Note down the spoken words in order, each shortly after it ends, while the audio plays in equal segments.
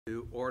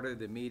To order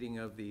the meeting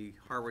of the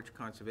Harwich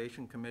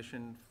Conservation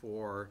Commission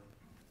for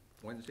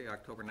Wednesday,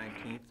 October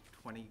 19th,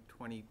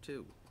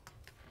 2022.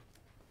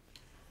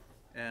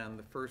 And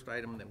the first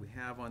item that we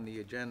have on the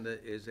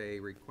agenda is a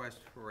request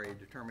for a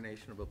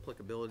determination of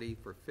applicability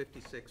for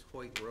 56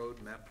 Hoyt Road,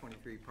 map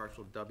 23,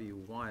 parcel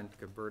W1, to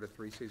convert a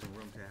three-season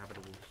room to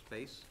habitable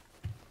space.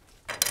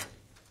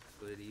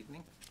 Good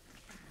evening.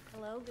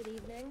 Hello, good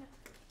evening.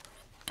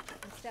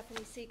 I'm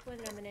Stephanie Sequin.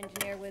 I'm an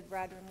engineer with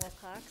Roder &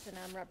 Wilcox, and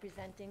I'm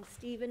representing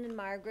Stephen and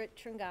Margaret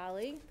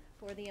Tringali,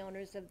 who are the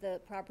owners of the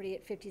property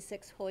at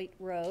 56 Hoyt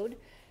Road.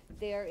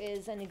 There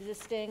is an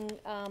existing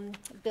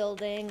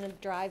building, a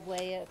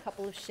driveway, a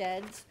couple of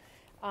sheds.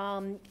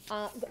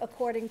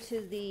 According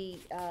to the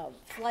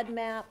flood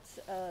maps,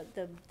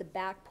 the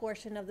back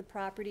portion of the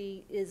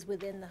property is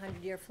within the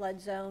 100-year flood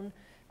zone.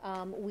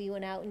 We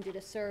went out and did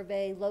a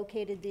survey,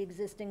 located the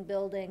existing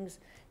buildings,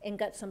 and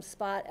got some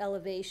spot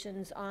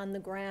elevations on the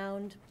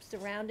ground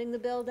surrounding the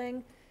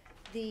building.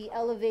 The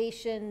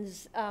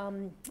elevations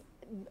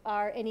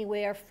are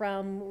anywhere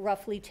from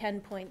roughly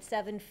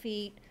 10.7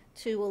 feet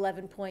to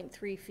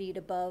 11.3 feet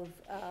above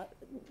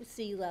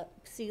sea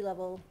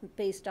level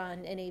based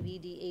on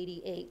NAVD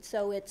 88.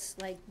 So it's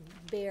like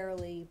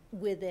barely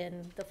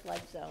within the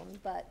flood zone,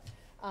 but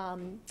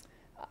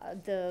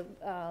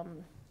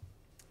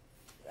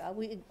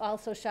we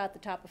also shot the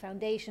top of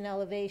foundation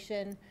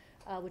elevation,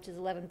 which is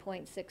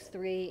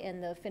 11.63,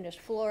 and the finished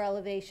floor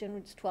elevation,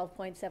 which is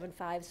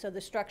 12.75. So the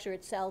structure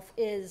itself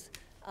is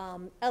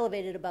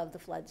elevated above the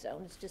flood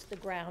zone. It's just the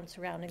ground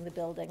surrounding the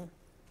building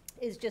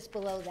is just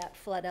below that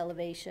flood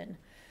elevation.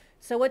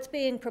 So what's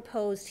being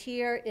proposed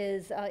here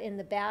is in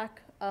the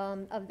back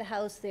of the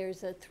house,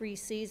 there's a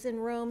three-season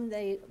room.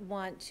 They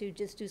want to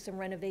just do some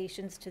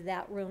renovations to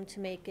that room to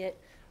make it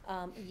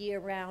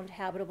year-round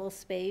habitable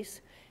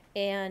space.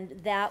 And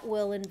that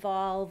will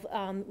involve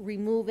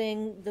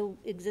removing the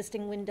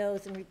existing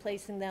windows and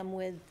replacing them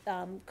with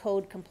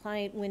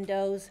code-compliant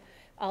windows.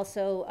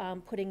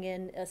 Also putting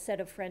in a set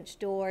of French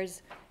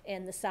doors,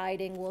 and the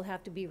siding will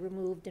have to be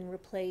removed and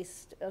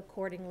replaced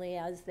accordingly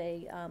as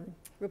they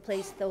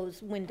replace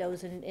those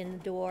windows in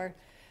the door.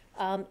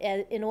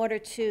 In order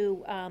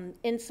to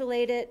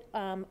insulate it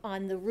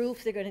on the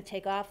roof, they're going to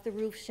take off the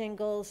roof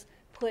shingles,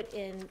 put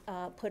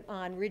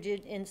on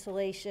rigid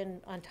insulation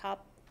on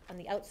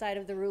the outside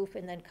of the roof,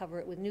 and then cover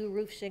it with new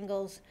roof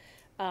shingles.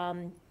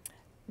 The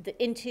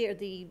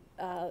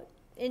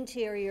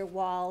interior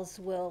walls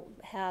will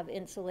have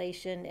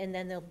insulation, and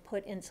then they'll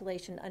put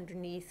insulation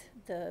underneath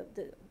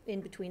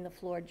in between the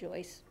floor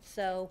joists.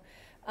 So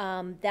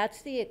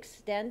that's the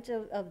extent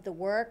of the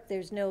work.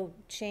 There's no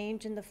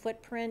change in the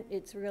footprint.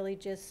 It's really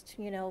just,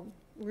 you know,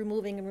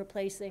 removing and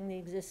replacing the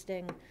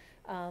existing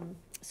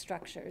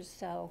structures.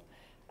 So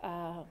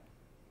I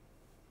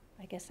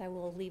guess I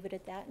will leave it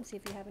at that and see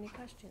if you have any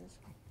questions.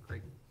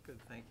 Great, good,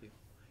 thank you.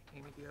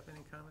 Amy, do you have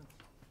any comments?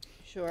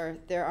 Sure.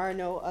 There are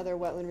no other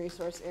wetland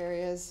resource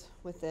areas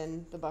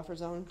within the buffer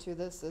zone to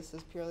this. This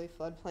is purely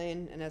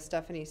floodplain, and as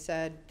Stephanie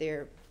said,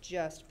 they're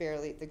just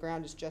barely, the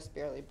ground is just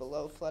barely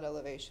below flood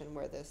elevation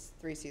where this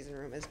three-season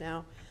room is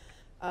now.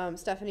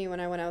 Stephanie, when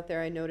I went out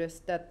there, I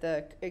noticed that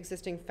the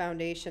existing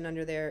foundation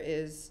under there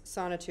is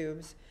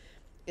sonotubes.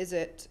 Is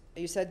it,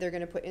 you said they're going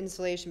to put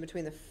insulation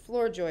between the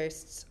floor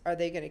joists. Are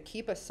they going to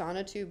keep a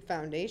sonotube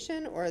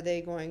foundation, or are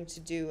they going to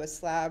do a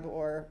slab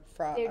or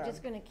They're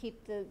just going to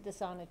keep the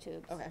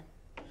sonotubes. Okay.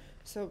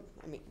 So,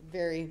 I mean,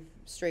 very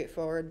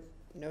straightforward,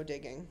 no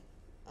digging.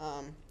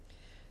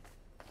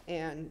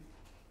 And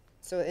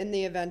so in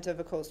the event of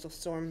a coastal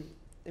storm,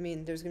 I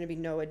mean, there's going to be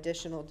no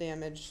additional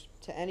damage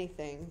to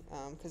anything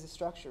because the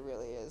structure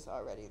really is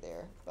already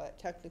there. But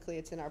technically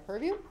it's in our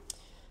purview,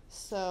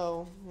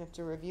 so we have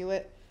to review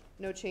it.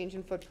 No change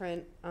in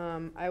footprint.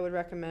 I would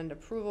recommend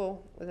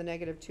approval with a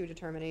 -2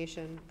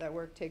 determination that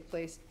work take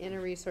place in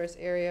a resource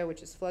area,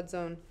 which is flood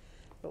zone,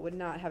 but would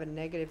not have a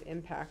negative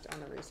impact on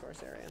the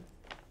resource area.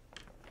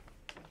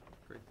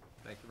 Great,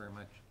 thank you very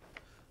much.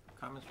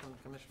 Comments from the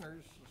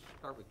commissioners? Let's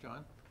start with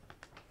John.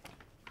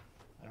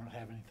 I don't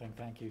have anything,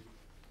 thank you.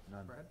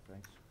 None. Brad?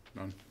 Thanks.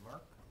 None.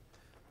 Mark?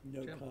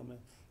 No Jim?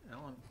 comments.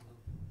 Ellen?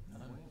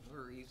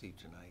 We're easy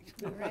tonight.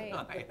 All right.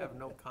 I have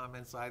no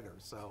comments either,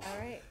 so. All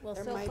right. Well,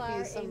 There so might be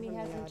far, some Amy from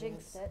the hasn't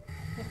audience. jinxed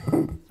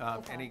it.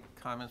 Okay. Any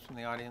comments from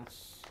the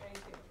audience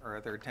or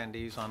other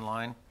attendees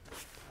online?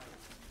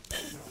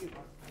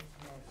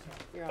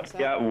 You're all set?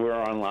 Yeah, we're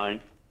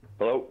online.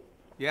 Hello?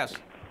 Yes.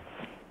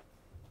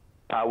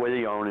 We're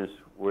the owners.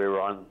 We're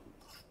on.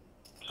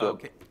 So,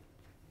 Okay.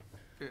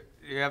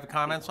 You have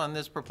comments on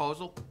this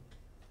proposal?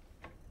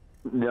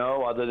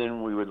 no, other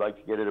than we would like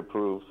to get it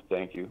approved.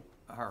 Thank you.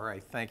 All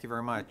right, thank you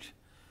very much.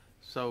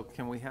 So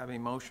can we have a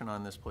motion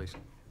on this, please?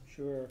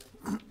 Sure.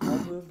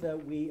 I'll move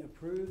that we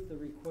approve the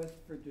request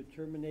for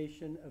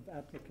determination of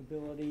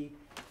applicability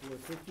for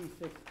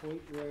 56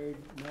 Hoyt Road,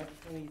 map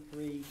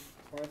 23,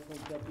 parcel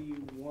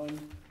W1,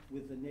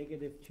 with a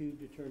 -2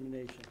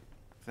 determination.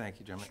 Thank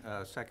you, Jim.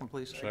 Second,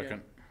 please?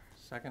 Second.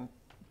 Second,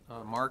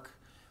 Mark.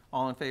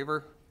 All in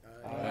favor?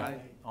 Aye.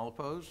 All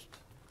opposed?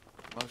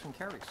 Motion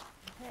carries.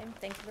 Okay,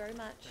 thank you very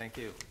much. Thank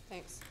you.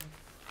 Thanks.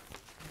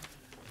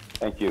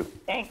 Thank you.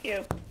 Thank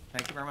you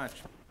very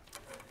much.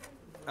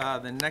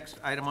 The next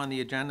item on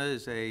the agenda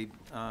is a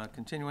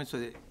continuance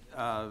of the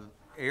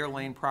Air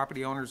Lane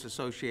Property Owners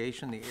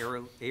Association, the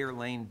Air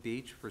Lane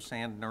Beach for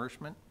sand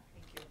nourishment.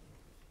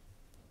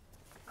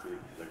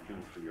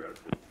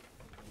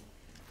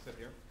 Sit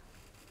here,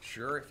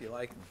 Sure, if you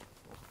like.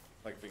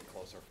 like being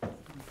closer.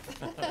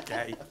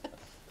 Okay.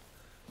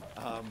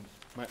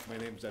 My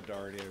name's Ed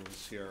Doherty. I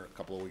was here a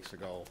couple of weeks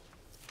ago,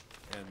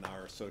 and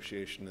our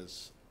association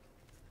is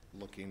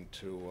looking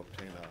to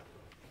obtain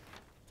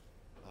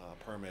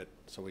a permit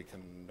so we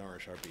can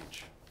nourish our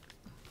beach.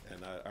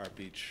 And our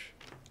beach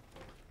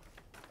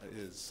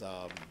is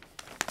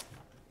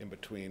in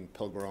between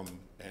Pilgrim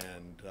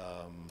and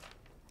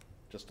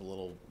just a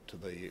little to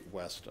the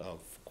west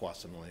of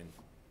Quasin Lane.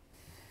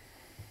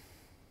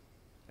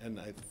 And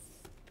I'm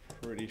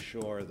pretty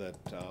sure that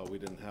we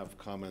didn't have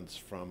comments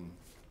from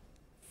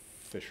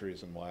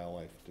Fisheries and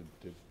Wildlife.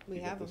 Did We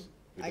you get have them. this?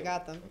 We I did?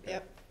 got them, Okay.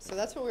 yep. So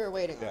that's what we were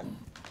waiting Yeah.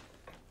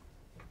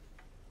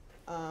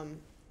 on.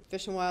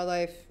 Fish and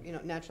Wildlife, you know,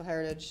 Natural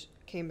Heritage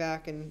came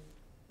back, and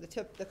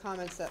the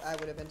comments that I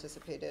would have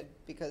anticipated,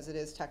 because it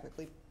is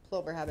technically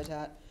plover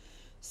habitat.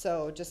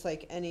 So just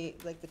like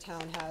the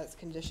town has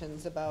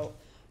conditions about,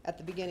 at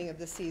the beginning of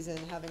the season,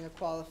 having a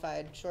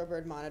qualified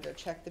shorebird monitor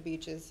check the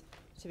beaches.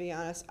 To be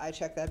honest, I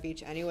check that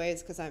beach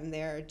anyways, because I'm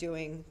there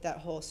doing that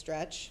whole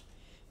stretch.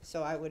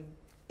 So I would,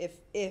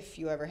 if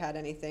you ever had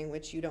anything,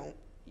 which you don't,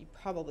 you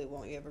probably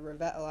won't, you have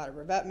a lot of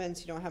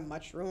revetments, you don't have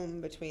much room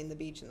between the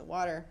beach and the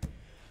water.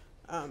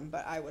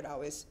 But I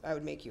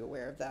would make you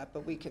aware of that,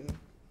 but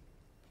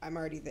I'm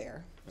already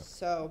there.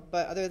 So,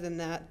 but other than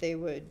that, they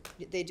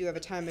do have a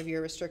time of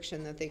year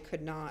restriction that they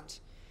could not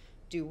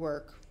do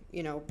work,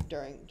 you know,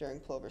 during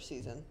plover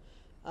season.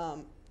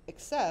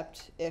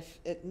 Except if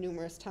it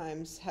numerous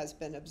times has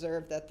been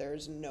observed that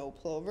there's no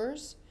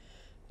plovers,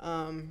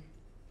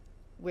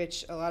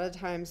 which a lot of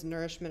times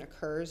nourishment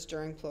occurs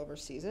during plover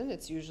season.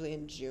 It's usually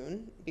in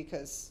June,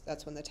 because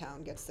that's when the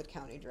town gets the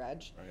county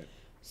dredge. Right.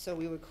 So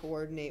we would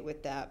coordinate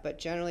with that, but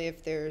generally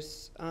if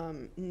there's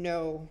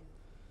no,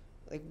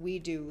 like we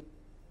do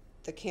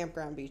the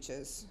campground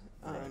beaches,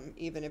 Right.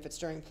 even if it's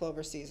during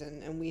plover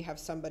season, and we have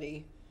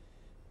somebody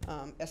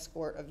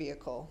escort a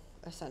vehicle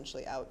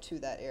essentially out to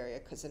that area,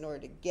 because in order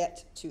to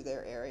get to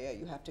their area,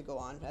 you have to go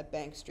on at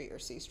Bank Street or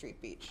C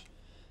Street Beach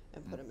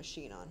and put a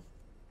machine on.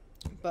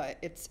 But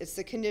it's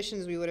the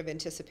conditions we would have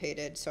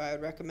anticipated, so I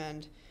would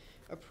recommend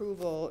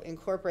approval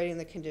incorporating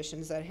the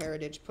conditions that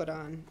Heritage put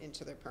on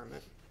into their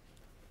permit.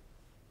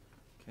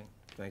 Okay,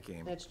 thank you,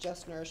 And Amy. it's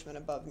just nourishment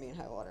above mean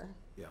high water.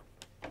 Yeah.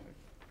 All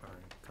right,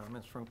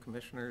 comments from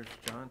commissioners?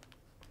 John?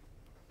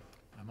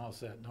 I'm all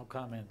set, no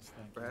comments,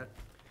 thank you. Brad?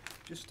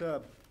 Just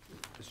the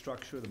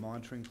structure of the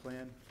monitoring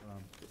plan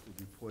that was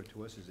reported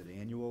to us, is it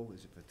annual?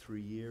 Is it for 3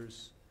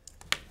 years?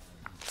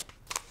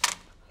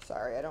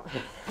 Sorry, I don't.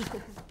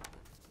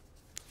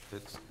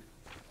 It's,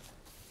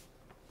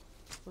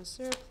 Was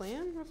there a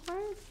plan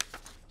required?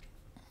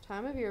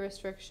 Time of year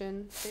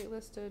restriction, state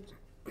listed.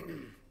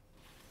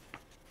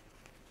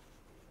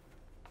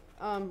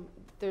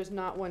 There's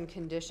not one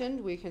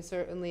conditioned. We can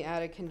certainly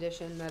add a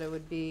condition that it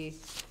would be,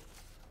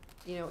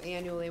 you know,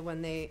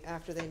 annually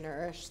after they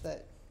nourish,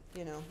 that,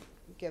 you know,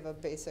 give a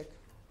basic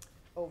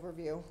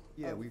overview.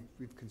 Yeah, of-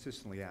 we've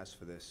consistently asked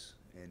for this,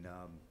 and,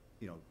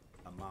 you know,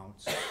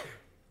 amounts,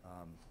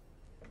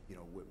 you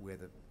know, where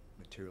the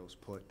material's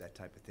put, that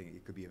type of thing.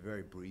 It could be a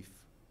very brief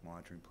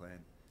monitoring plan.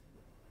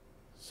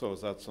 So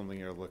is that something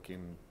you're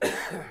looking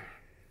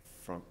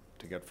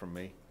to get from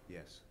me?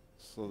 Yes.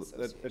 So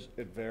Association.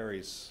 it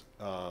varies,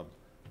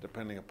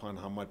 depending upon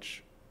how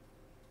much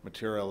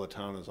material the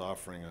town is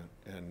offering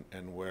and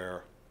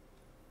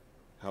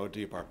how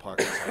deep our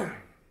pockets are.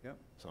 Yep.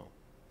 So,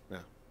 yeah.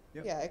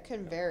 Yep. Yeah, it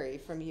can vary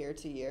from year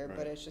to year, but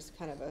Right. it's just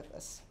kind of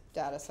a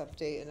status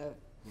update and a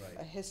Right.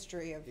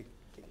 history of It-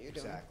 what you're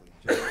doing. Exactly.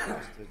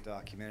 Just to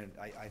document it.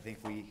 I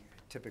think we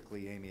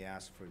typically, Amy,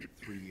 ask for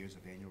 3 years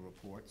of annual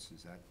reports.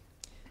 Is that?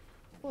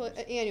 Well,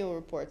 annual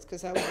reports,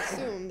 because I would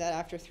assume that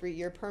after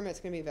 3-year permit's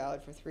gonna be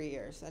valid for 3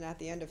 years, and at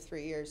the end of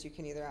 3 years, you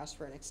can either ask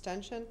for an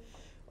extension,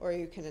 or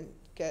you can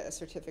get a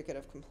certificate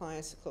of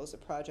compliance to close the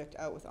project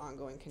out with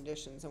ongoing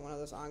conditions, and one of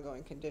those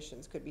ongoing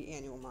conditions could be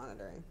annual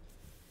monitoring.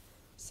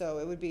 So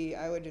it would be,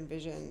 I would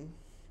envision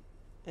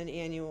an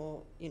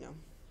annual, you know,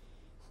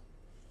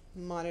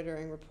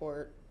 monitoring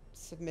report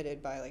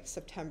submitted by like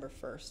September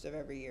 1st of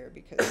every year,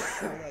 because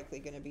it's more likely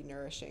gonna be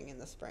nourishing in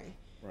the spring.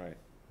 Right.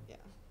 Yeah,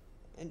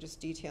 and just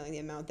detailing the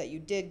amount that you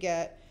did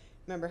get.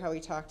 Remember how we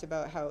talked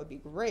about how it would be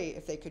great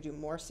if they could do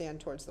more sand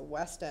towards the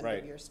west end Right.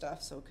 of your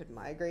stuff, so it could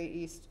migrate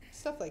east,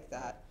 stuff like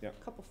that. Yep.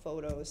 A couple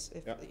photos,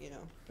 if, Yep. you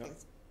know, Yep.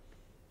 things.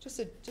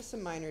 Just a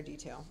minor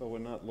detail. So we're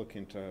not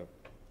looking to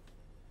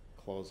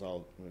close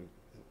out,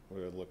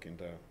 we're looking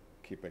to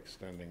keep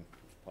extending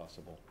if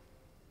possible.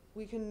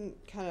 We can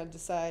kind of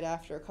decide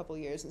after a couple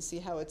years and see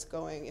how it's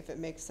going, if it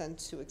makes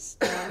sense to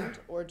extend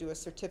or do a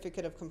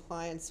certificate of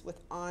compliance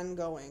with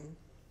ongoing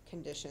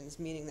conditions,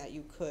 meaning that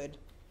you could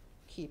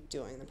keep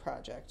doing the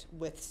project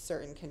with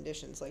certain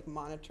conditions like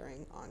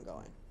monitoring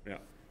ongoing. Yeah,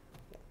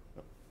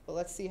 But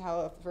let's see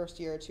how the first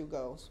year or two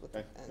goes with it,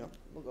 Okay, and yep.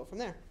 we'll go from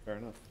there. fair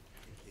enough.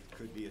 It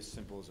could be as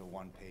simple as a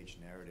one-page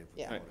narrative with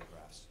Yeah. Right.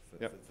 photographs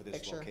Yep. for this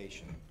Picture.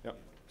 location. Yep.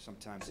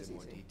 Sometimes This they're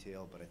is more easy.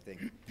 detailed, but I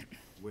think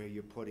where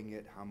you're putting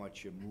it, how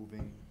much you're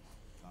moving,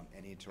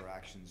 any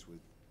interactions with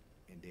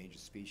endangered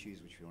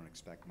species, which we don't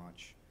expect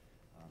much,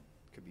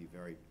 could be a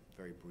very,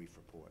 very brief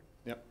report.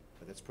 Yep.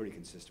 But that's pretty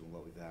consistent with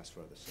what we've asked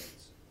for other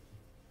sites.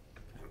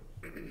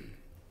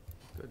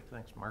 Good,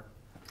 thanks, Mark.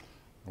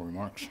 No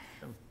remarks.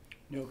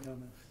 No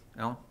comments.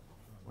 Alan?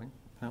 Wayne?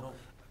 No?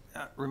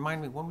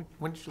 Remind me,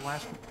 when did you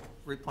last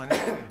replenish,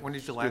 when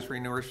did you last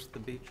renourish the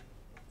beach?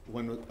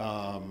 When,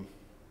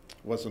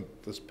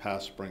 wasn't this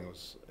past spring, it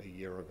was a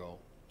year ago.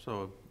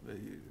 So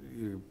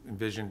you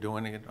envision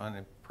doing it on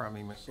a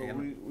probably, So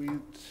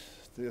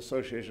the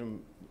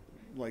association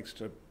likes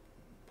to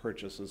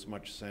purchase as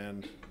much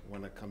sand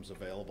when it comes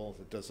available.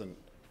 It doesn't, you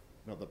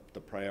know, the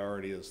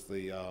priority is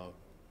the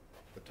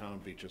town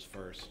beaches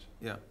first.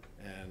 yeah,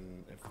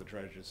 And if the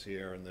dredge is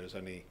here and there's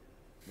any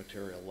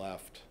material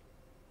left,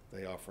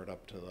 they offer it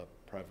up to the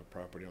private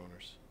property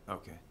owners.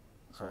 okay.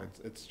 So All right.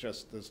 it's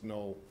just, there's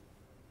no,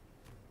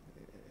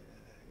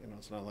 you know,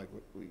 it's not like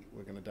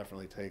we're gonna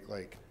definitely take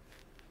like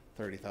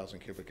 30,000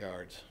 cubic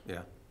yards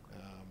Yeah,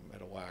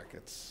 at a whack.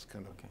 It's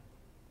kind of okay.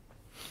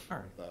 All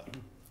right. the,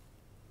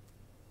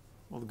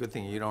 Well, the good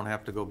thing, you don't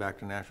have to go back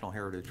to National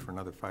Heritage for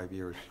another 5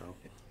 years, so.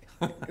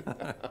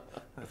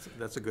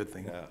 That's a good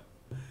thing. yeah.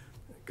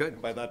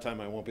 Good. By that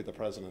time, I won't be the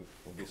president.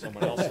 It'll be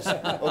someone else's,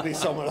 it'll be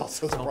someone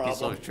else's Don't be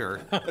so problem.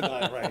 sure.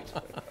 Not right.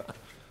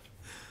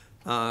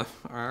 All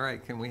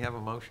right, can we have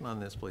a motion on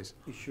this, please?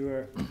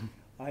 Sure.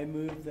 I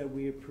move that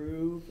we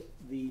approve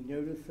the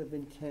notice of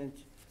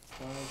intent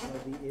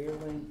by the Air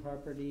Lane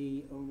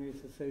Property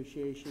Owners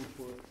Association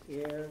for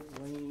Air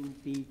Lane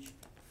Beach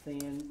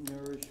Sand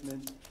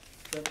Nourishment,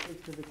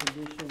 subject to the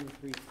conditions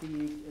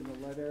received in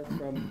a letter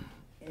from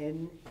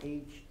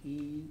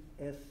NHESP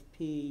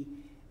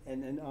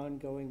and an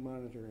ongoing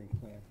monitoring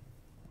plan.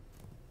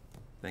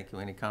 Thank you.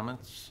 Any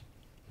comments?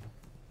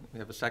 We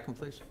have a second,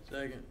 please?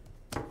 Second.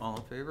 All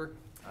in favor?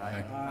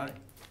 Aye.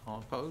 All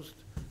opposed?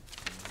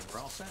 We're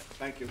all set.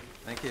 Thank you.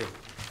 Thank you.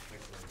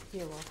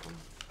 You're welcome.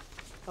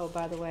 Oh,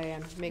 by the way,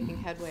 I'm making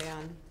headway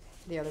on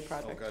the other Oh,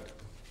 project. good,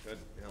 good.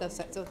 Yeah, That's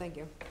it, so thank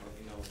you. let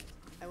me know.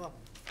 I will.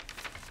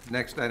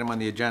 Next item on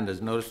the agenda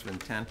is notice of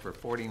intent for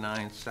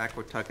 49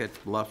 Saquatucket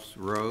Bluffs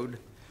Road,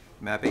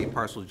 map 8,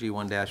 parcel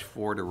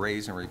G1-4, to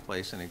raise and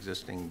replace an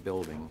existing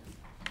building.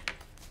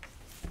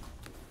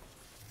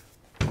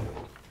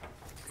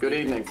 Good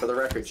evening. For the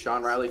record,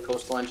 Sean Riley,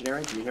 Coastal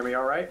Engineering. Can you hear me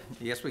all right?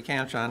 Yes, we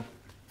can, Sean.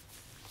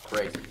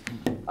 Great.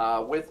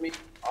 With me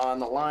on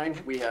the line,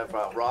 we have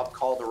Rob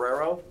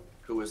Calderero,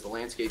 who is the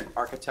landscape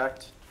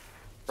architect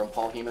from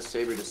Paul Hemus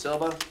Sabre de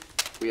Silva.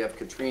 We have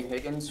Katrine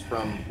Higgins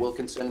from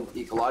Wilkinson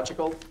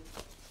Ecological,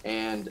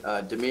 and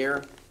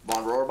Demir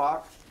von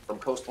Rohrbach from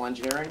Coastal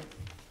Engineering.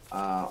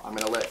 I'm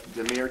going to let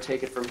Demir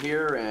take it from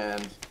here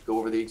and go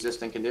over the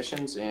existing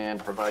conditions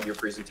and provide your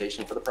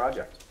presentation for the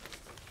project.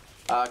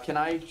 Can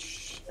I,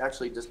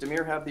 actually, does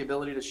Demir have the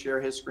ability to share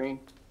his screen?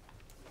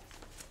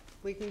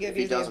 We can give If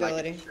he you the doesn't, I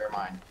ability. can share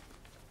mine.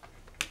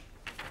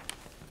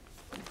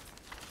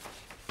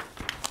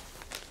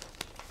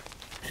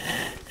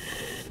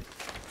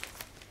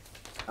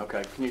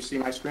 Okay, can you see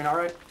my screen all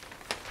right?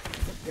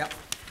 Yep.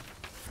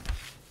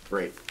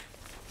 Great.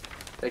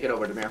 Take it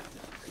over, Demir.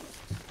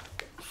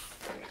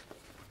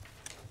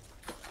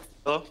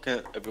 Hello,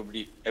 can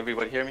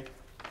everybody hear me?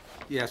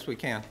 Yes, we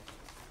can.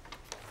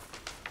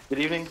 Good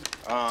evening.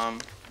 I'm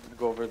gonna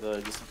go over the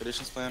existing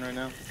conditions plan right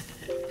now.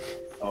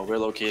 We're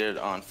located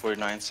on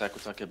 49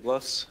 Saquatucket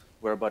Bluffs.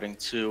 We're abutting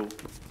two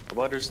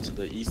abutters to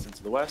the east and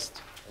to the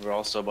west. And we're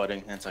also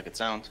abutting Nantucket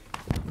Sound.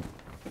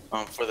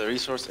 For the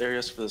resource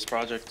areas for this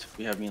project,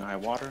 we have mean high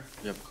water,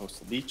 we have a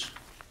coastal beach,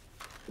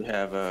 we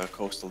have a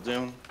coastal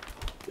dune,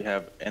 we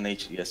have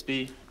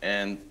NHESB,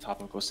 and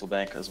top of coastal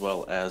bank, as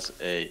well as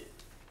a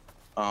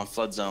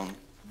flood zone,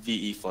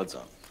 VE flood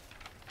zone.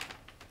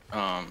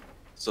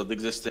 So the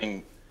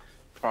existing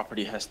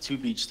property has two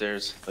beach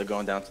stairs that are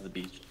going down to the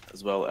beach,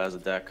 as well as a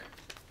deck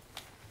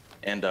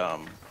and a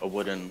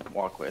wooden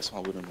walkway, a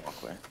small wooden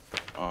walkway.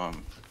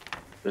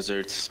 There's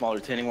a small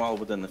retaining wall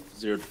within the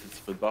 0 to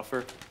 50-foot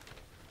buffer,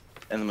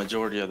 and the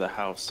majority of the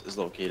house is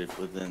located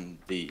within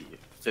the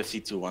 50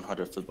 to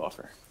 100-foot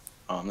buffer.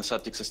 The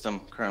septic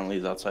system currently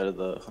is outside of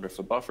the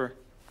 100-foot buffer.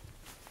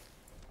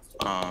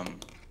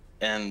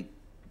 And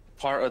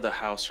part of the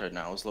house right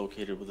now is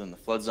located within the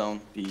flood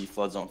zone, the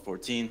flood zone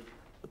 14,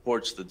 the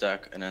porch, the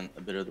deck, and then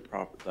a bit of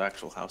the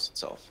actual house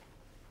itself.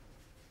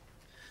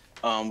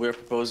 We're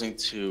proposing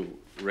to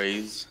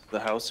raise the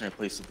house and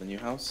replace it with a new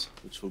house,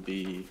 which will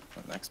be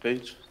on the next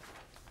page.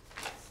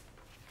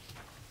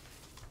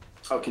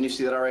 Oh, can you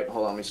see that all right?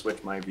 Hold on, let me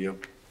switch my view.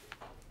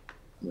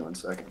 Give me 1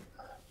 second.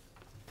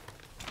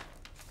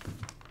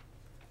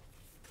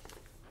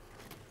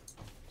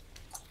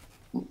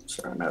 Oops,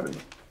 sorry, I'm having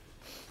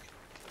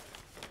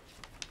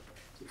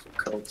a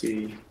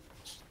difficulty.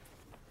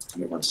 Give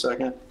me 1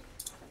 second.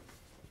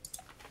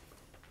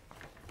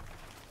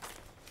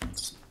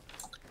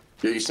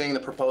 Are you seeing the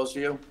proposed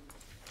view?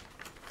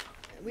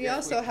 We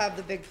also have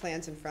the big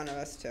plans in front of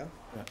us too.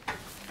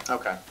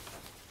 Okay. All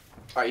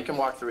right, you can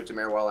walk through it,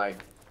 Demir, while I.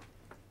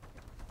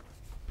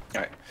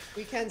 All right.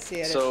 We can see it,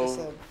 it's So- just a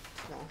little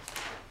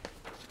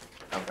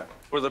small. Okay.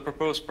 For the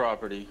proposed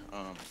property,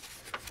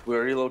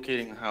 we're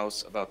relocating the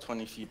house about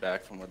 20 feet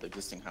back from where the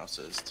existing house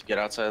is to get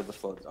outside of the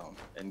flood zone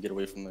and get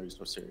away from the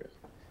resource area.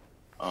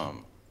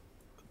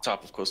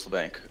 Top of coastal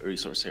bank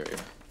resource area.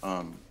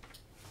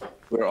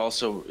 We're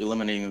also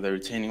eliminating the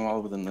retaining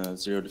wall within the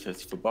 0 to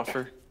 50 foot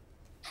buffer.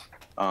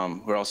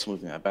 We're also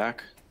moving that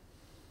back.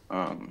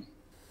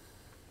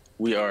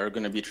 We are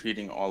going to be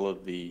treating all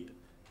of the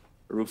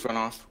roof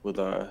runoff with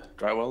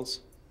dry wells.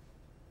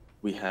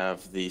 We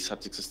have the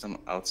septic system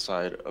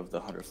outside of the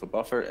 100-foot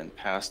buffer and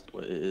past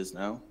what it is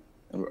now,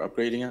 and we're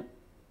upgrading it.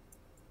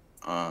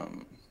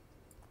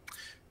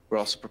 We're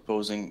also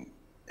proposing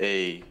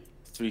a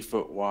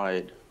 3-foot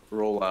wide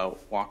rollout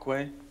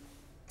walkway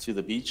to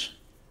the beach.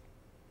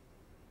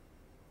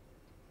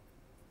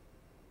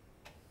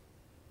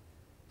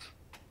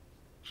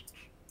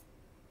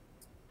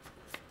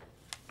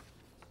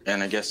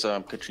 And I guess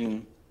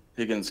Katrine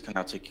Higgins can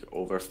now take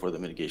over for the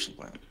mitigation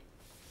plan.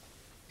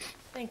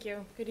 Thank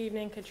you. Good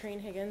evening, Katrine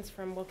Higgins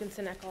from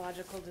Wilkinson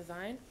Ecological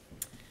Design.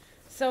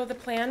 So the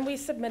plan we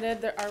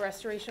submitted, our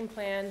restoration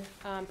plan,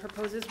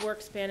 proposes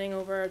work spanning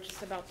over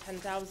just about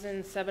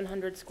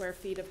 10,700 square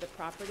feet of the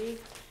property.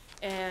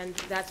 And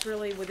that's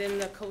really within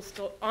the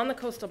on the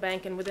coastal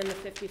bank and within the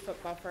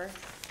 50-foot buffer.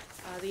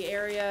 The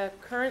area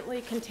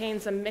currently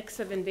contains a mix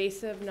of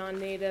invasive,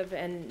 non-native,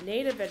 and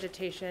native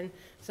vegetation,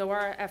 so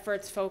our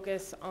efforts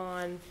focus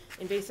on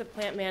invasive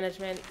plant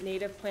management,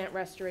 native plant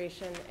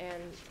restoration,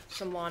 and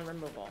some lawn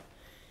removal.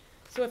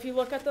 So if you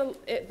look at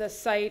the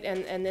site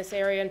and this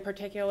area in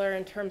particular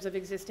in terms of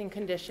existing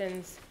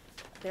conditions,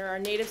 there are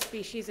native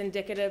species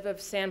indicative of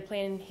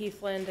sandplain,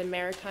 heathland, and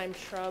maritime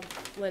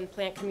shrubland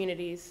plant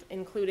communities,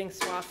 including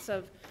swaths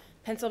of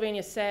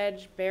Pennsylvania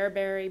sedge,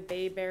 bearberry,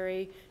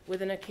 bayberry,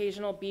 with an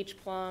occasional beach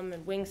plum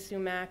and winged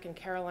sumac and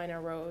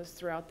Carolina rose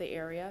throughout the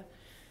area.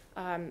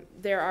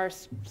 There are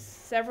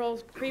several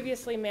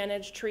previously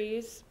managed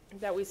trees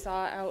that we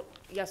saw out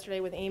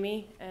yesterday with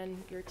Amy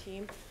and your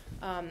team,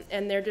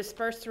 and they're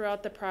dispersed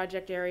throughout the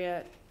project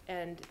area,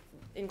 and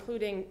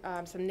including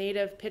some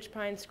native pitch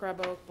pine,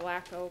 scrub oak,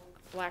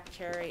 black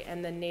cherry,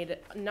 and the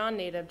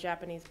non-native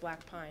Japanese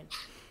black pine.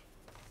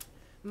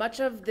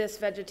 Much of this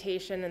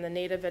vegetation, and the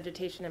native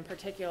vegetation in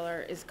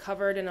particular, is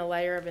covered in a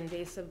layer of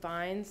invasive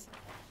vines,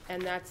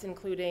 and that's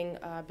including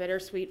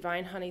bittersweet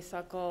vine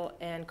honeysuckle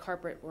and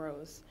carpet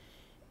rose.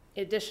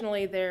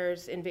 Additionally,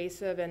 there's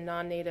invasive and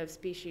non-native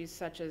species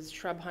such as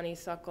shrub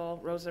honeysuckle,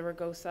 Rosa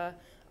rugosa,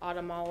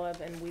 autumn olive,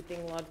 and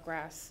weeping love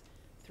grass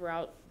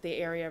throughout the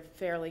area,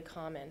 fairly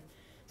common.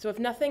 So if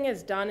nothing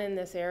is done in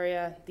this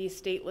area, these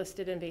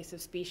state-listed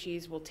invasive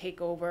species will take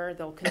over.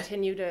 They'll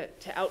continue to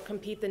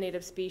outcompete the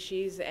native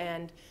species,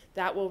 and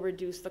that will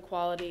reduce the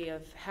quality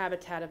of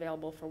habitat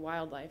available for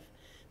wildlife.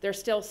 There's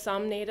still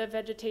some native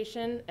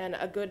vegetation and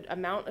a good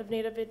amount of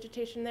native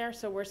vegetation there,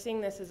 so we're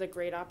seeing this as a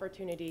great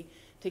opportunity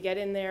to get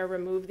in there,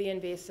 remove the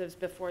invasives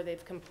before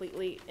they've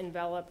completely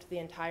enveloped the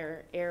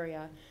entire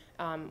area,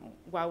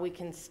 while we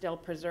can still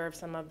preserve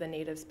some of the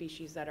native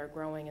species that are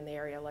growing in the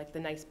area, like the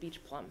nice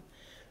beach plum.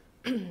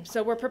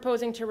 So we're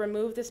proposing to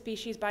remove the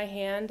species by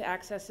hand.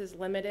 Access is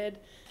limited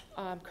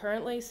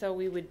currently, so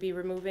we would be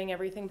removing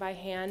everything by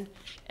hand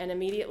and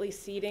immediately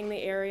seeding the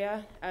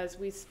area as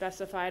we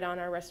specified on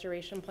our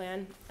restoration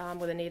plan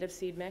with a native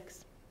seed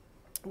mix.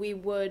 We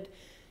would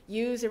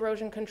use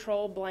erosion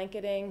control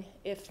blanketing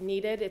if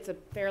needed. It's a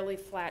fairly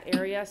flat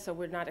area, so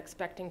we're not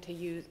expecting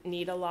to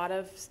need a lot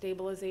of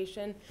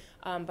stabilization,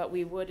 but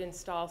we would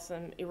install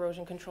some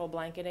erosion control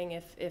blanketing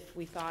if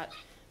we thought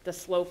the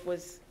slope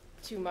was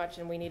too much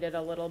and we needed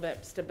a little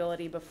bit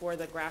stability before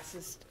the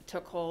grasses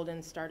took hold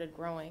and started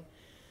growing.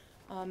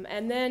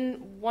 And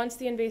then once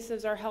the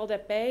invasives are held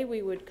at bay,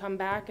 we would come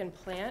back and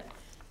plant.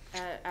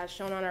 As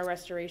shown on our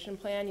restoration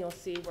plan, you'll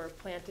see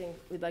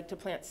we'd like to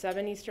plant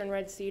 7 eastern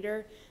red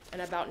cedar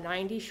and about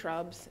 90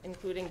 shrubs,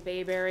 including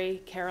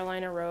bayberry,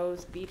 Carolina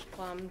rose, beach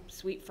plum,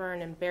 sweet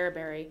fern, and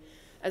bearberry,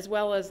 as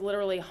well as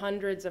literally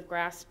hundreds of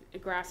grass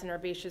and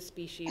herbaceous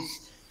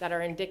species that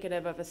are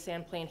indicative of a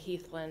sandplain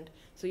heathland.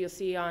 So you'll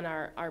see on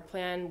our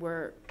plan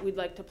we'd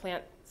like to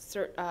plant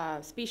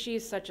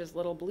species such as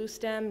little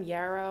bluestem,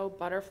 yarrow,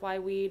 butterfly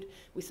weed.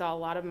 We saw a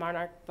lot of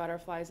monarch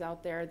butterflies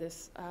out there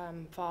this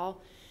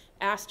fall.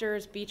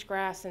 Asters,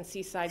 beachgrass, and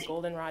seaside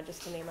goldenrod,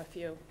 just to name a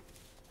few.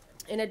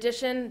 In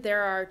addition,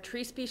 there are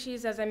tree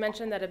species, as I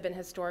mentioned, that have been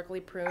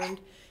historically pruned,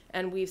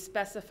 and we've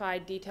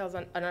specified details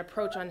on an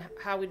approach on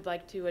how we'd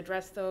like to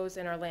address those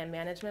in our land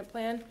management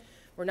plan.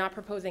 We're not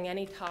proposing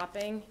any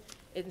topping.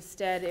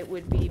 Instead, it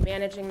would be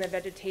managing the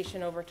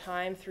vegetation over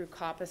time through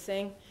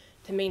coppicing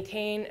to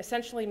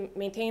essentially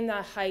maintain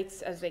the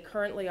heights as they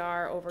currently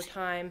are over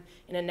time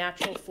in a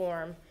natural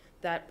form,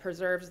 that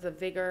preserves the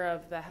vigor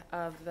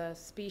of the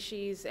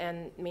species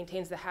and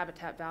maintains the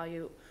habitat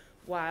value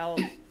while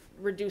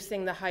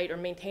reducing the height or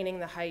maintaining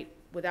the height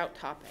without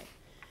topping.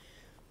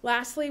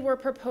 Lastly, we're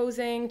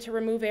proposing to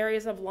remove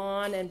areas of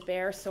lawn and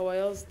bare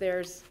soils.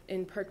 There's,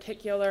 in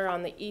particular,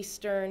 on the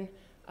eastern,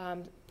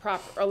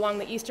 along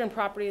the eastern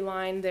property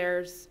line,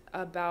 there's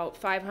about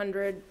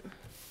 600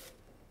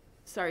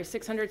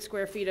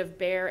 square feet of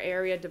bare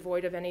area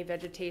devoid of any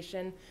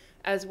vegetation,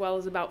 as well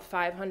as about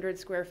 500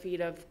 square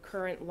feet of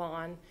current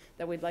lawn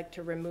that we'd like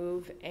to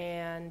remove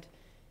and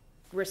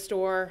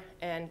restore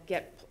and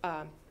get,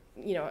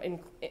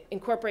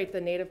 incorporate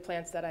the native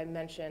plants that I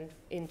mentioned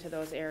into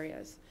those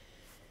areas.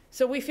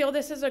 So we feel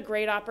this is a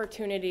great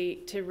opportunity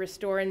to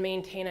restore and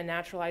maintain a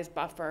naturalized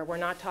buffer. We're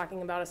not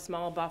talking about a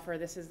small buffer.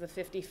 This is the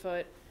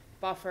 50-foot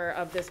buffer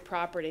of this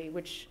property,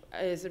 which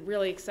is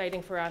really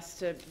exciting for us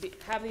to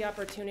have the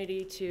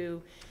opportunity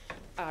to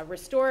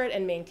restore it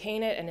and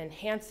maintain it and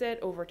enhance it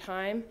over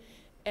time.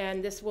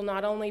 And this will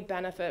not only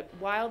benefit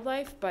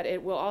wildlife, but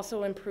it will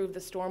also improve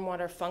the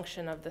stormwater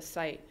function of the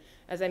site.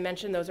 As I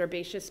mentioned, those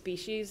herbaceous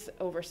species,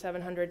 over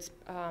 700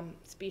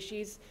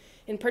 species.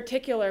 In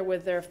particular,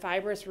 with their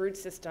fibrous root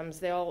systems,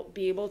 they'll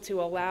be able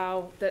to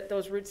allow that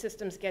those root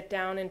systems get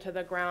down into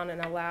the ground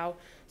and allow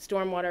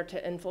stormwater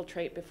to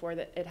infiltrate before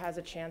it has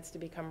a chance to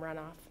become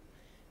runoff.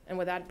 And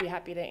with that, I'd be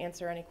happy to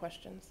answer any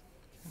questions.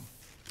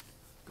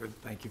 Good,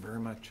 thank you very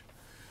much.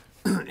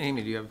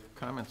 Amy, do you have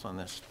comments on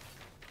this?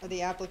 Are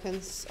the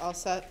applicants all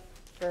set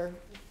for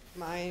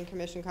my and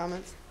commission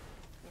comments?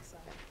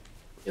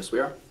 Yes, we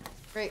are.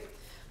 Great.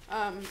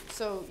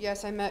 So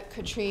yes, I met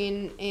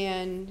Katrine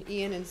and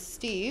Ian and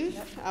Steve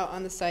out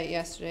on the site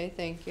yesterday.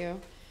 Thank you.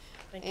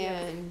 Thank you.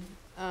 And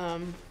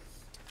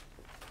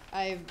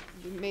I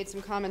made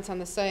some comments on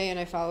the site, and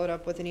I followed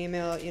up with an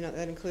email,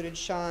 that included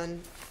Sean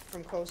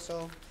from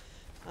Coastal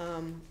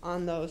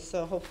on those.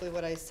 So hopefully,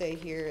 what I say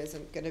here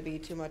isn't going to be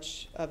too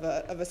much of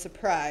a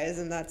surprise,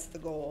 and that's the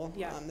goal.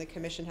 Yeah. The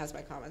commission has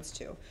my comments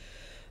too.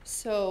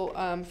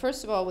 So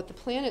first of all, with the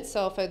plan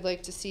itself, I'd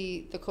like to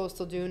see the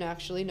coastal dune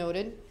actually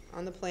noted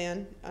on the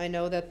plan. I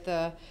know that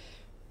the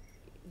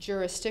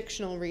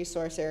jurisdictional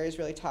resource area is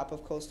really top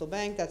of coastal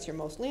bank. That's your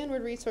most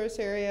landward resource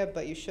area,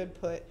 but you should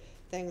put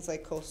things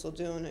like coastal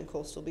dune and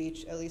coastal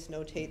beach, at least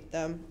notate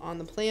them on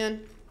the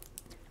plan.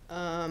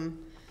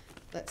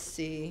 Let's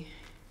see.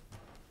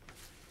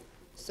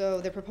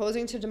 So they're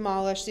proposing to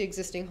demolish the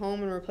existing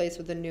home and replace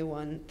with a new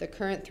one. The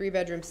current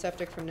 3-bedroom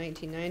septic from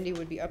 1990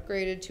 would be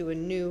upgraded to a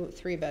new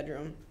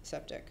 3-bedroom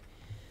septic.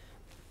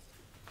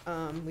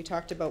 We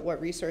talked about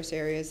what resource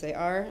areas they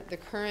are. The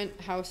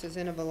current house is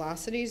in a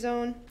velocity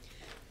zone.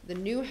 The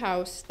new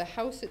house, the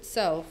house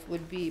itself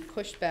would be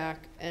pushed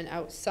back and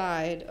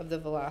outside of the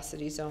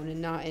velocity zone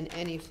and not in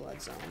any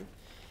flood zone.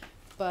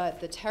 But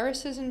the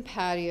terraces and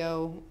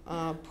patio,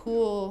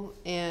 pool,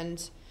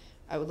 and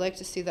I would like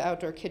to see the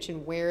outdoor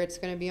kitchen where it's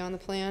going to be on the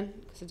plan,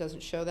 because it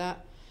doesn't show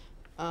that,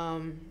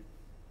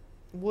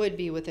 would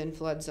be within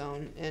flood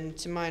zone. And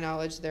to my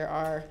knowledge, there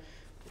are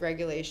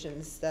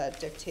regulations that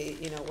dictate,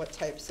 what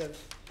types of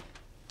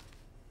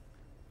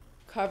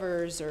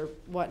covers or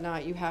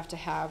whatnot you have to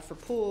have for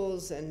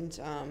pools and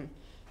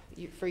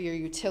for your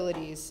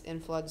utilities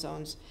in flood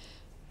zones.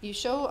 You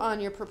show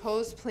on your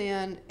proposed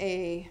plan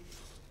a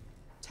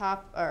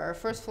top or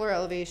first floor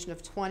elevation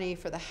of 20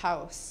 for the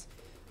house.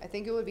 I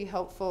think it would be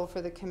helpful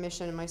for the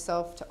commission and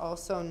myself to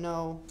also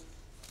know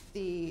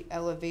the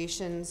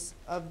elevations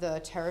of the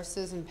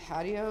terraces and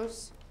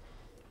patios.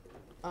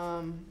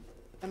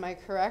 Am I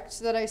correct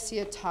that I see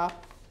a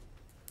top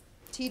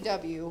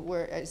TW,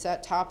 where is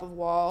that top of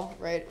wall,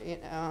 right?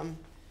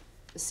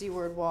 The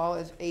seaward wall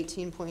is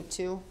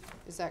 18.2,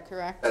 is that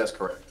correct? That is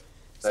correct.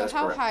 So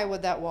how high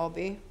would that wall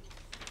be?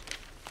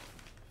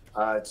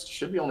 It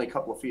should be only a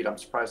couple of feet. I'm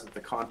surprised that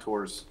the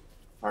contours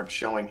aren't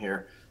showing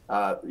here.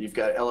 You've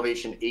got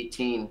elevation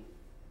 18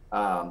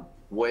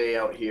 way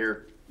out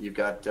here. You've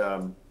got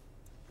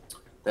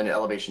then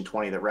elevation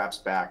 20 that wraps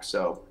back.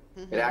 So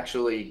it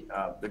actually,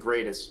 the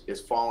grade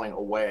is falling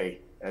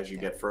away as you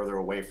get further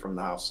away from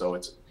the house. So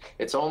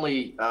it's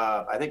only,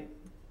 I think,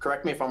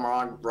 correct me if I'm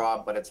wrong,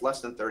 Rob, but it's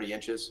less than 30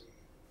 inches.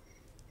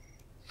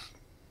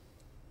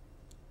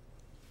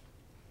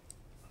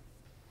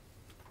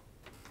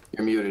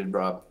 You're muted,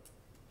 Rob.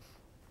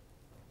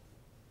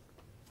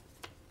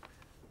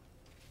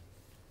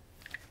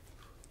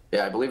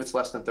 Yeah, I believe it's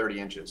less than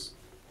 30 inches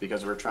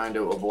because we're trying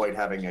to avoid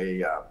having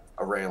a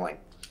railing.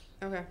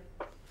 Okay.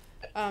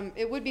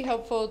 It would be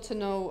helpful to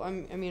know,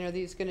 I mean, are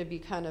these going to be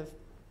kind of,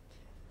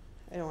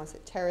 I don't want to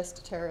say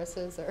terraced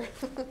terraces, or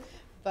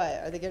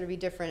but are they going to be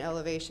different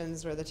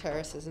elevations where the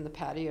terraces and the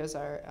patios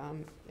are?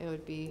 It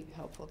would be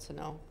helpful to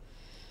know.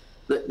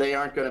 They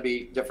aren't going to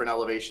be different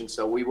elevations,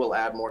 so we will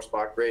add more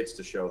spot grades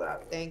to show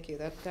that. Thank you.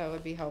 That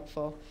would be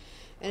helpful.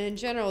 And in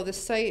general, the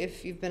site,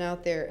 if you've been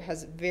out there,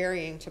 has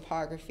varying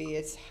topography.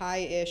 It's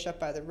high-ish up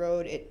by the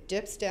road. It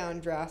dips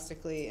down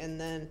drastically, and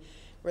then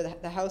where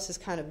the house is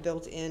kind of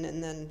built in,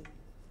 and then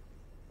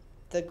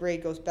the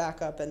grade goes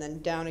back up and then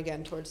down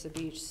again towards the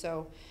beach.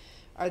 So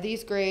are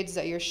these grades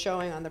that you're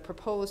showing on the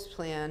proposed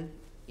plan,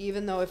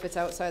 even though if it's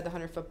outside the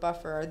 100-foot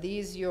buffer, are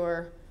these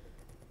your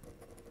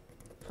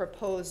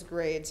proposed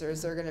grades, or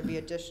is there gonna be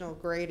additional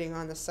grading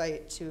on the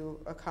site to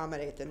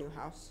accommodate the new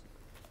house?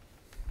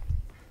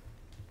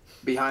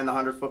 Behind the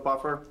 100-foot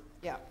buffer,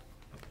 Yeah.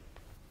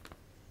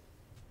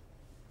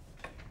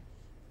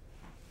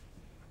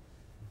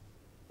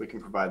 we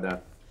can provide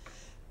that.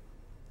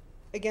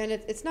 Again,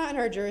 it's not in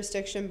our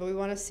jurisdiction, but we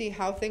wanna see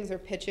how things are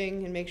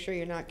pitching and make sure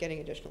you're not getting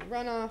additional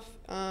runoff,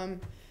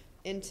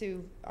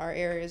 into our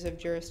areas of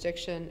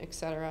jurisdiction, et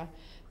cetera.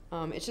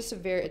 It's just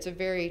it's a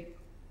very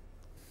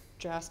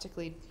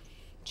drastically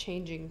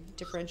changing,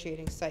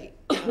 differentiating site,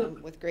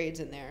 with grades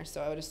in there,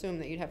 so I would assume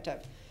that you'd have to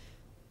have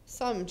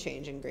some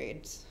change in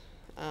grades.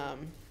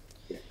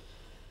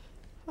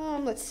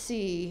 Let's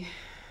see.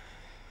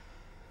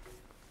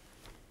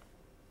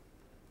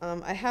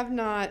 I have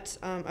not,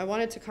 I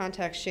wanted to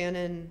contact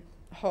Shannon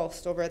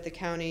Hulst over at the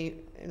county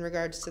in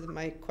regards to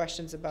my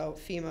questions about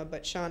FEMA,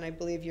 but Sean, I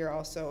believe you're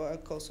also a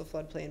coastal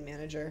floodplain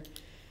manager.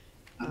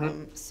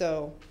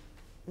 So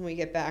when we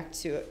get back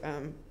to it,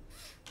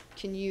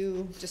 can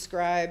you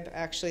describe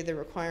actually the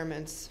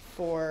requirements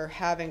for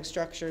having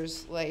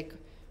structures like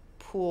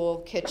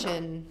pool,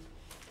 kitchen,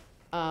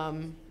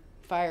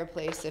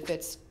 fireplace if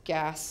it's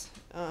gas,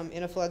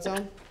 in a flood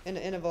zone,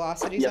 in a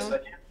velocity Yes, zone? I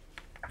can.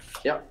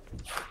 Yep.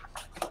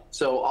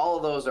 So all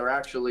of those are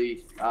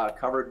actually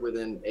covered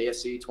within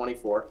ASC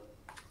 24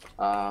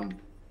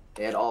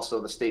 and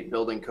also the state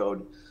building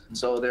code.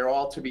 So they're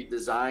all to be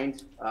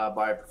designed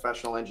by a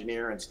professional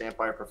engineer and stamped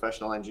by a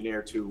professional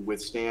engineer to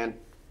withstand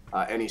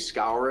any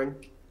scouring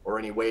or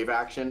any wave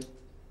action.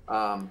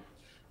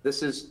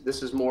 This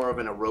is more of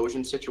an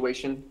erosion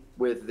situation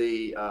with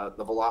the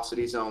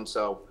velocity zone.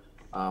 So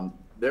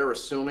they're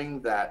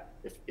assuming that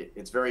if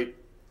it's very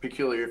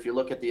peculiar. If you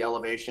look at the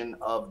elevation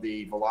of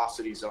the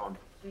velocity zone,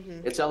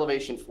 it's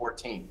elevation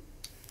 14.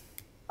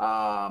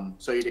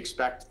 So you'd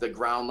expect the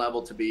ground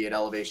level to be at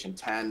elevation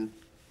 10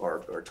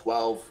 or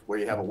 12, where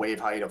you have a wave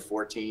height of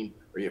 14,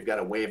 or you've got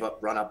a wave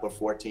run up of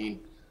 14.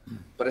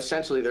 But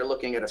essentially, they're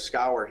looking at a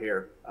scour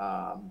here,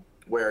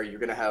 where you're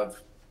going to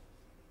have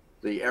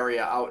the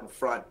area out in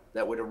front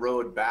that would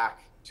erode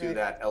back to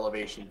that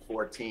elevation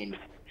 14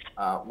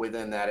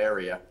 within that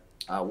area.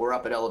 We're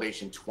up at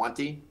elevation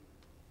 20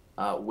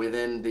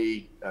 within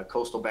the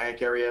coastal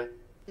bank area,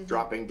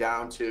 dropping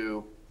down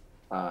to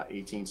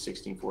 18,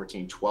 16,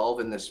 14, 12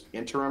 in this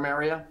interim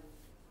area.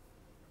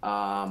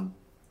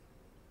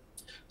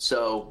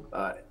 So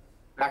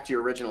back to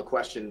your original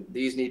question,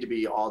 these need to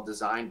be all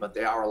designed, but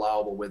they are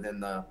allowable within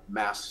the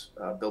Mass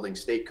Building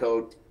State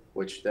Code,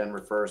 which then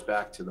refers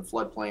back to the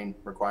floodplain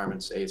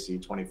requirements,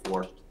 ASC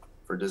 24,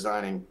 for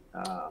designing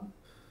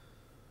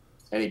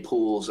any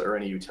pools or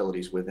any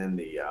utilities within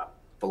the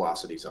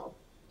velocity zone.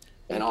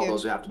 And all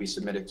those have to be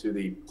submitted to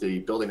the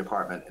building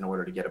department in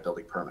order to get a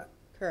building permit.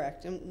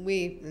 Correct, and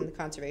we in the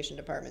conservation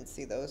department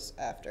see those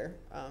after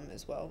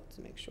as well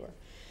to make sure.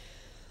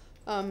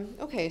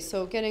 Okay,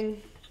 so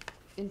getting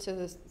into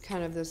this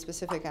kind of the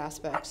specific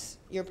aspects,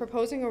 you're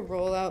proposing a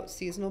rollout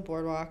seasonal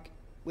boardwalk,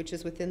 which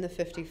is within the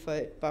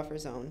 50-foot buffer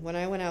zone. When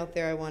I went out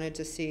there, I wanted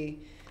to see,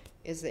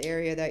 is the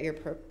area that you're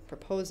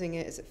proposing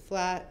it, is it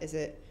flat? Is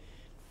it,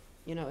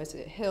 you know, is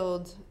it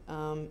hilled?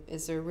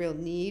 Is there a real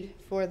need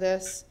for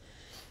this?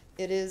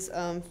 It is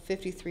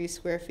 53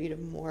 square feet of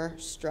more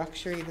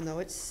structure, even though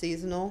it's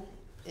seasonal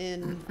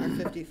in our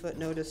 50-foot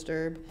no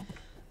disturb.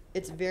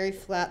 It's very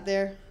flat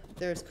there.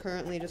 There's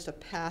currently just a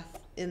path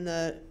in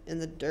the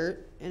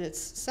dirt, and it's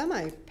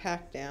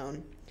semi-packed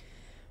down.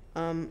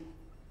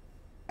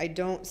 I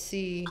don't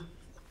see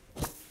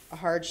a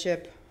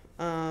hardship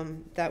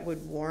that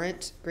would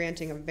warrant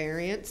granting a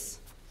variance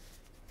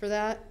for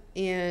that.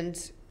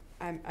 And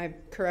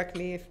correct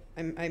me if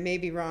I may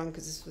be wrong,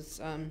 because this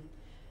was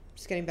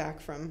just getting back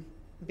from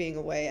being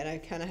away, and I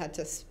kind of had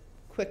to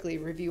quickly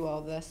review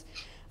all this.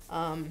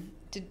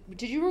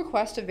 Did you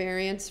request a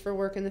variance for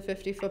work in the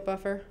 50-foot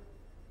buffer?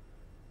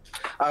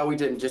 We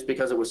didn't, just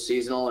because it was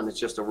seasonal and it's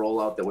just a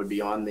rollout that would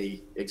be on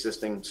the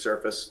existing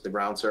surface, the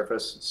ground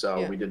surface.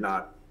 So we did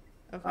not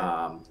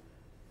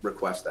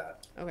request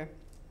that. Okay.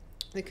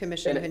 The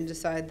commission can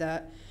decide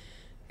that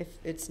if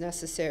it's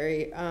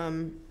necessary,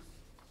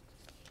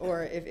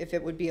 or if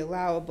it would be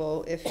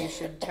allowable, if you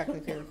should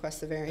technically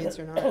request the variance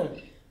or not.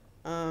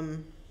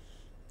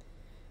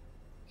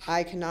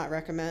 I cannot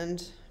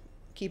recommend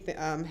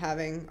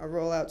having a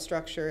rollout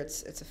structure.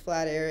 It's a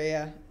flat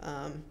area.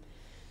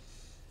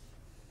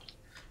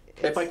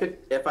 If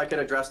I could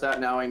address that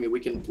now, Amy, we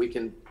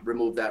can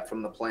remove that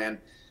from the plan.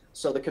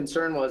 So the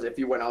concern was, if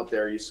you went out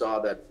there, you saw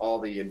that all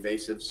the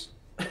invasives,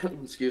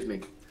 excuse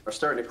me, are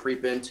starting to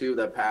creep into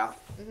the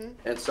path,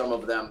 and some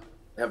of them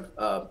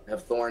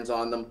have thorns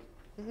on them.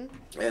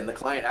 And the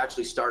client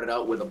actually started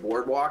out with a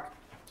boardwalk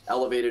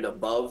elevated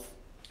above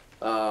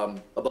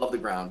the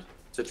ground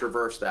to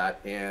traverse that,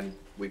 and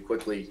we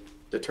quickly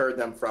deterred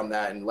them from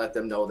that and let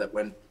them know that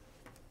when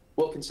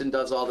Wilkinson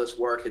does all this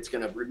work, it's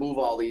going to remove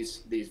all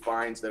these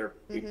vines that are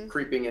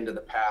creeping into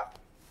the path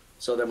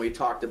So then we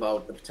talked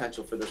about the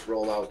potential for this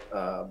rollout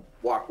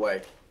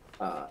walkway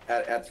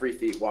at 3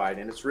 feet wide.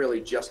 And it's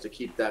really just to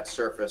keep that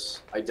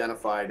surface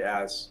identified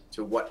as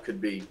to what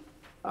could be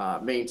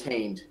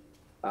maintained.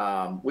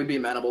 We'd be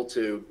amenable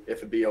to, if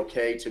it'd be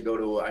okay, to go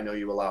to, I know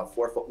you allow a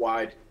 4 foot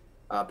wide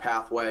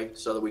pathway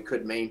so that we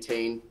could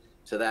maintain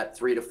to that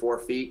 3 to 4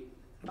 feet.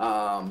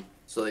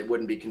 So they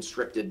wouldn't be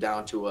constricted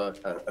down to a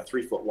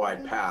 3 foot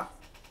wide path,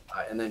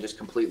 and then just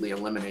completely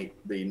eliminate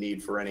the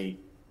need for any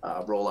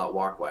rollout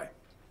walkway.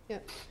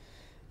 Yep.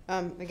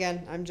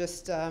 Again, I'm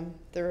just the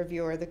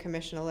reviewer. The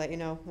commission will let you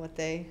know what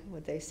they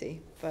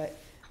see, but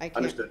I can't.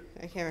 Understood.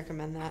 I can't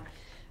recommend that.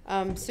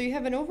 So you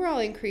have an overall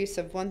increase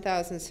of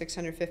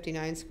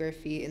 1,659 square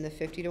feet in the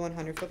 50 to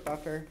 100 foot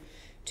buffer.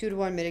 2 to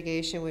 1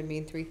 mitigation would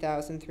mean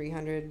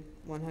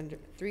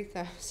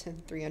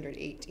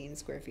 3,318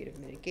 square feet of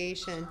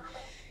mitigation.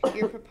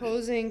 You're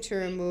proposing to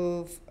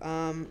remove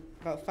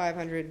about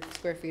 500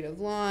 square feet of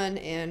lawn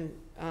and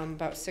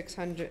about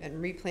 600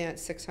 and replant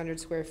 600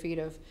 square feet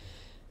of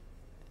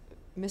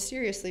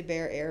mysteriously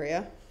bare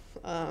area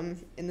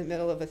in the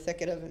middle of a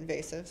thicket of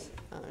invasives.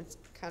 It's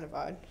kind of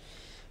odd.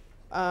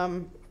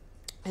 And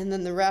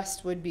then the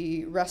rest would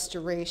be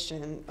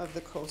restoration of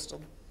the coastal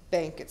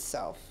bank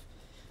itself.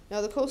 Now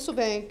the coastal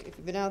bank, if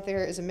you've been out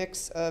there, is a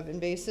mix of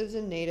invasives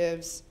and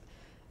natives.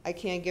 I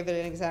can't give it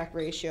an exact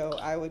ratio.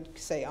 I would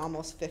say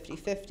almost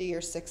 50-50 or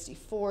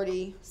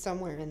 60-40,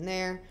 somewhere in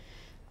there.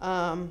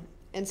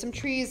 And some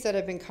trees that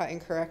have been cut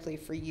incorrectly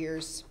for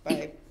years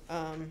by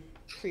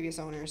previous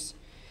owners.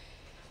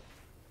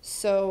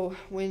 So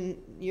when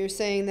you're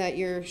saying that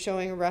you're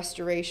showing a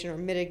restoration or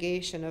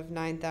mitigation of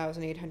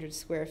 9,800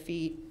 square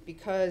feet,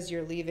 because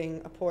you're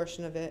leaving a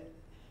portion of it,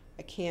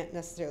 I can't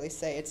necessarily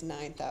say it's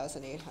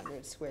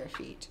 9,800 square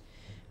feet.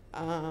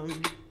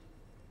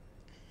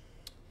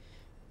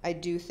 I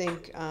do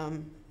think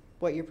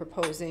what you're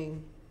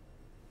proposing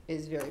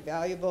is very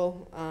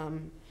valuable,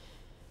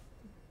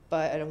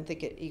 but I don't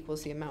think it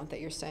equals the amount that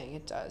you're saying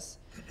it does.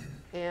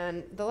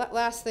 And the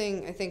last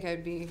thing I think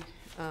I'd be,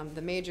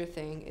 the major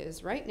thing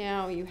is right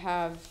now you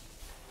have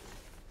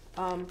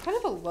kind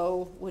of a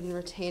low wooden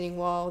retaining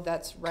wall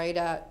that's right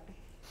at,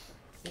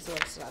 so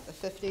it's not the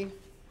 50.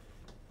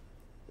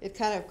 It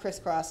kind of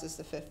crisscrosses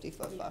the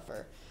 50-foot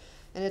buffer.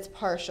 And it's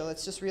partial.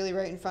 It's just really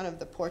right in front of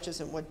the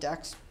porches and wood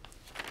decks.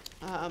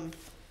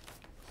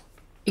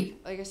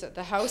 Like I said,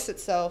 the house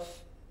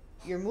itself,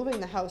 you're moving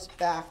the house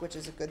back, which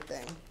is a good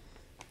thing.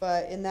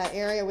 But in that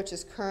area, which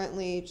is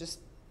currently just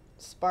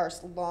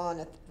sparse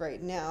lawn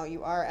right now,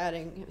 you are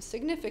adding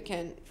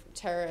significant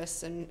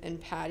terrace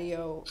and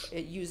patio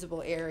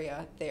usable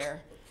area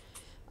there.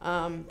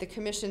 The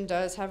commission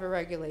does have a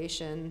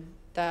regulation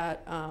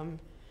that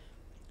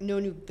no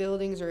new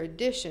buildings or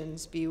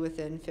additions be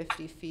within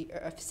 50 feet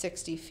or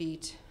 60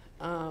 feet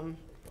of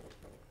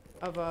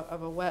a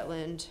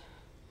wetland.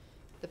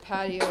 The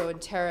patio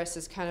and terrace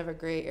is kind of a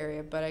gray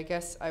area, but I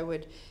guess I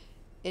would,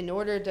 in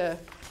order to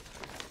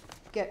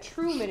get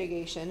true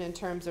mitigation in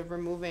terms of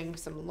removing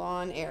some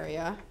lawn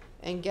area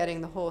and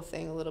getting the whole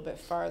thing a little bit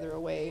farther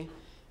away,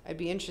 I'd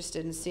be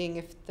interested in seeing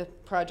if the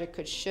project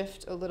could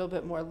shift a little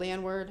bit more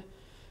landward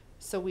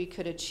so we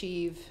could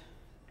achieve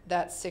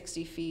that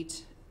 60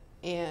 feet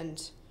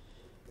and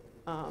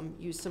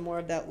use some more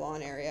of that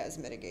lawn area as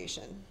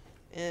mitigation.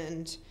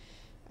 And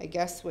I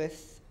guess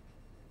with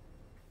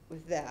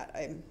that,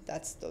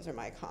 those are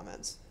my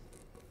comments.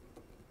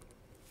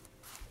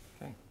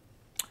 Okay.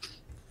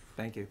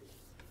 Thank you.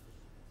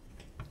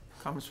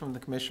 Comments from the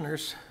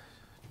commissioners?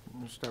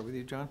 We'll start with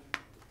you, John.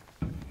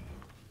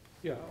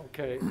 Yeah,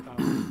 okay. Take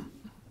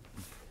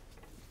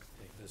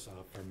this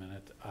off for a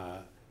minute.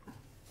 I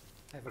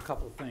have a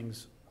couple of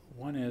things.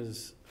 One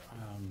is,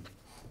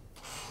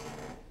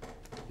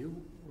 you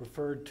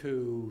referred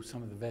to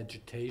some of the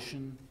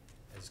vegetation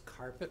as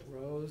carpet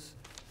rows.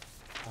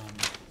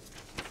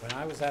 When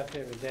I was out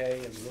there today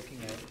and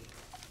looking at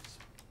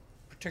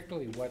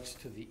particularly what's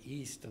to the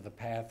east of the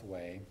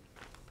pathway,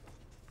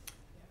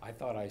 I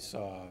thought I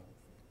saw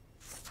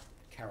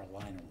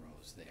Carolina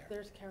rose there.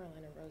 There's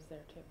Carolina rose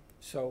there too.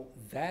 So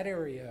that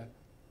area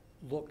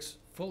looks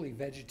fully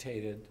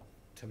vegetated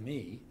to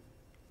me,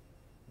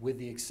 with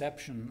the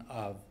exception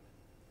of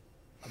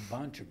a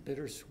bunch of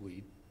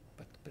bittersweet,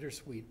 but the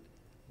bittersweet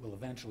will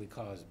eventually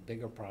cause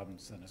bigger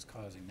problems than it's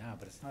causing now,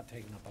 but it's not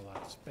taking up a lot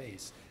of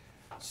space.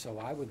 So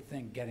I would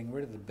think getting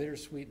rid of the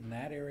bittersweet in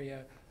that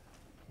area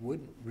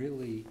would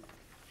really,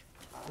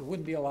 there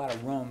wouldn't be a lot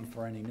of room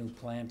for any new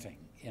planting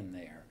in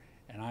there.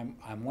 And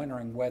I'm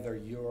wondering whether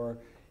you're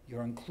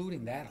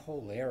including that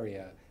whole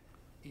area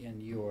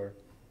in your,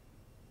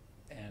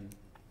 and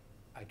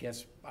I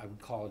guess I would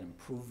call it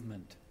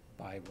improvement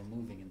by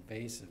removing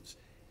invasives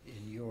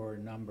in your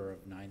number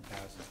of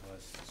 9,000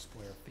 plus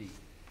square feet.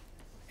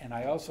 And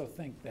I also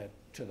think that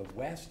to the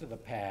west of the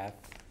path,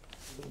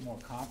 it's a little more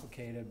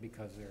complicated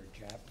because there are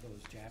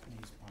those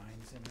Japanese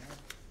pines in there,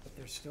 but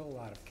there's still a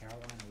lot of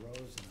Carolina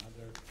rose and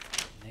other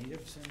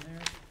natives in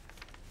there.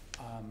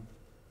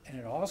 And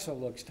it also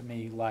looks to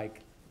me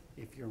like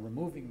if you're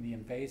removing the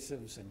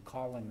invasives and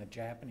calling the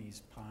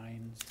Japanese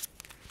pines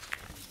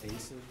and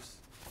invasives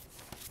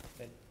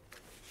that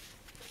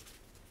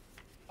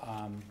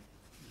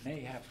may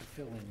have to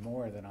fill in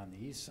more than on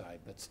the east side,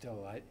 but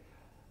still,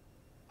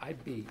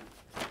 I'd be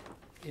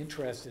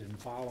interested in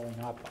following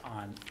up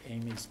on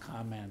Amy's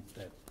comment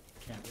that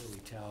can't really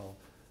tell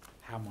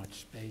how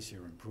much space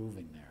you're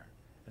improving there.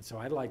 And so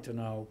I'd like to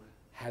know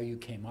how you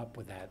came up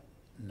with that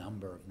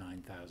number of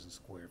 9,000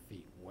 square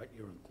feet, what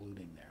you're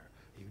including there.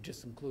 Are you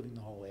just including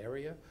the whole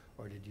area,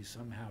 or did you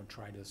somehow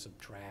try to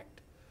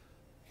subtract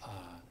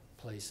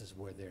places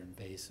where they're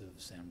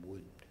invasives and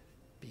would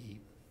be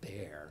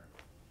bare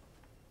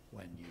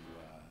when you,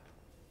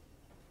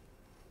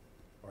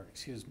 or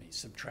excuse me,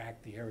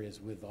 subtract the areas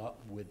with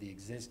the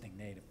existing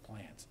native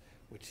plants,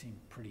 which seem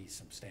pretty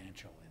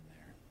substantial in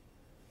there?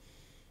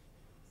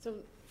 So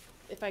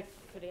if I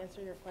could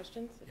answer your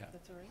questions, if Yeah.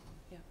 that's all right?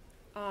 Yeah.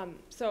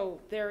 So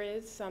there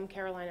is some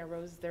Carolina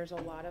rose. There's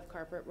a lot of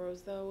carpet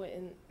rose though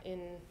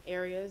in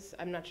areas.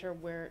 I'm not sure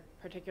where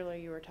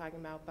particularly you were talking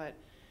about, but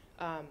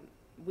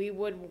we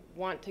would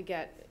want to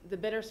get, the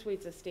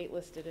bittersweet's a state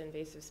listed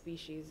invasive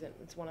species and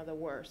it's one of the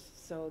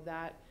worst. So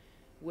that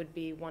would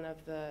be one of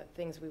the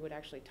things we would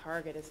actually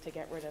target, is to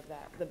get rid of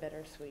that, the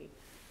bittersweet.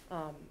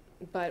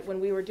 But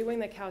when we were doing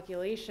the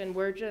calculation,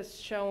 we're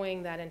just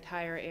showing that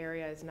entire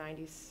area is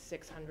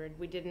 9,600.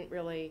 We didn't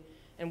really,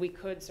 and we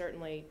could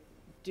certainly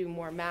do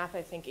more math.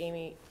 I think,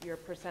 Amy, your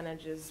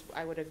percentages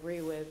I would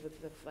agree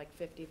with the like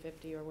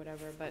 50-50 or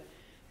whatever, but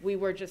we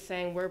were just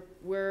saying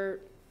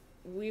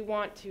we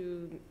want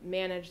to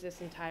manage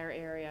this entire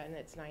area, and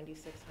it's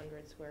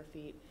 9,600 square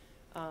feet.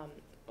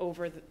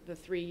 Over the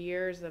 3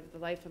 years of the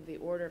life of the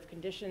order of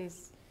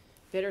conditions,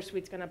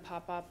 bittersweet's gonna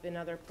pop up in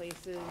other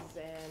places,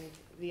 and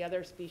the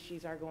other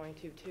species are going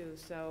to too.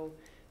 So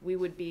we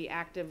would be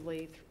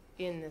actively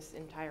in this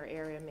entire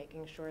area,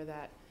 making sure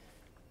that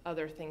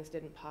other things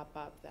didn't pop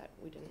up that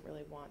we didn't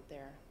really want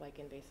there, like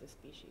invasive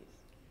species.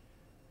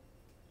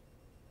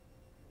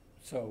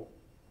 So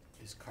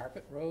is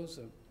carpet rose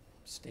a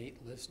state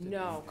listed?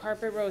 No,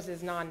 carpet rose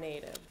is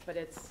non-native, but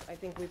it's, I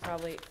think we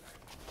probably,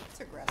 It's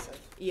aggressive.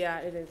 yeah,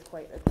 it is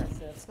quite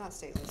aggressive. It's not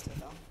state listed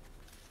though.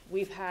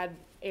 We've had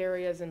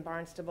areas in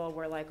Barnstable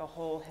where like a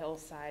whole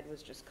hillside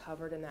was just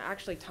covered in that.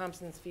 Actually,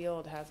 Thompson's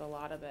Field has a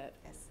lot of it.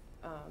 Yes.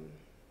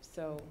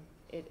 So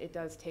it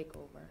does take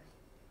over,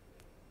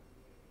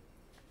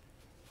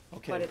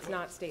 Okay. but it's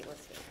not state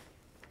listed.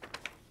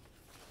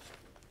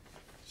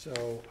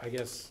 So I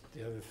guess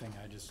the other thing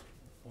I just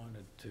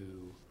wanted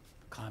to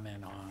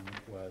comment on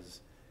was,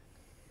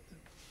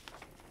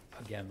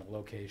 again, the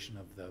location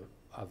of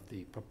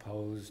the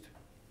proposed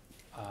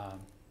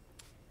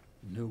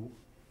new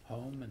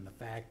home, and the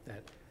fact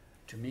that,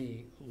 to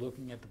me,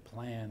 looking at the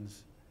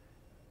plans,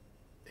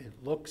 it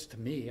looks to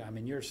me, I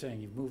mean, you're saying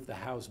you've moved the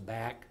house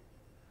back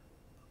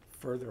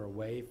further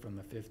away from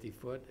the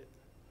 50-foot,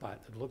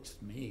 but it looks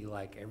to me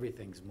like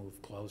everything's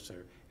moved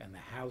closer, and the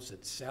house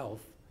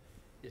itself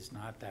is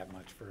not that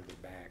much further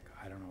back.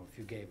 I don't know if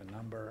you gave a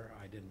number,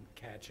 I didn't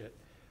catch it,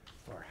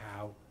 for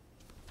how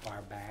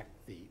far back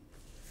the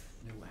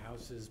new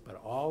house is,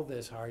 but all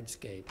this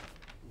hardscape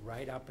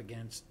right up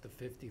against the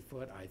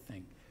 50-foot, I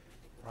think,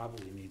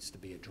 probably needs to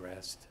be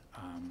addressed.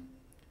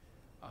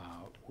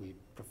 We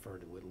prefer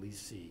to at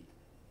least see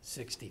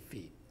 60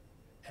 feet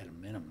at a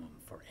minimum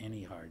for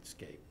any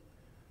hardscape.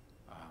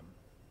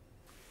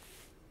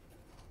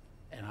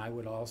 And I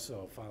would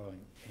also, following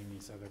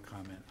Amy's other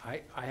comment,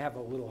 I have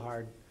a little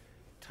hard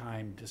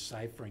time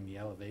deciphering the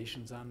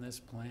elevations on this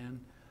plan.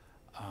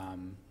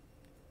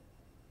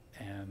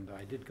 And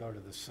I did go to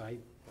the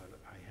site, but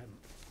I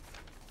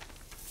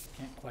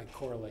can't quite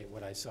correlate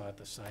what I saw at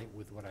the site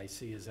with what I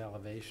see as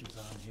elevations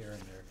on here,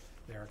 and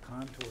there are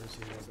contours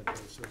here, but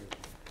they're sort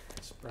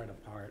of spread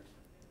apart.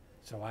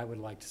 So I would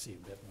like to see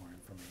a bit more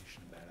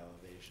information about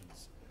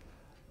elevations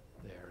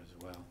there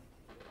as well.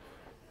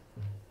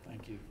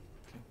 Thank you.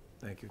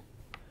 Thank you.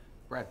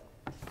 Brad?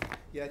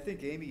 Yeah, I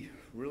think Amy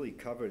really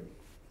covered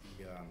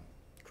the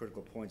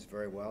critical points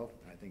very well.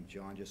 I think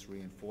John just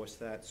reinforced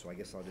that, so I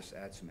guess I'll just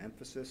add some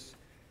emphasis.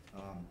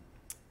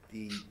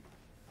 The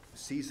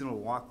seasonal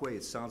walkway,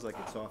 it sounds like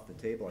it's off the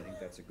table. I think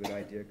that's a good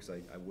idea, because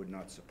I would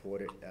not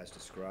support it as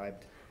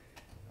described.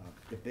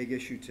 The big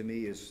issue to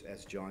me is,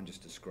 as John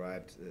just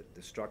described,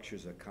 the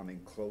structures are coming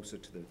closer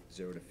to the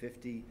 0 to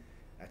 50.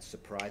 That's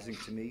surprising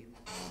to me.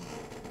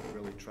 I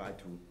really tried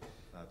to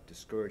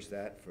discourage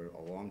that for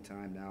a long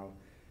time now.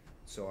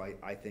 So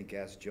I think,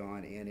 as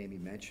John and Amy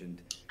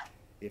mentioned,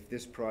 if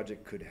this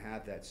project could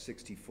have that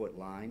 60-foot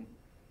line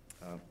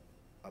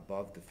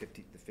above the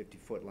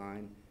 50-foot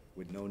line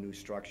with no new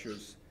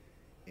structures,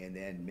 and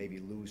then maybe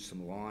lose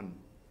some lawn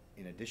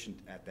in addition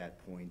at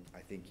that point, I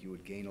think you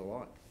would gain a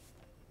lot.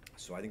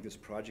 So I think this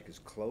project is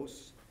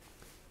close.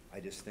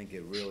 I just think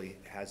it really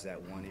has that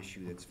one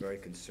issue that's very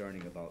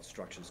concerning about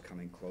structures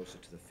coming closer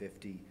to the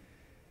 50.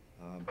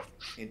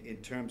 In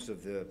terms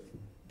of the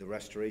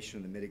restoration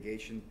and the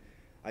mitigation,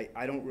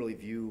 I don't really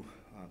view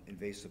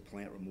invasive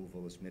plant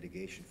removal as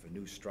mitigation for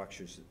new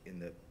structures in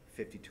the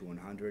 50 to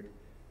 100.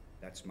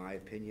 That's my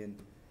opinion.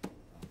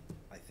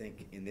 I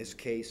think in this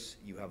case,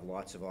 you have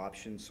lots of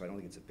options, so I don't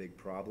think it's a big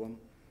problem.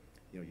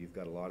 You know, you've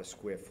got a lot of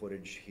square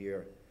footage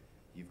here.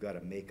 You've got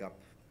to make up,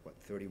 what,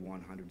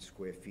 3,100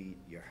 square feet.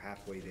 You're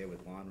halfway there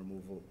with lawn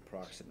removal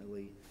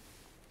approximately.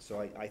 So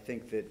I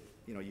think that,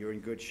 you know, you're in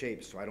good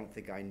shape, so I don't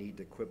think I need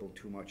to quibble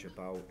too much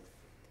about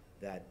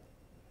that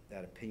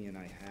opinion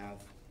I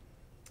have.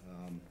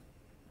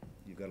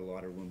 You've got a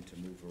lot of room to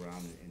move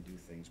around and do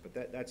things, but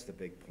that's the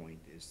big point,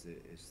 is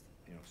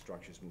you know,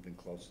 structures moving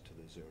closer to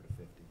the 0 to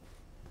 50.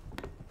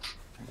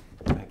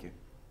 Thank you.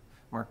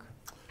 Mark?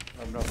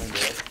 Nothing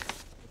to add.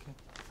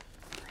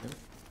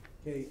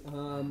 Okay,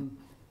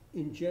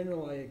 in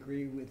general, I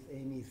agree with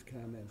Amy's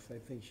comments. I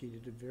think she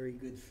did a very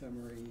good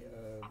summary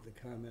of the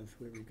comments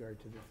with regard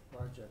to this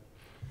project.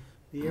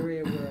 The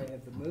area where I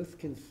have the most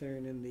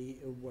concern and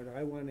what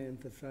I want to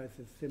emphasize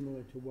is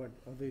similar to what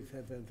others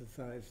have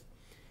emphasized,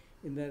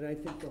 in that I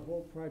think the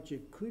whole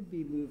project could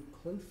be moved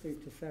closer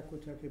to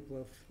Saquatucket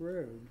Bluffs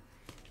Road,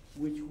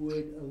 which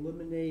would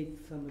eliminate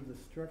some of the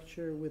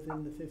structure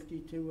within the 50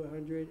 to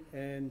 100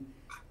 and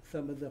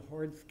some of the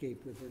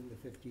hardscape within the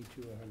 50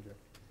 to 100.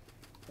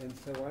 And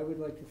so I would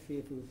like to see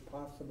if it was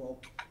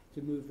possible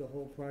to move the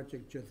whole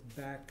project just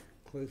back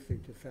closer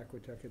to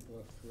Saquatucket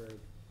Bluffs Road.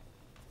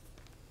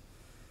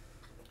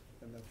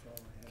 And that's all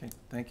I have. Okay,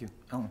 thank you.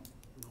 Ellen?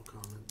 No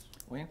comments.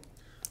 Wayne?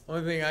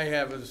 Only thing I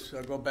have is,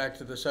 I'll go back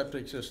to the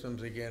septic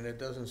systems again. It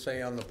doesn't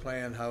say on the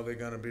plan how they're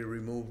gonna be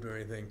removed or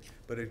anything,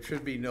 but it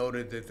should be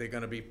noted that they're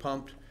gonna be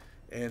pumped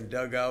and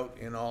dug out,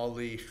 and all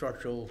the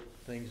structural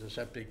things, the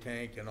septic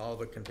tank and all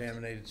the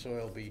contaminated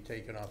soil be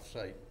taken off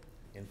site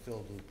and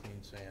filled with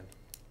clean sand.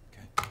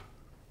 Okay.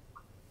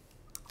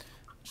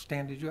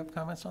 Stan, did you have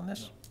comments on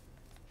this?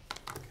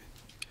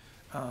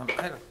 No.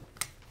 I had a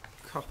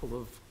couple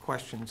of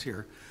questions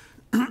here.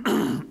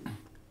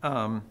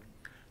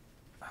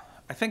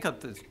 I think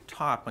at the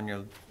top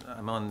on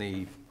I'm on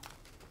the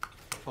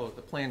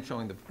plan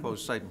showing the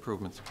proposed site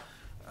improvements.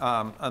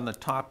 On the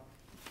top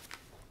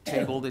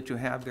table that you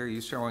have there,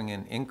 you're showing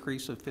an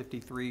increase of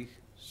 53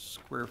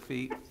 square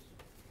feet,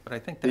 but I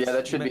think that's. Yeah,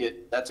 that should be,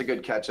 that's a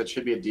good catch. That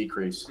should be a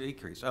decrease.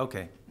 Decrease,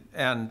 okay.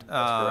 And,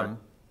 That's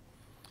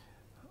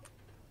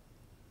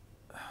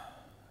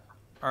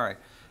all right.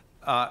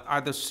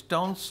 Are the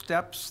stone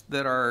steps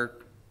that are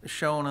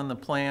shown on the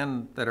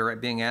plan that are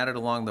being added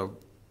along the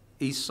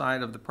east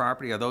side of the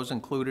property, are those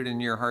included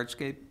in your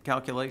hardscape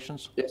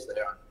calculations? Yes,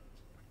 they are.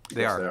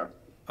 They Yes, are? they are.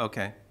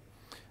 Okay.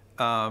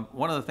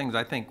 One of the things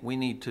I think we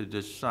need to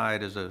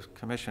decide as a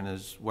commission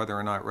is whether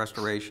or not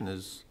restoration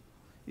is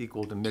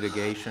equal to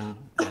mitigation,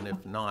 and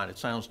if not, it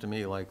sounds to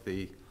me like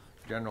the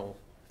general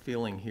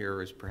feeling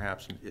here is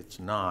perhaps it's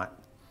not.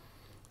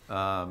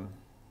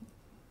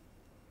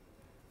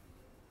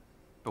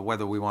 But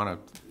whether we want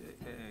to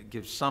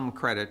give some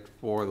credit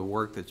for the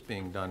work that's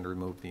being done to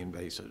remove the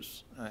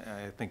invasives,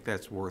 I think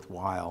that's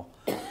worthwhile.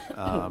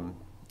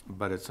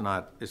 But it's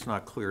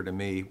not clear to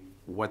me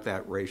what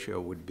that ratio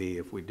would be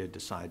if we did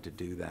decide to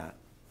do that.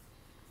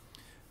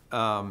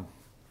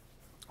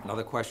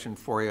 Another question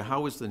for you,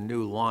 how is the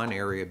new lawn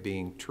area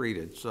being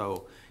treated?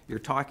 So you're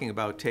talking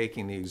about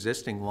taking the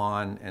existing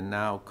lawn and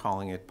now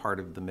calling it part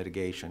of the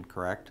mitigation,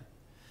 correct?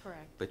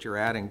 Correct. But you're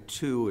adding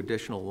 2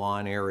 additional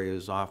lawn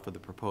areas off of the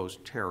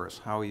proposed terrace.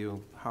 How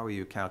are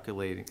you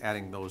calculating,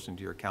 adding those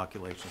into your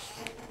calculations?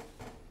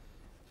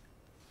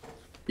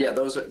 Yeah,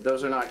 those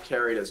are not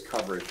carried as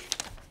coverage.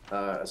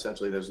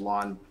 Essentially, there's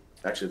lawn,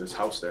 actually there's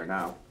house there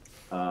now,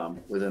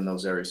 within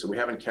those areas. So we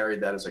haven't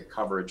carried that as a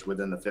coverage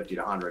within the 50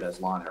 to 100 as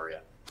lawn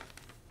area.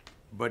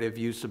 But have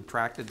you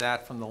subtracted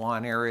that from the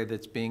lawn area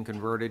that's being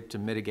converted to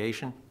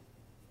mitigation?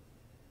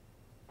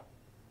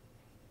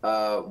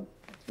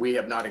 We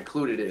have not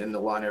included it in the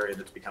lawn area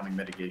that's becoming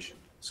mitigation.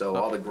 So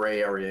all the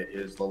gray area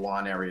is the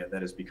lawn area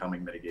that is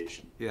becoming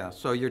mitigation. Yeah,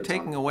 so you're That's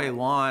taking away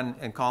lawn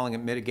and calling it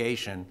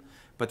mitigation,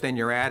 but then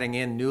you're adding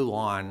in new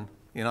lawn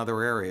in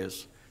other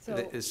areas.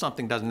 So-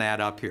 Something doesn't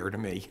add up here to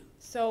me.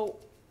 So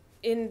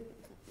in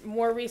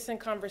more recent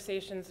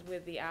conversations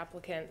with the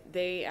applicant,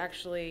 they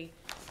actually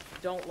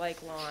don't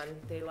like lawn.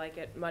 They like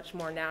it much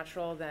more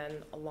natural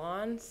than a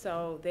lawn.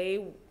 So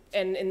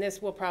and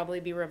this will probably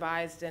be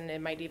revised and it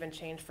might even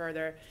change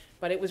further.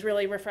 But it was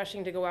really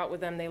refreshing to go out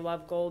with them. They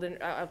love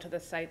out to the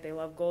site. They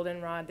love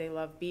goldenrod. They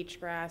love beach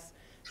grass.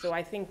 So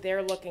I think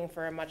they're looking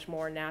for a much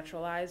more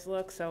naturalized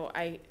look. So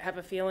I have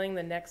a feeling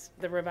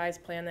the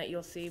revised plan that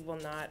you'll see will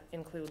not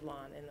include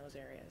lawn in those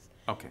areas.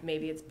 Okay.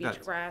 Maybe it's beach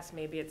That's- grass,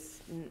 maybe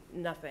it's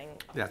nothing.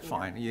 That's you know.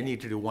 fine. You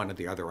need to do one or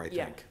the other, I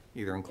Yeah. think.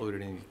 Either include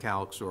it in your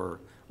calcs or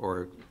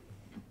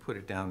put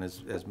it down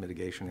as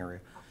mitigation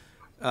area.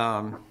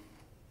 I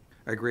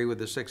agree with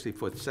the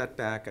 60-foot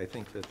setback. I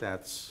think that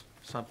that's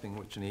something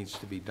which needs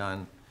to be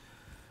done.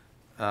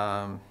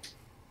 There's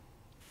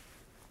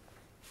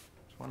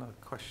one other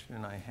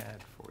question I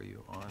had for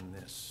you on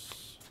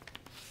this.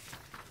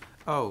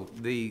 Oh,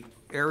 the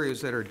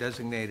areas that are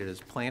designated as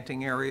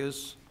planting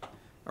areas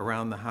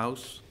around the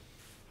house,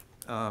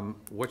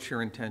 what's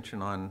your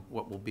intention on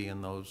what will be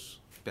in those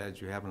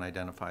beds? You haven't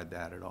identified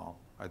that at all.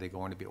 Are they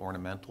going to be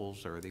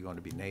ornamentals, or are they going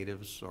to be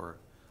natives, or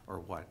or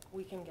what?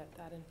 We can get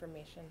that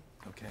information.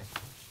 Okay,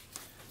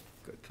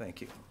 good,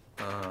 thank you.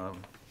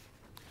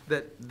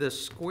 The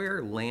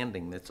square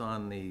landing that's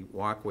on the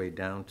walkway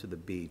down to the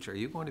beach, are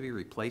you going to be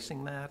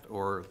replacing that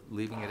or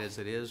leaving it as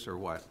it is, or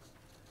what?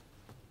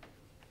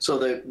 So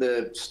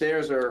the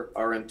stairs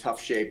are in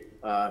tough shape.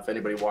 If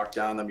anybody walked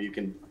down them, you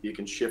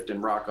can shift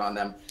and rock on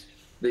them.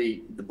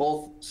 The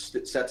both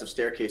sets of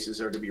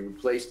staircases are to be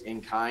replaced in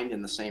kind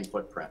in the same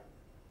footprint.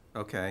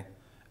 Okay.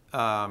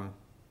 I'm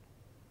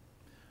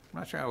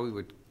not sure how we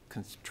would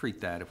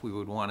treat that, if we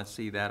would want to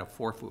see that a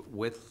 4-foot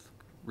width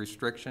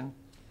restriction.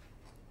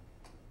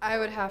 I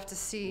would have to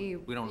see,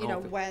 We don't you know know,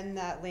 if it- when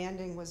that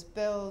landing was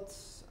built.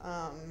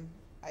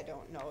 I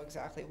don't know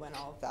exactly when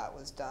all of that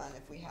was done,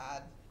 if we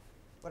had,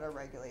 what our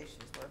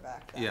regulations were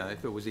back then. Yeah,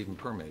 if it was even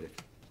permitted.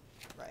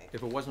 Right.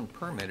 If it wasn't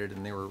permitted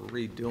and they were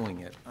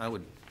redoing it, I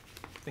would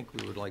think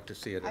we would like to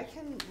see it. I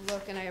can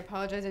look, and I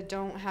apologize, I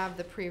don't have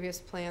the previous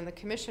plan. The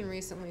commission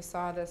recently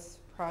saw this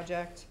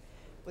project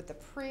with the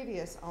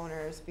previous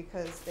owners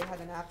because they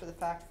had an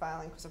after-the-fact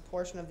filing, because a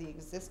portion of the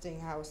existing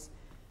house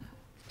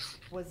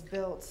was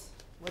built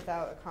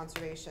without a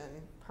conservation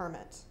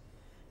permit.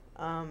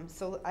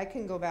 So I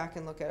can go back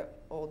and look at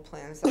old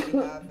plans that we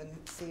have and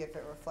see if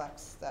it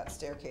reflects that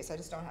staircase. I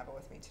just don't have it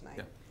with me tonight.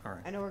 Yeah, all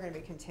right, I know we're gonna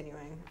be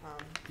continuing,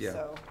 Yeah.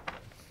 so.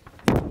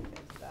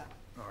 into that.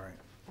 all right.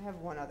 I have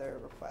one other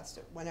request,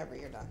 whenever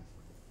you're done.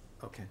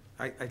 Okay,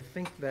 I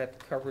think that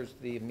covers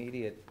the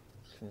immediate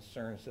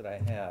concerns that I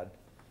had,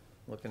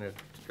 looking at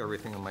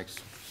everything in my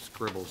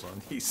scribbles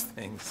on these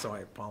things, so I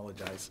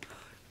apologize.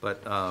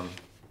 But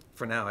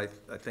for now, I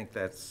think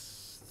that's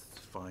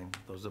fine.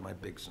 Those are my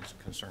big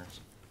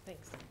concerns.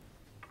 Thanks.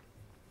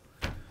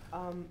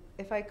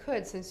 If I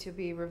could, since you'll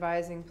be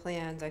revising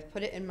plans, I've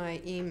put it in my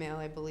email,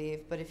 I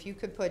believe, but if you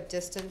could put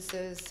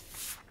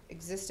distances,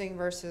 existing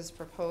versus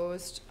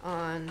proposed,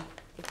 on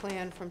the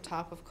plan from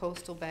top of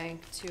coastal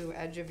bank to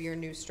edge of your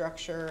new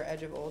structure,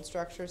 edge of old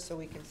structure, so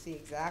we can see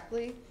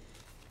exactly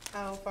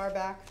how far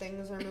back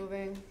things are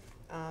moving.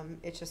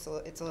 It's just,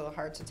 it's a little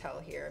hard to tell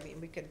here. I mean,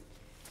 we could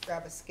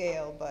grab a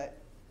scale, but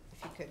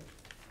if you could,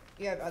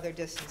 you have other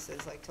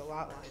distances, like to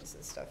lot lines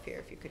and stuff here,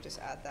 if you could just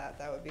add that,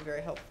 that would be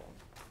very helpful.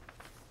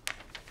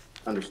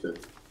 Understood.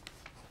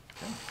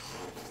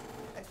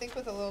 I think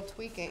with a little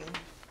tweaking,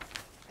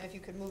 and if you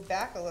could move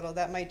back a little,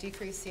 that might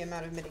decrease the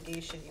amount of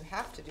mitigation you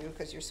have to do,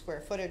 because your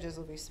square footages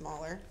will be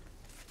smaller.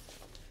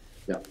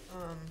 Yeah.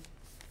 I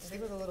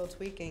think with a little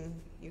tweaking,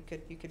 you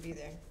could be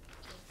there.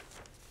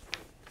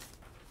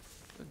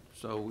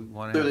 So we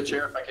want to. Through the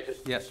chair, if I could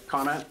just Yes.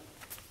 comment?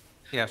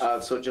 Yes,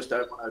 So just,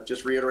 I want to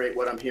just reiterate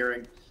what I'm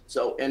hearing.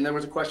 So, and there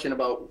was a question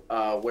about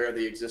where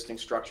the existing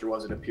structure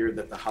was. It appeared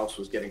that the house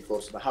was getting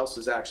closer. The house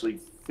is actually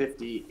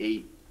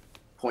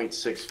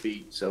 58.6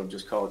 feet, so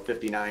just call it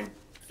 59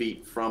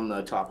 feet from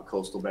the top of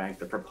coastal bank.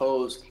 The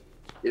proposed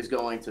is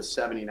going to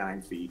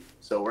 79 feet.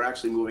 So we're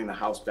actually moving the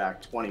house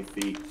back 20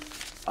 feet.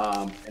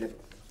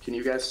 Can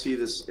you guys see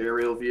this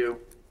aerial view?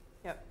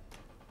 Yep.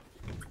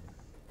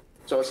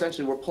 So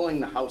essentially, we're pulling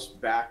the house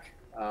back,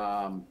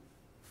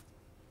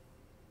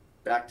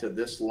 back to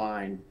this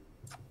line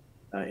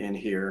in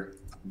here.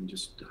 Let me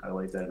just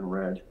highlight that in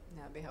red.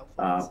 That'd be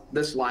helpful.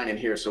 This line in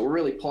here. So we're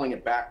really pulling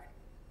it back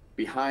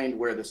behind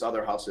where this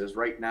other house is.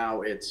 Right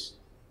now, it's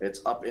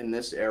up in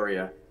this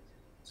area.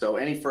 So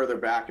any further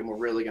back, and we're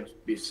really going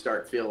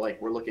to feel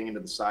like we're looking into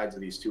the sides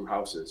of these two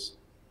houses.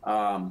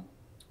 I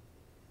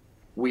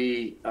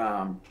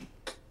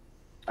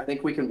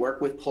think we can work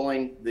with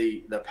pulling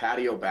the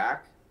patio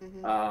back,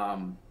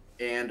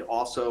 and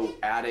also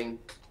adding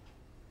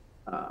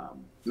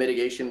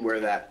mitigation where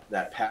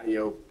that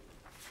patio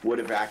would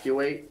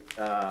evacuate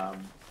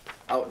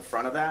out in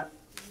front of that.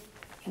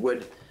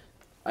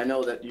 I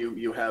know that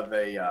you have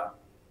a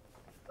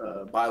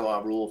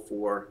bylaw rule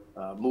for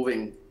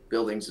moving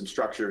buildings and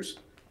structures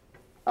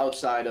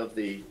outside of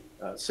the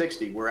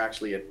 60. We're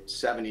actually at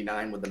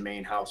 79 with the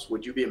main house.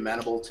 Would you be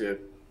amenable to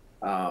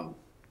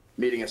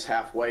meeting us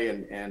halfway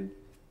and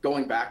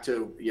going back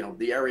to,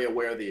 the area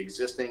where the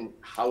existing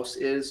house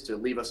is, to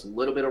leave us a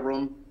little bit of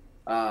room?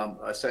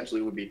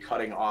 Essentially would be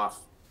cutting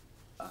off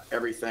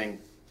everything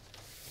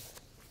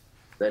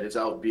that is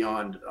out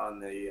beyond on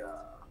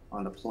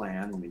the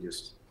plan. Let me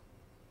just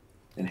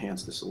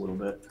enhance this a little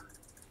bit.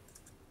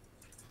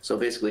 So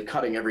basically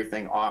cutting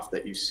everything off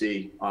that you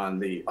see on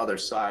the other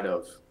side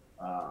of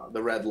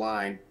the red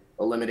line,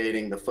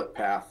 eliminating the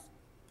footpath,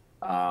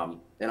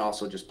 and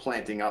also just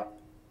planting up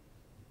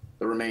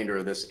the remainder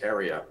of this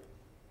area.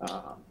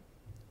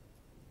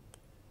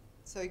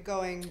 So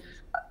going,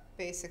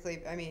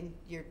 basically, I mean,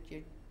 you're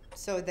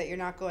so that you're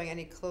not going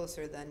any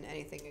closer than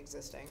anything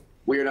existing.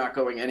 We are not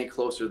going any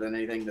closer than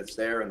anything that's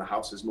there, and the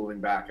house is moving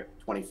back at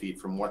 20 feet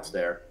from what's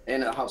there.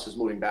 And the house is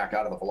moving back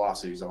out of the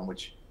velocity zone,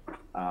 which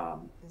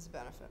Is a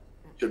benefit.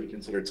 should be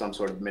considered some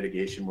sort of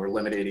mitigation. We're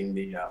eliminating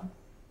the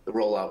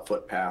rollout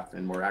footpath,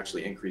 and we're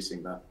actually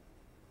increasing the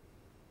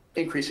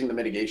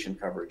mitigation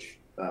coverage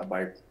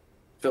by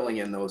filling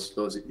in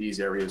these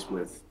areas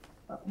with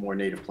more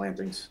native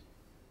plantings.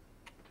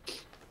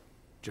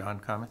 John,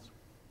 comments?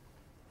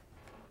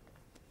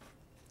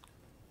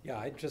 Yeah,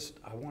 I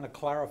want to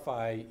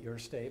clarify your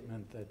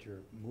statement that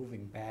you're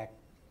moving back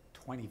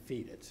 20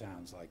 feet, it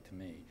sounds like to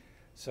me.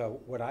 So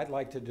what I'd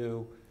like to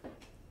do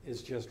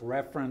is just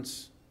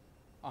reference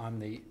on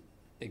the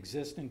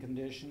existing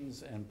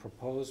conditions and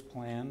proposed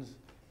plans,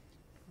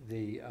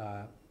 the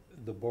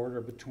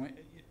border between,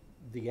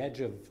 the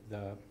edge of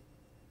the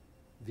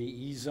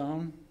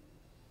E-zone.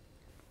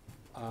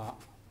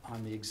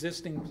 On the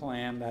existing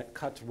plan, that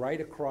cuts right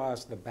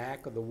across the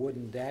back of the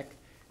wooden deck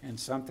and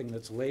something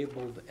that's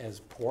labeled as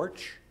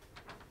porch.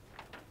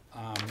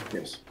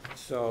 Yes.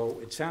 So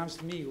it sounds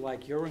to me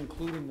like you're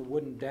including the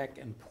wooden deck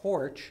and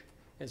porch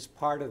as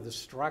part of the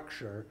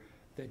structure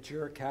that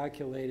you're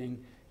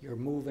calculating, you're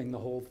moving the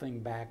whole thing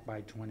back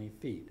by 20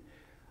 feet.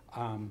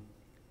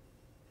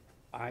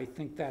 I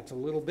think that's a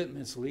little bit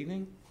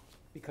misleading,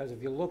 because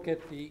if you look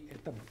at the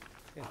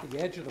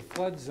edge of the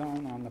flood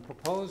zone on the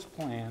proposed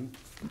plan,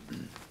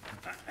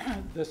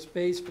 the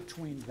space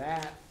between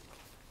that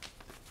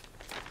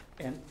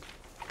and,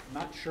 I'm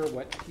not sure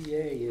what PA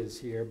is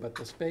here, but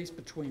the space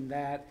between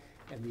that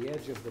and the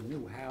edge of the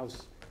new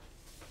house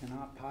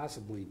cannot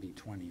possibly be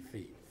 20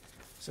 feet.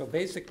 So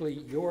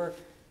basically, you're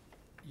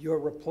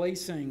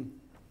replacing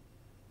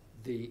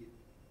the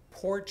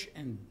porch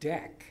and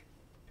deck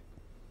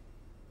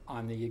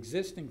on the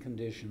existing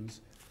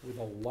conditions with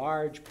a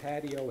large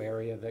patio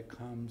area that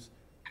comes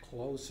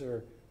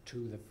closer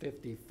to the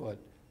 50-foot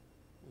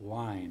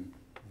line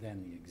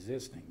than the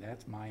existing.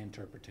 That's my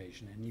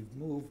interpretation. And you've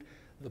moved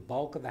the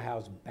bulk of the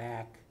house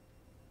back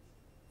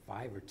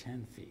 5 or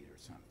 10 feet or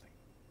something.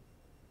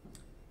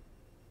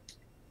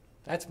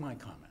 That's my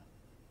comment.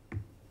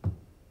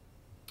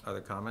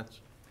 Other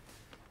comments?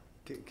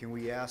 Can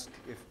we ask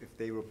if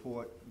they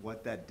report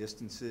what that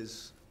distance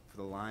is for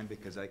the line?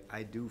 Because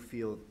I do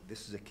feel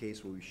this is a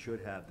case where we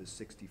should have the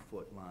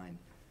 60-foot line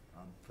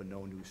for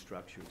no new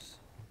structures.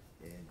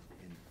 And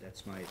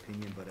that's my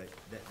opinion, but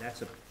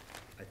that's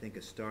I think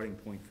a starting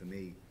point for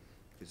me,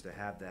 is to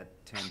have that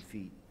 10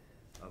 feet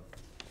of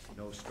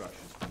no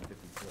structures from the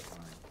 50-foot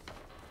line.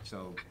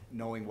 So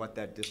knowing what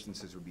that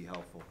distance is would be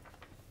helpful.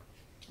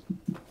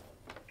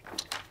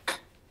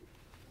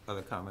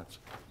 Other comments?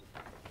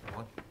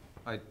 One?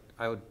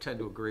 I would tend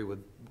to agree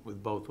with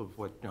both of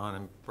what John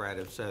and Brad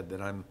have said,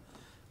 that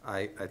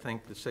I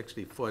think the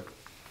 60-foot,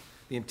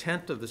 the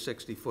intent of the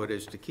 60-foot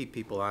is to keep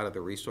people out of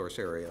the resource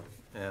area,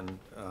 and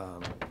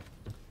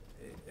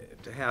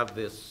to have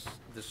this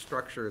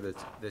structure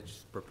that's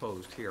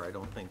proposed here, I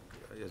don't think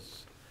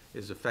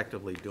is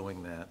effectively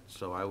doing that.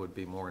 So I would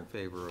be more in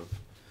favor of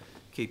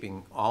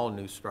keeping all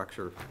new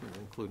structure,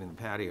 including the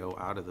patio,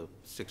 out of the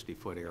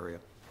 60-foot area.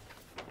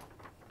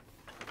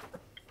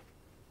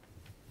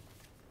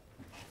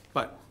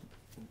 But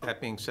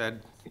that being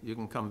said, you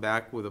can come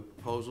back with a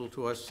proposal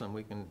to us, and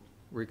we can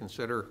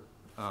reconsider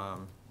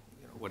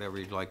whatever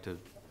you'd like to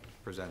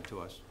present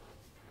to us.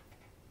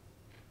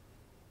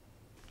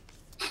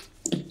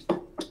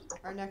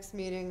 Our next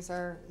meetings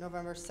are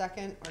November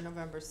 2nd or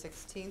November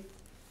 16th.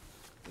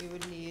 We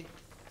would need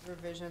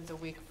revisions a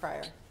week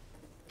prior.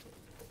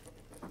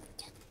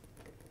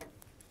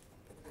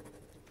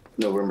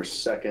 November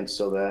 2nd,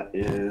 so that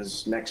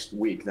is next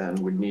week then,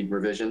 would need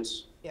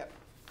revisions. Yep.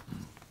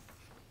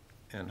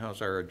 And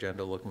how's our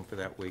agenda looking for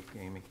that week,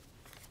 Amy?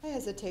 I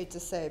hesitate to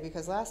say,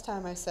 because last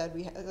time I said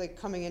we, like,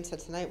 coming into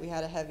tonight, we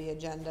had a heavy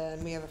agenda,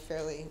 and we have a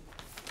fairly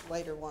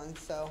lighter one,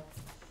 so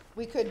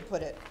we could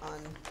put it on.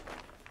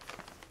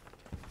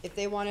 If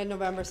they wanted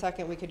November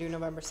 2nd, we could do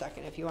November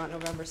 2nd. If you want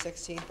November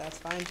 16th, that's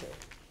fine too.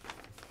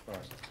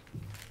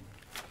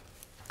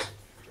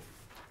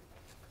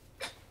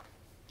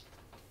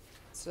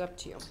 It's up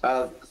to you.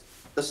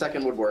 The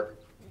 2nd would work.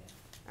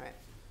 All right.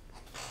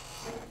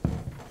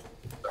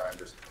 Sorry, I'm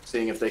just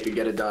seeing if they could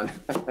get it done.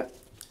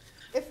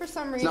 If for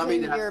some It's not me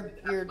reason that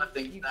you has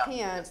lifting can't,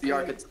 them. It's the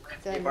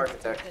landscape then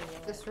architect.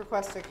 just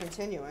request a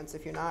continuance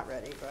if you're not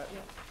ready, but.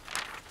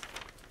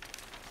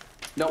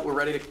 No, we're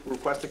ready to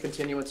request a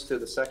continuance to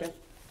the 2nd.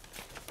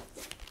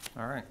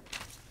 All right.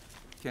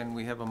 Can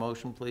we have a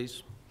motion,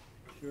 please?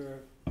 Sure.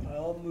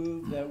 I'll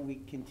move that we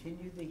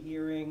continue the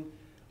hearing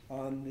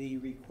on the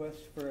request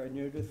for a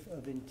notice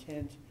of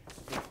intent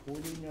for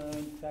 49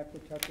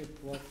 Saquatucket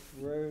Bluff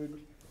Road,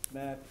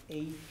 map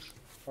 8,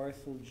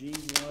 parcel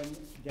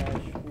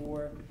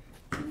G1-4,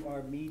 to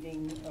our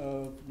meeting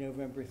of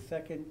November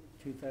 2nd,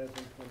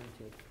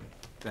 2022.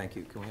 Thank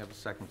you. Can we have a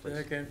second, please?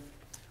 Second.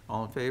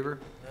 All in favor?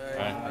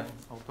 Aye.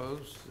 All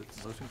opposed?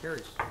 Motion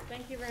carries.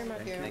 Thank you very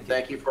much.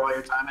 Thank you for all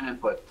your time and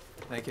input.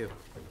 Thank you.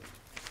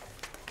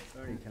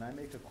 Ernie, can I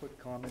make a quick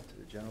comment,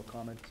 a general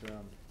comment,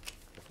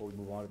 before we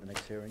move on to the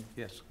next hearing?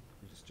 Yes.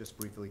 Just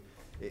briefly.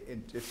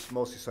 It's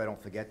mostly so I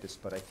don't forget this,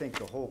 but I think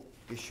the whole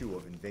issue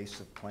of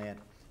invasive plant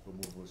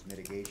removal as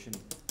mitigation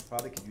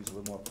probably could use a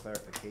little more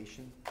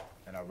clarification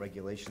in our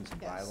regulations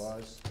and Yes.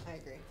 bylaws. I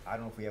agree. I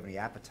don't know if we have any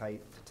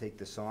appetite to take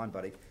this on,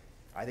 but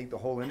I think the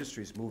whole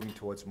industry is moving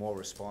towards more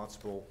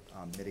responsible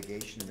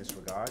mitigation in this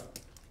regard.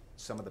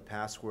 Some of the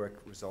past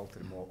work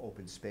resulted in more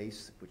open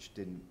space, which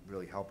didn't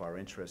really help our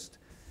interest.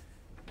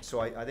 So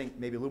I think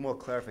maybe a little more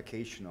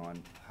clarification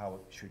on how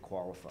it should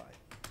qualify.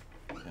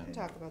 We'll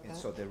talk about And that.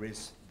 so there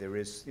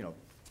is, you know,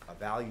 a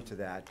value to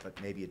that, but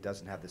maybe it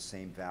doesn't have the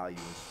same value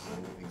as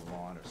removing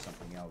lawn or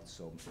something else.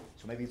 So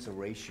maybe it's a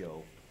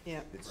ratio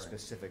Yep, that's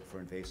specific for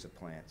invasive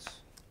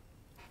plants.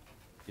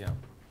 Yeah.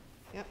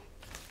 yep.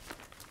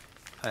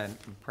 And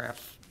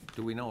perhaps,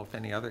 do we know if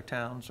any other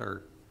towns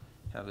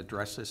have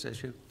addressed this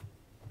issue?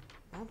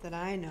 Not that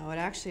I know. It'd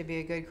actually be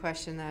a good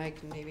question that I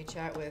can maybe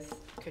chat with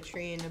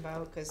Katrine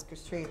about, because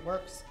Katrine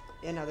works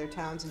in other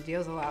towns and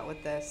deals a lot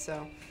with this,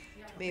 so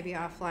maybe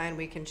offline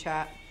we can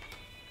chat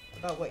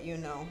about what you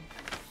know.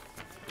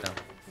 No.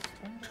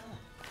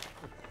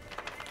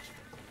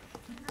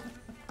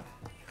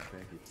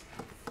 Thank you.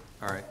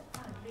 All right.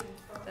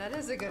 That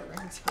is a good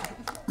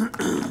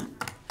ringtone.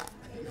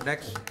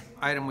 Next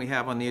item we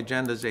have on the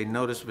agenda is a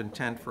notice of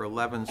intent for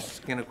 11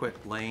 Skinnequit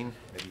Lane,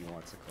 Maybe he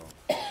wants a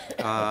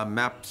call.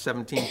 map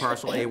 17,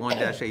 parcel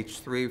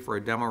A1-H3, for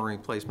a demo and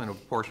replacement of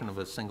a portion of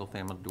a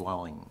single-family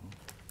dwelling.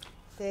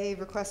 They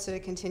requested a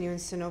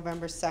continuance to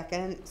November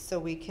 2nd, so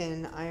we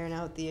can iron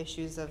out the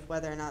issues of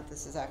whether or not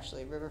this is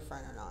actually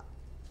riverfront or not.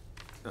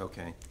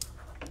 Okay.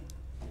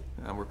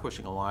 We're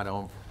pushing a lot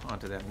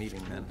onto that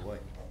meeting then. Boy.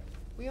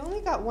 We only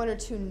got 1 or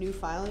 2 new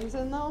filings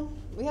in, though.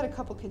 We had a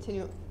couple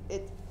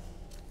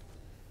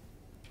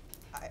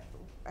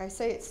I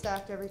say it's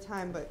stacked every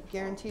time, but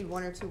guaranteed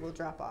 1 or 2 will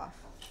drop off.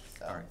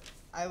 So All right.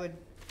 I would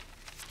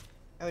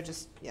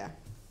just, yeah,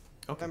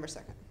 Okay. November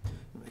 2nd.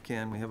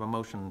 Can we have a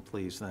motion,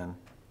 please, then?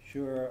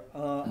 Sure,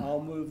 I'll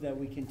move that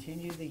we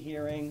continue the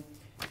hearing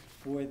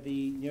for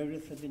the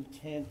notice of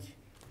intent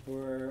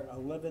for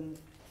 11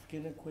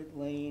 Skinnequit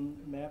Lane,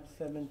 map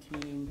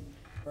 17,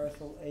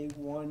 parcel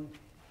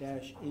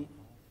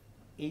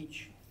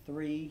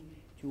A1-H3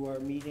 to our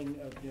meeting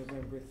of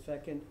November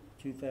 2nd,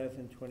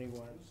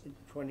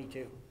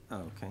 2022.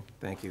 Okay,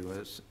 thank you.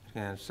 Can I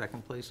have a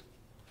second, please?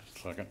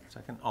 Second.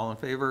 Second. All in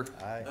favor?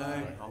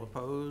 Aye. All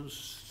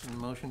opposed? And the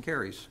motion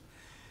carries.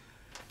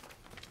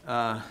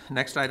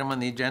 Next item on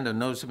the agenda,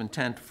 notice of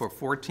intent for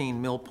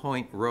 14 Mill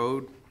Point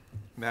Road,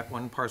 map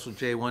 1, parcel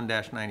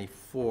J1-94,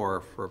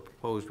 for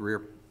proposed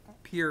rear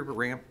pier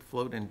ramp,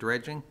 float, and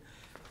dredging.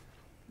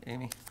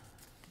 Amy,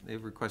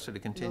 they've requested a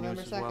continuance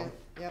as well? November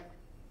 2nd, yep.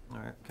 All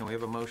right, can we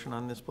have a motion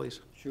on this, please?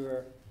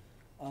 Sure.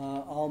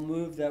 I'll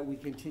move that we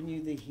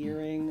continue the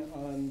hearing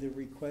on the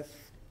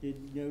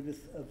requested notice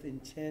of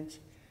intent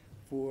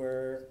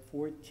for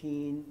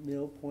 14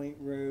 Mill Point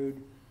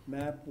Road,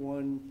 map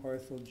 1,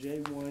 parcel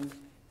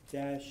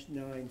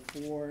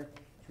J1-94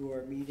 to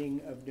our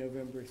meeting of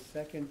November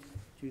 2nd,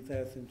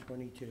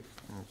 2022.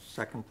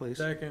 Second, please.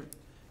 Second.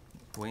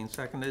 Wayne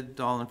seconded.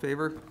 All in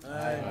favor?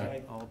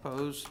 Aye. All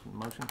opposed?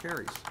 Motion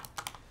carries.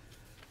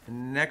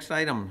 Next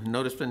item,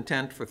 notice of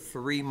intent for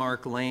 3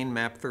 Mark Lane,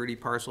 map 30,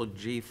 parcel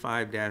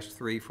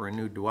G5-3 for a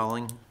new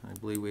dwelling. I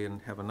believe we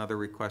have another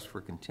request for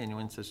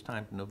continuance, this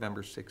time to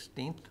November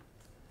 16th.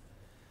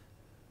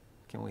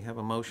 Can we have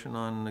a motion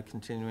on the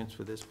continuance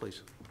for this,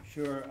 please?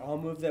 Sure, I'll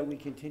move that we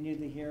continue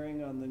the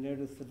hearing on the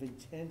notice of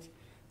intent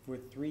for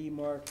 3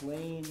 Mark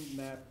Lane,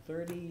 map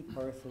 30,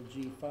 parcel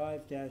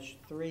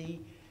G5-3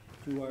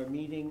 to our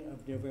meeting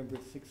of November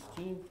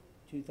 16th,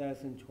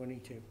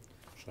 2022.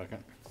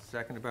 Second.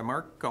 Seconded by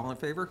Mark. All in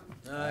favor?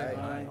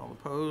 Aye. All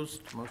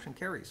opposed? Motion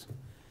carries.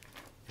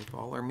 If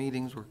all our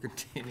meetings were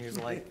continued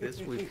like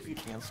this, we'd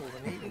cancel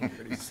the meeting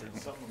pretty soon.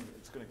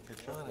 It's gonna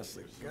catch up.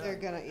 Honestly, They're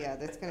gonna, yeah,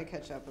 that's gonna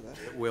catch up with us.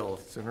 it will,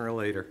 sooner or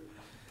later.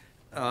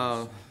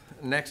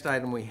 Next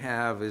item we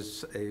have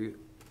is a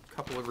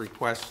couple of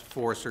requests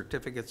for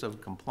certificates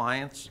of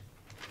compliance.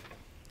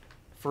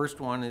 First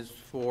one is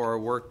for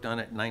work done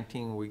at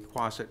 19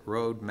 Wequasit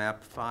Road,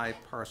 map 5,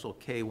 parcel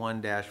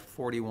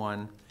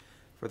K1-41,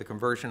 for the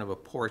conversion of a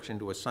porch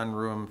into a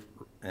sunroom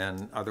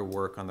and other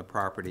work on the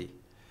property.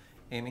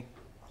 Amy?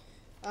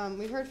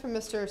 We heard from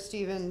Mr.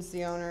 Stevens,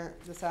 the owner,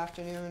 this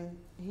afternoon.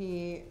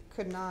 He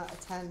could not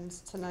attend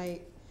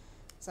tonight,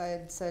 so I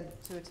had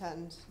said to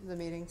attend the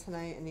meeting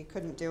tonight, and he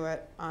couldn't do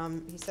it.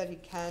 He said he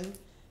can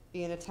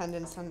be in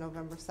attendance on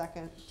November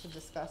 2nd to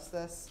discuss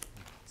this.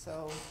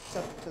 So it's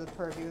up to the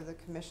purview of the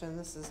commission.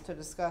 This is to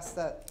discuss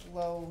that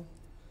low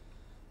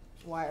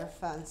wire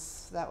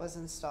fence that was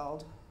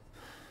installed.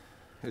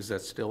 Is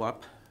that still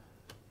up?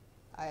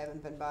 I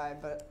haven't been by,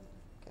 but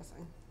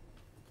guessing.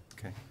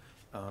 Okay.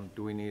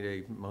 Do we need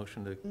a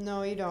motion to,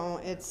 No, you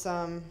don't. It's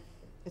a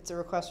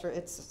request for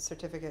its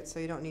certificate, so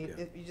you don't need,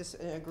 Yeah. you just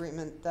an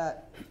agreement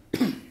that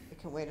it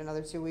can wait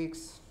another 2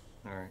 weeks.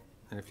 all right,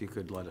 and if you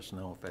could let us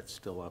know if that's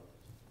still up.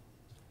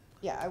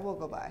 Yeah, I will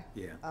go by.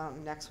 Yeah.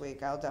 Next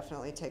week. I'll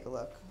definitely take a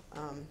look.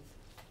 All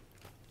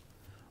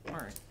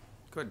right,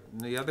 good. And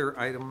the other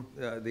item,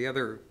 the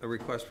other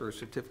request for a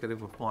certificate of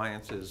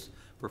compliance is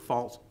for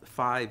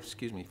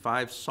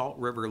 5 Salt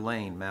River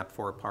Lane, map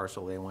 4,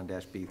 parcel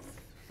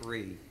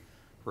A1-B3,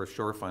 for a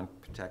shorefront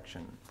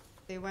protection.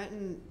 They went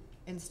and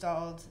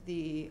installed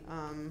the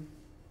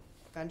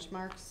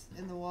benchmarks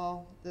in the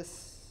wall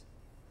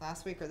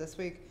last week or this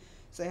week,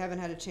 so they haven't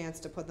had a chance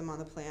to put them on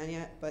the plan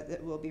yet, but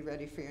it will be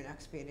ready for your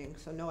next meeting,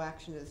 so no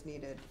action is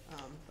needed,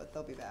 but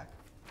they'll be back.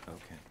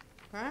 Okay,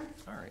 All right?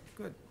 all right,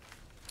 good.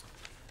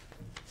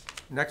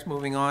 Next,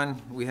 moving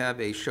on, we have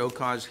a show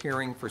cause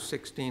hearing for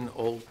 16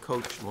 Old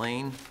Coach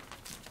Lane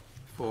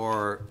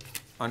for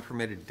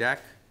unpermitted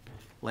deck,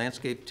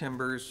 landscape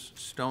timbers,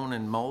 stone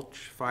and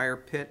mulch, fire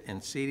pit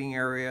and seating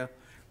area,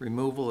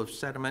 removal of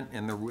sediment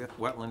in the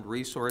wetland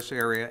resource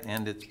area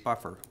and its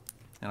buffer.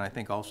 And I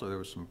think also there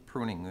was some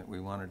pruning that we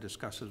want to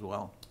discuss as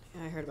well.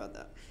 Yeah, I heard about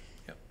that.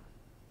 Yep.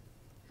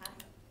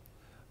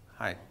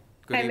 Hi.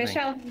 Good Hi, evening.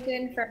 Michelle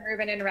Hinton from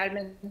Reuben and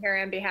Redmond here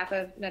on behalf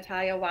of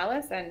Natalia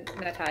Wallace, and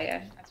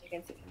Natalia, as you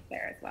can see, is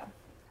there as well.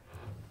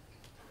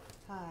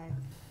 Hi.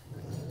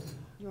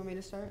 You want me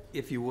to start?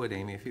 If you would,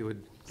 Amy, if you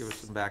would give us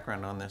some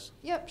background on this.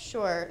 Yep,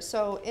 sure.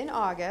 So in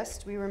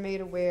August, we were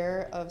made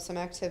aware of some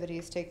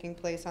activities taking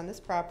place on this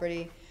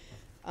property,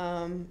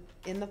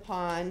 in the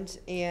pond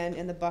and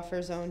in the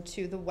buffer zone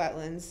to the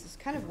wetlands. There's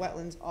kind of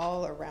wetlands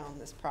all around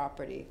this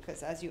property,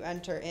 because as you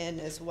enter in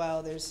as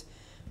well, there's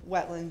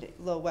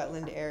low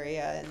wetland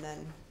area, and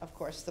then, of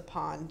course, the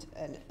pond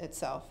and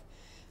itself.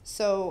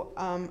 So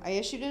I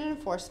issued an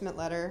enforcement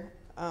letter,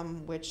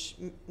 which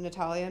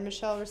Natalia and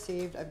Michelle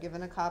received. I've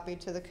given a copy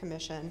to the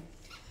commission,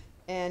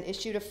 and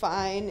issued a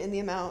fine in the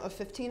amount of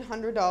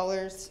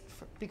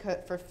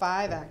 $1,500 for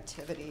 5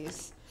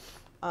 activities.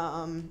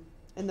 And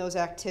those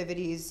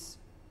activities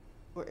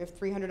were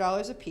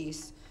 $300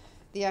 apiece.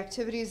 The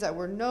activities that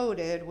were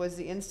noted was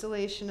the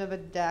installation of a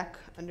deck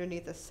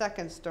underneath a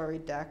second-story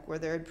deck where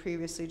there had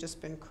previously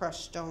just been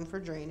crushed stone for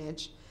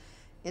drainage,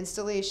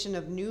 installation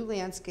of new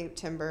landscape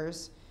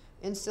timbers,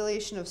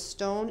 installation of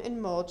stone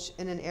and mulch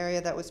in an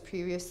area that was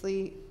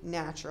previously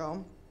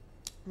natural,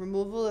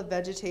 removal of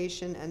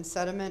vegetation and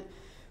sediment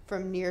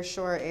from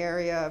near-shore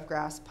area of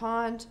Grass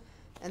Pond,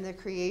 and the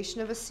creation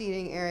of a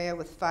seating area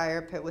with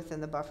fire pit within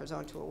the buffer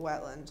zone to a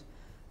wetland.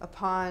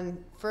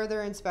 Upon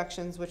further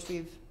inspections, which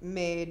we've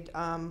made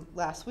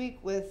last week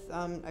with,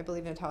 I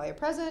believe, Natalia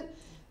present,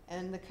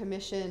 and the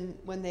commission,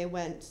 when they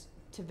went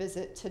to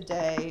visit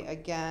today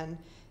again,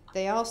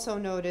 they also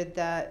noted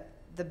that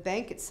the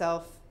bank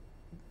itself,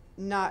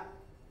 not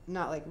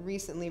like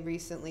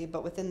recently,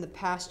 but within the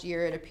past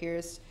year, it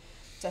appears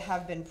to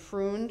have been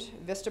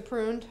vista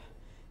pruned,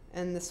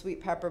 and the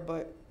sweet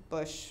pepper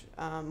bush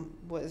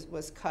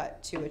was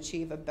cut to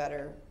achieve a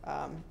better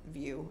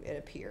view, it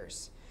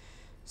appears.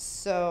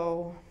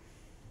 So,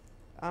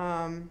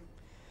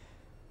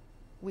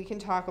 we can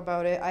talk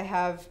about it.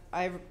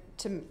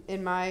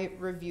 In my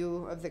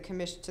review of the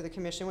commission, to the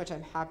commission, which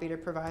I'm happy to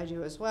provide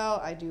you as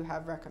well, I do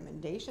have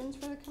recommendations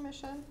for the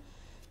commission.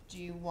 Do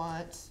you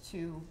want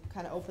to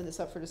kind of open this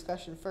up for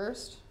discussion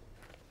first,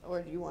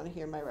 or do you want to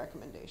hear my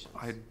recommendations?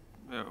 Why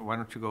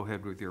don't you go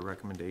ahead with your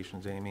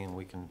recommendations, Amy, and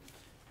we can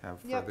have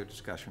further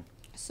discussion.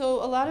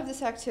 So a lot of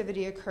this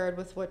activity occurred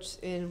with what's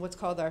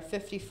called our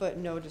 50-foot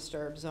no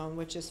disturb zone,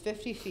 which is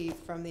 50 feet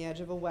from the edge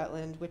of a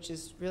wetland, which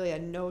is really a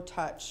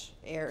no-touch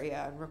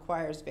area and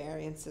requires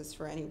variances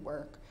for any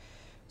work.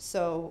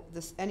 So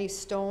any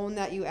stone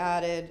that you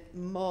added,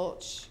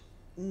 mulch,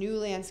 new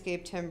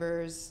landscape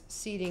timbers,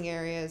 seating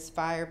areas,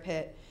 fire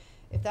pit,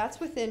 if that's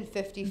within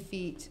 50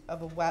 feet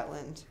of a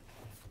wetland,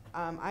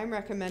 I'm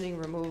recommending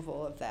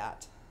removal of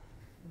that,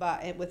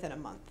 but within a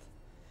month.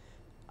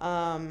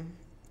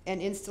 And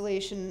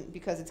installation,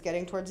 because it's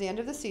getting towards the end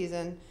of the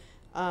season,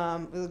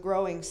 the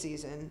growing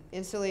season,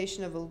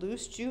 installation of a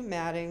loose jute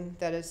matting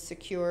that is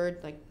secured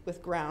like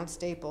with ground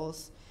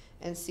staples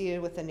and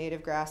seeded with a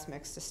native grass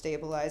mix to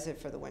stabilize it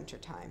for the winter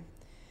time.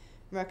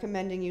 I'm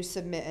recommending you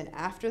submit an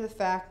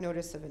after-the-fact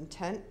notice of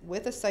intent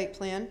with a site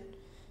plan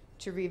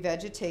to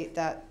revegetate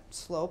that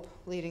slope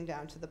leading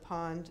down to the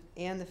pond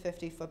and the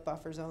 50-foot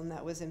buffer zone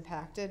that was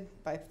impacted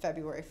by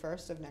February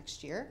 1st of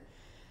next year.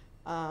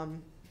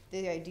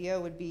 The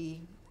idea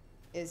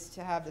is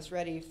to have this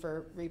ready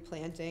for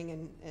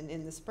replanting and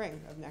in the spring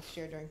of next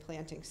year during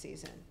planting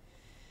season.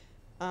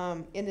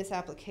 In this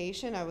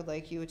application, I would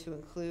like you to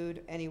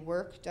include any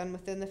work done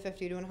within the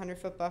 50 to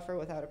 100-foot buffer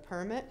without a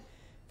permit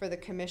for the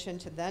commission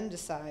to then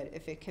decide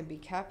if it can be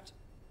kept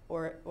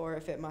or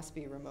if it must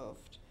be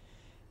removed.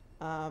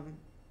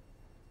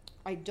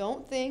 I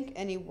don't think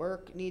any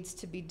work needs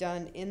to be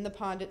done in the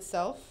pond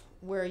itself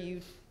where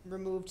you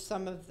removed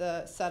some of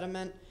the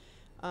sediment.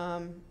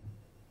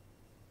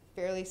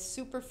 Fairly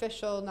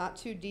superficial, not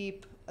too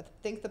deep. I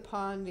think the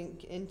pond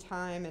in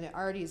time, and it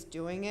already is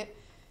doing it,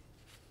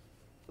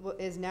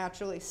 is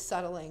naturally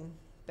settling,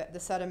 the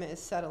sediment is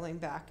settling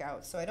back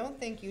out. So I don't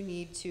think you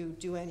need to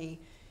do any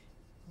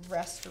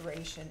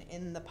restoration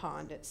in the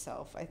pond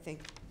itself. I think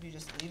you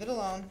just leave it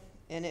alone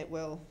and it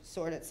will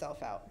sort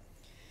itself out.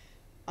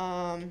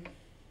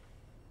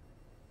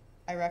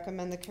 I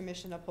recommend the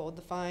commission uphold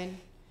the fine.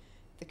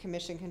 The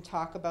commission can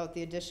talk about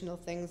the additional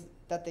things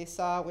that they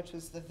saw, which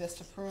was the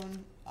vista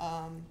prune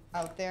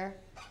out there.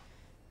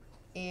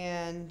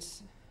 And,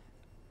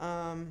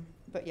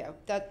 but yeah,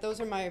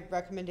 those are my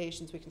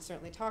recommendations. We can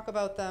certainly talk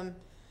about them.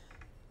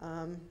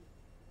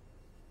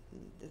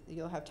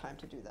 You'll have time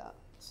to do that,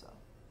 so.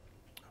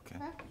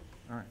 Okay.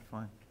 All right,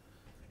 fine.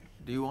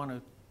 Do you want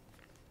to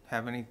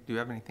do you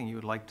have anything you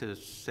would like to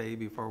say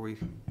before we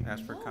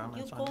ask for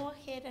comments on it? You go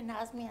ahead and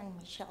ask me and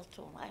Michelle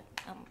too.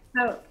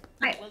 Oh,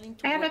 I'm willing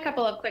to I have a work.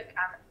 couple of quick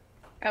comments.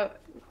 Oh,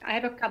 I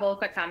have a couple of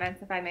quick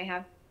comments if I may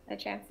have a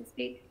chance to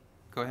speak.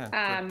 Go ahead.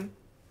 I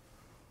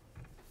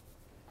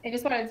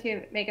just wanted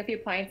to make a few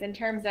points in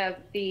terms of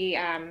the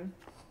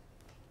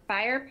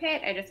fire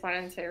pit. I just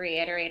wanted to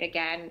reiterate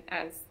again,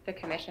 as the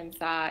commission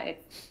saw,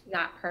 it's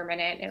not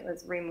permanent. It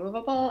was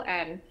removable,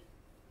 and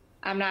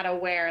I'm not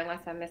aware,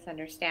 unless I'm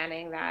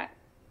misunderstanding, that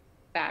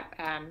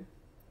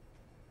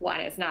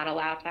one is not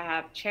allowed to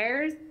have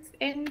chairs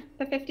in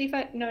the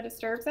 50-foot no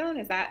disturb zone.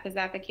 Is that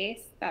the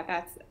case?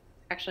 That's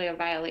actually a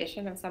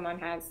violation if someone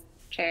has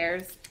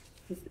chairs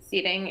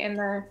seating in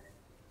the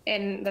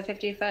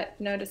 50-foot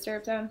no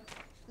disturb zone?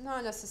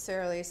 Not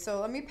necessarily. So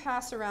let me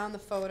pass around the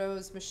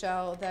photos,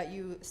 Michelle, that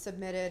you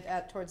submitted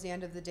towards the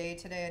end of the day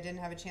today. I didn't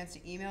have a chance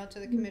to email it to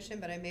the commission,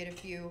 but I made a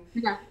few.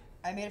 Yeah.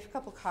 I made a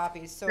couple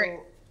copies. So Great.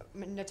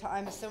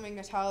 I'm assuming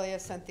Natalia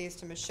sent these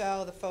to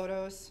Michelle, the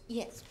photos.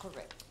 Yes,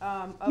 correct.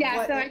 Of Yeah,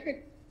 what so I it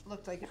could.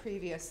 looked like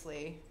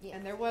previously. Yeah.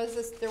 And there was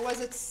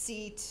a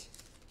seat,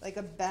 like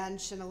a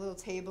bench and a little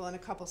table and a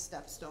couple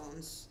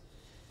stepstones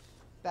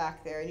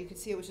back there. And you could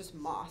see it was just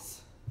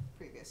moss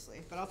previously.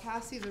 But I'll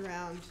pass these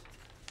around.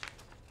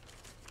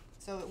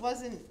 So it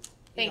wasn't,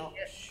 Thank you.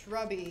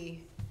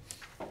 shrubby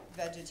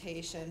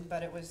vegetation,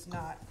 but it was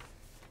not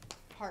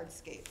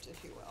hardscaped,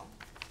 if you will.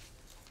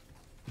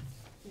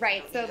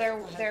 Right, so there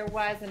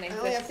was an I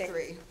only have existing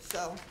three,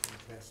 so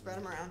spread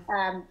them around.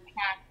 path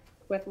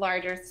with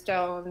larger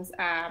stones,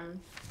 and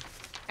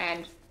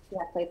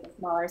place the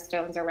smaller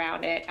stones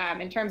around it.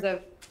 In terms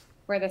of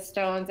where the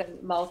stones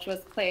and mulch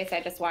was placed,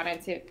 I just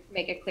wanted to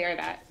make it clear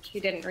that she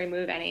didn't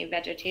remove any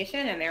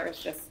vegetation, and there was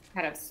just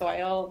kind of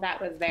soil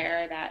that was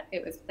there that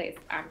it was placed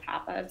on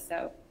top of,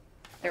 so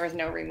there was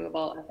no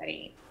removal of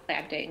any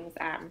plantings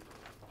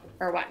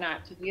or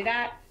whatnot to do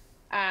that.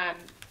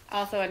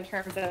 Also, in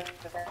terms of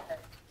the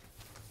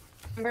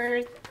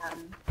timbers,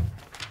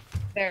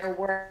 there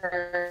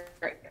were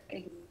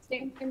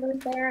existing timbers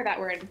there that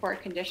were in poor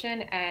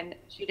condition, and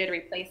she did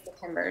replace the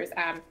timbers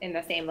in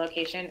the same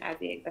location as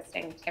the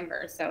existing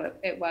timbers, so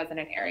it was in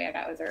an area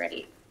that was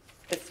already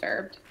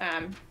disturbed.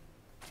 And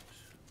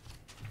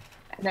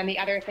then the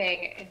other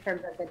thing in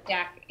terms of the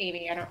deck,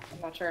 Amy, I'm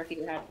not sure if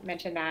you had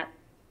mentioned that,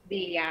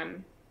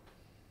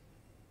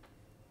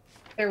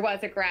 there was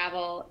a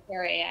gravel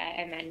area,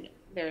 and then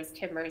there's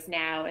timbers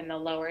now in the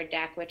lower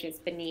deck, which is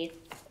beneath,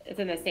 it's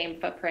in the same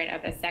footprint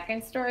of the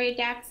second story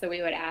deck. So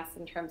we would ask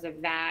in terms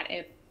of that,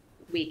 if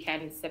we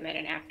can submit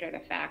an after the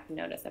fact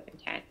notice of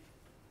intent.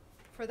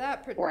 For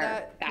that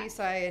Or piece,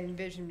 I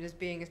envisioned as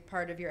being as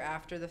part of your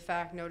after the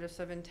fact notice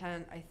of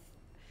intent.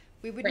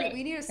 We Right.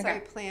 need a Okay.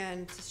 site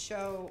plan to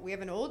show, we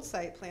have an old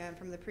site plan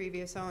from the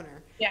previous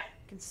owner. Yeah.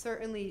 Can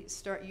certainly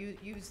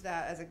use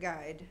that as a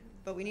guide,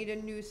 but we need a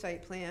new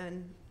site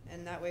plan,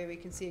 and that way we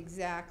can see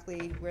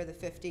exactly where the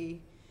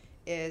 50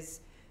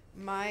 is.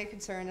 My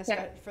concern is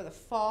that for the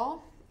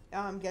fall,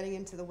 getting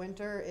into the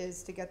winter,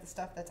 is to get the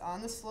stuff that's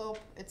on the slope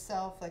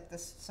itself, like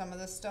some of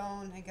the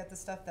stone, and get the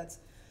stuff that's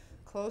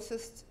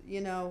closest,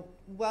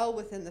 well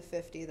within the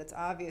 50, that's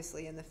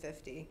obviously in the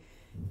 50.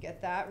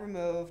 Get that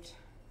removed,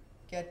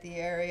 get the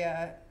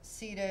area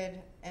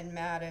seeded and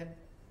matted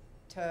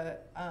to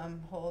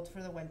hold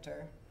for the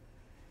winter.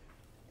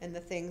 And the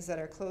things that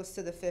are close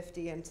to the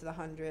 50 and to the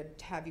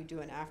 100, have you do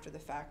an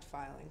after-the-fact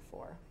filing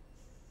for.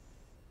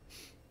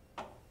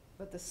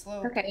 But the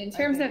slope. Okay, in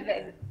terms of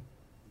the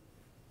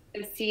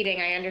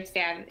seating, I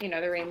understand,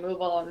 the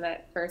removal in the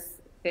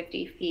first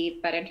 50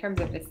 feet, but in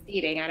terms of the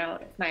seating,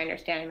 it's my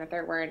understanding that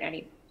there weren't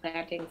any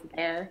plantings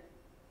there,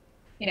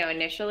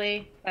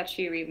 initially that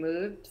she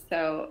removed.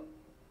 So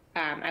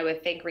I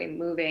would think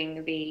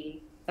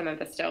removing some of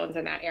the stones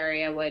in that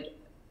area would,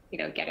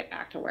 get it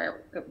back to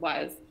where it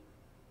was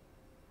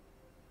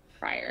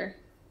prior.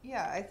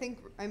 Yeah,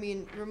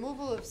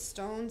 removal of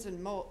stones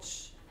and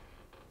mulch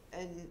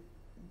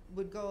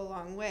would go a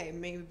long way.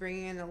 Maybe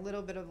bringing in a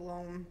little bit of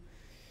loam,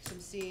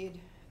 some seed,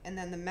 and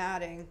then the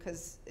matting,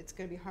 because it's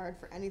going to be hard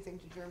for anything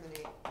to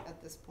germinate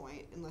at this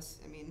point, unless,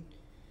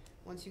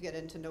 once you get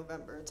into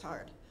November, it's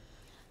hard.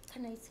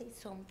 Can I say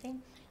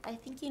something? I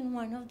think in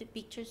one of the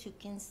pictures you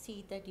can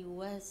see that it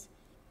was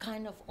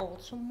kind of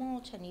also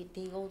mulch, and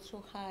they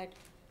also had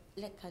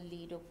like a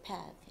little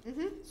path.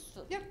 Mm-hmm.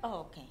 So, Yep.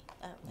 Oh, okay.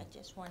 I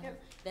just wanted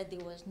that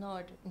there was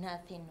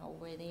nothing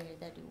over there,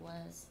 that it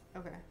was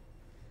Okay.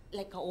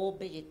 like a old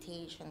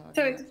vegetation or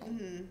So it's- something.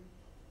 Mm-hmm.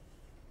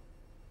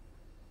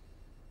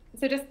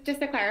 So just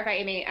to clarify,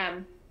 Amy,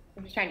 I'm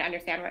just trying to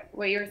understand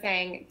what you were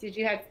saying. Did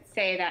you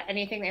say that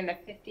anything in the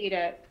 50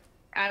 to,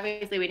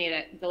 obviously we need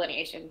a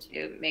delineation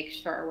to make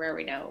sure where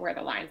we know where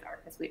the lines are,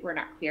 because we're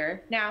not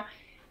clear now.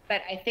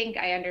 But I think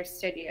I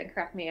understood you, and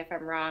correct me if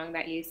I'm wrong,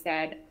 that you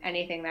said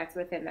anything that's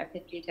within the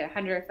 50 to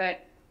 100 foot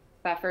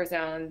buffer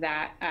zone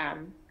that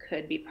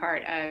could be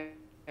part of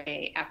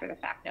a after the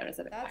fact notice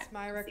of intent. That's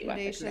my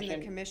recommendation. The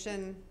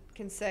commission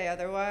can say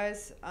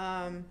otherwise.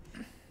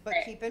 But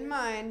keep in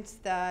mind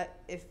that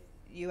if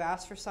you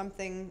asked for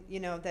something, you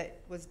know, that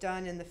was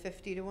done in the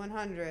 50 to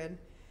 100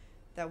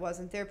 that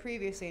wasn't there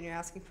previously, and you're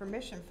asking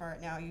permission for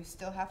it now, you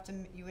still have to,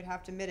 you would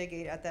have to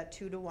mitigate at that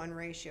 2 to 1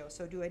 ratio,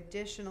 so do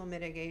additional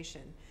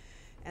mitigation.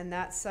 And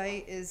that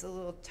site is a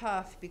little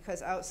tough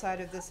because outside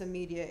of this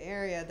immediate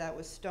area that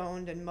was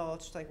stoned and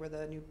mulched, like where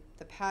the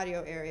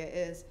patio area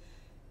is,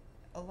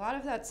 a lot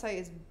of that site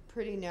is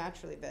pretty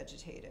naturally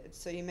vegetated.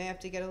 So you may have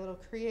to get a little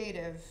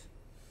creative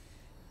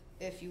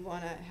if you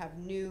wanna have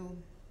new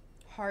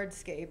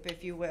hardscape,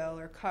 if you will,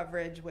 or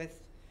coverage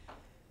with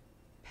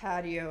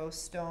patio,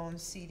 stone,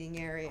 seating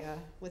area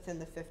within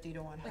the 50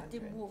 to 100. But the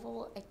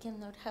movable, I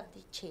cannot have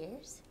the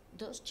chairs.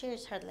 Those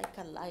chairs are like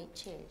a light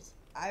chairs.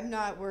 I'm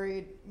not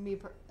worried,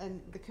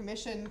 and the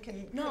commission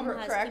can No, I'm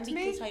correct asking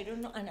me. because I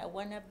don't know, and I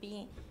wanna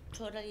be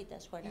totally,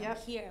 that's what I'm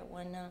Yep. here, I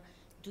wanna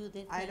do the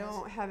things. I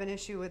don't have an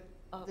issue with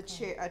the Okay.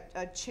 chair,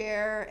 a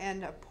chair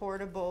and a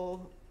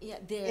portable. Yeah,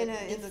 in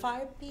the the-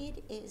 fire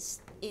pit is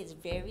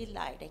very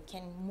light, I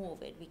can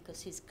move it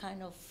because it's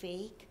kind of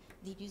fake.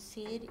 Did you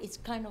see it? It's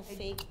kind of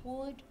fake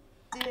wood.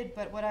 Did,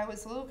 but what I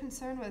was a little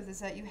concerned with is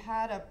that you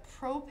had a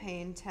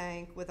propane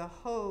tank with a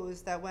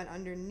hose that went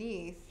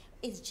underneath.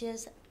 It's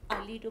just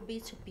a little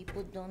bit so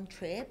people don't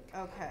trip.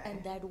 Okay.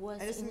 And that was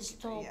I just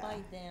installed yeah. by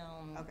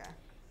them. Okay.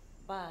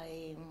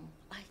 By,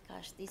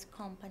 this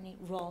company,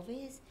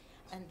 Rovis,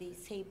 and they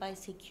say by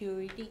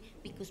security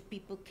because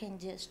people can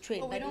just trip.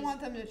 Well, we But don't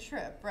it's- want them to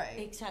trip, right?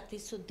 Exactly,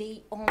 so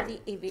they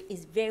only, if it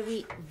is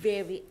very,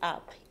 very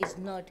up, it's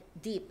not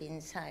deep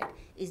inside.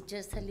 It's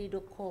just a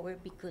little cover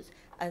because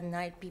at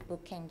night people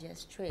can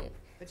just trip.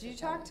 But you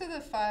talk to the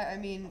fire, I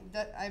mean,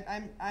 that,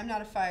 I'm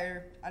not a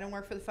fire, I don't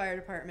work for the fire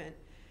department.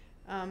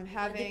 The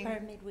Having,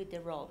 permit with the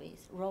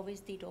Rovis.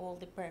 Rovis did all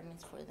the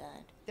permits for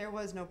that. there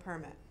was no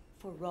permit.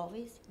 For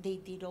Rovis, they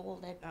did all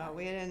that.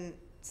 We didn't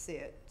see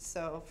it,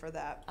 so for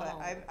that, but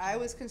Oh, I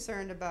was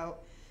concerned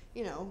about,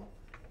 you know,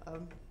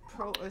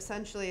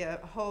 essentially a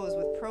hose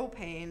with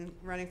propane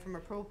running from a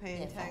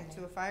propane tank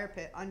to a fire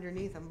pit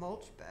underneath a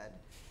mulch bed.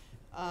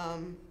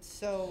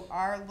 So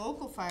our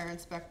local fire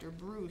inspector,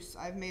 Bruce,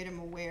 I've made him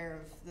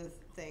aware of the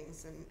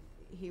things, and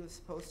he was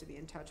supposed to be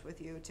in touch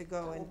with you to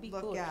go That and would be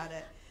look good. at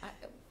it.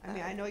 I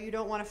mean, I know you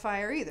don't want a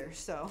fire either,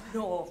 so.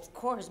 No, of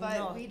course not.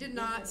 But we did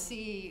not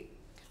see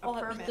a Oh,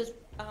 permit. because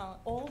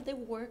all the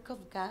work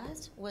of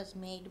gas was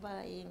made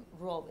by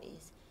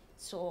Rovis.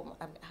 So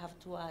I have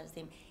to ask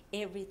them,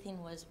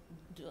 everything was,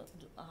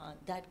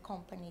 that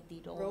company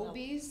did all.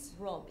 Robies?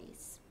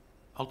 Rovis.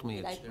 Ultimately,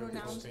 Did I it's,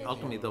 pronounce it?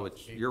 ultimately though,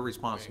 it's your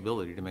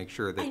responsibility to make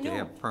sure I that they know.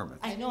 have permits.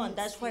 I know, and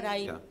that's what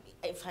Yeah.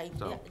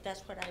 So-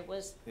 that's what I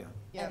was, Yeah.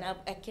 and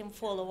I can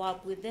follow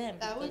up with them.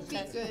 That would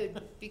because be that's-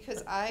 good,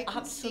 because I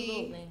can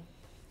see. Absolutely.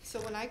 So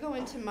when I go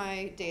into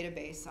my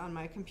database on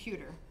my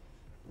computer,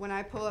 when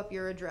I pull up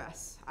your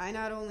address, I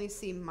not only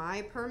see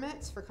my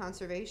permits for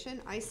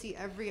conservation, I see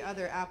every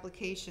other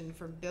application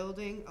for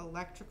building,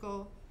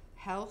 electrical,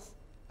 health.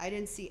 I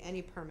didn't see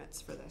any permits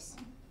for this.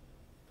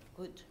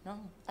 Good, no,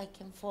 I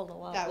can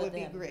follow up That with would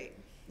be them. great.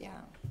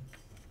 Yeah.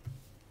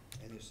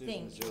 And your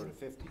Thank 0 to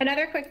 50.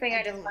 Another quick thing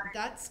I just don't- wanted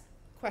That's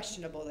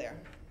questionable there.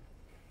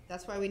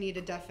 That's why we need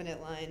a definite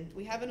line.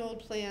 We have an old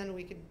plan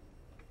we could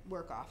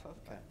work off of.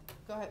 Okay.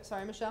 Go ahead,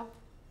 sorry, Michelle?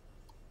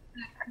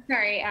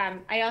 Sorry,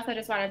 I also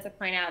just wanted to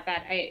point out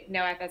that I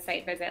know at the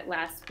site visit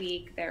last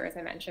week, there was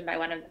a mention by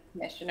one of the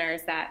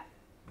commissioners that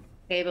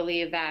they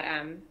believe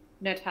that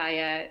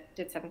Natalia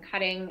did some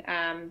cutting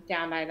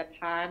down by the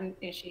pond,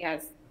 and she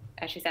has,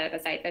 as she said at the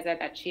site visit,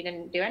 that she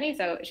didn't do any,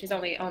 so she's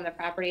only owned the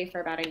property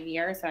for about a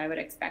year, so I would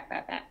expect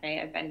that that may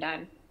have been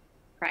done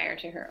prior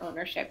to her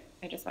ownership.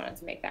 I just wanted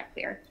to make that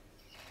clear.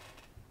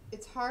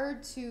 It's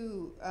hard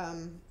to,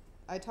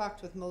 I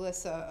talked with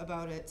Melissa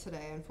about it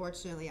today.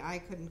 Unfortunately, I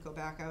couldn't go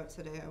back out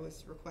today. I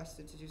was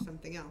requested to do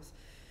something else.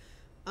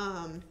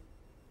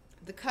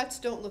 The cuts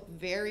don't look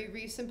very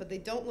recent, but they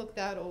don't look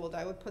that old.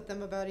 I would put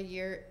them about a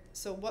year.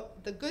 So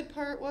what the good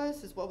part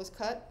was, is what was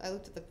cut. I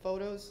looked at the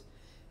photos.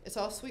 It's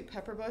all sweet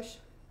pepper bush.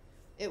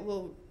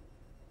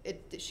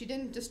 She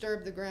didn't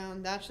disturb the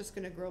ground. That's just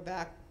gonna grow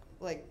back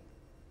like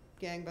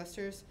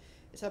gangbusters.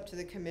 It's up to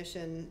the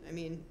commission. I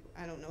mean,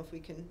 I don't know if we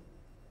can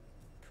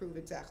prove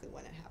exactly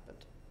when it happened.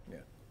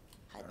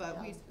 But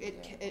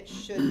it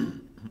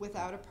shouldn't,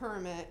 without a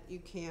permit, you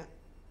can't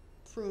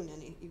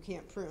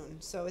prune.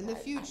 So in the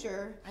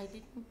future, I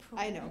didn't prune.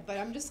 I know, but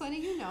I'm just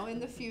letting you know, in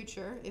the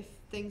future, if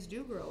things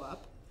do grow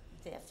up,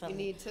 Definitely. you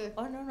need to.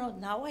 Oh, no,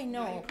 now I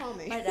know. Now you call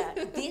me.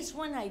 But this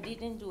one I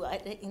didn't do.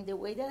 In the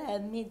way that I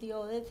admit the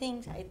other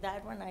things,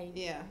 that one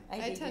Yeah, I I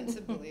tend didn't.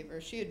 to believe her.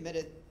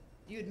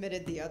 You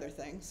admitted the other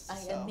things, I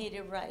so. admit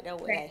it right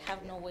away. I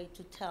have no way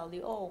to tell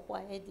you, oh, why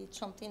I did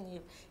something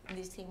in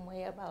the same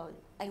way about,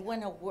 I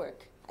want to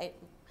work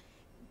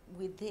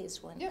with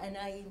this one. Yeah. And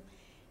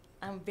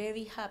I'm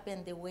very happy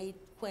in the way,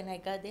 when I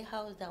got the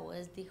house, that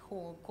was the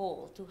whole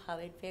goal, to have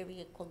it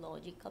very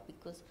ecological,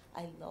 because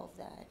I love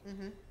that.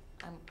 Mhm.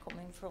 I'm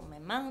coming from a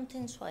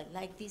mountain, so I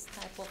like this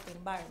type of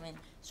environment,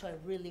 so I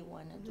really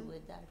want to do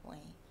it that way.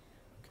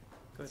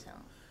 Good. So,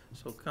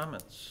 So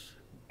comments?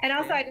 And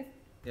also, I just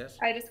Yes?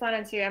 I just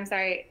wanted to, I'm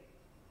sorry,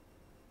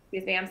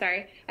 excuse me, I'm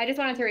sorry. I just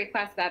wanted to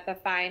request that the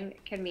fine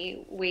can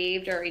be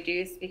waived or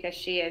reduced because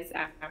she is,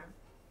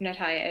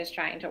 Natalia is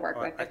trying to work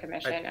Well, with the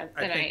commission and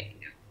I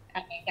think- I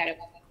think that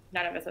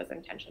none of this was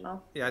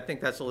intentional. Yeah, I think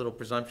that's a little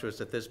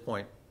presumptuous at this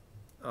point,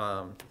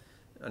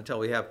 until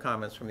we have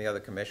comments from the other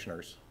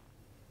commissioners.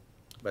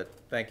 But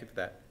thank you for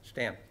that.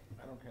 Stan?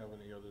 I don't have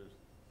any others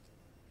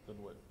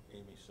than what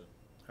Amy said.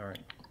 All right.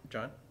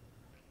 John?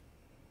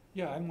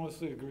 Yeah, I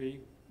mostly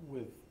agree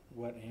with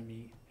what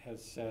Amy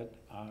has said.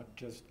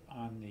 Just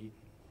on the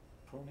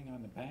pruning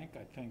on the bank,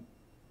 I think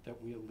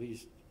that we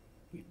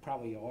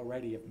probably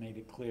already have made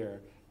it clear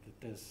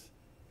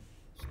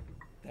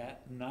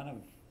that none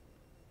of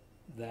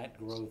that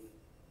growth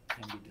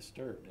can be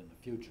disturbed in the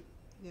future.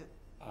 Yeah.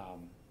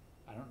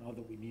 I don't know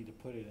that we need to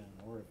put it in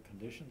an order of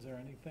conditions or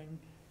anything.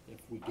 If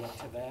we get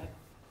to that,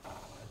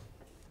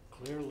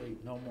 clearly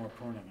no more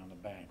pruning on the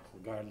bank,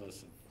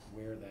 regardless of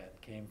where that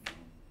came from.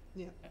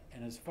 Yeah.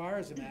 And as far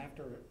as an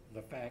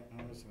after-the-fact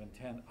notice of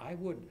intent, I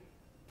would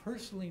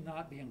personally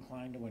not be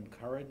inclined to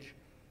encourage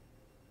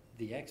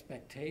the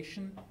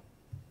expectation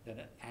that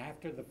an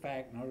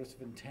after-the-fact notice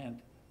of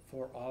intent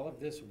for all of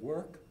this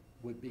work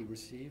would be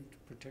received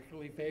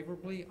particularly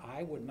favorably.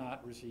 I would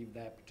not receive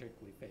that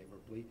particularly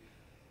favorably.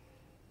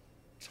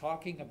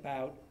 Talking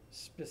about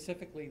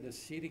specifically the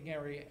seating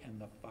area and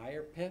the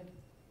fire pit,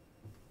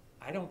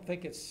 I don't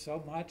think it's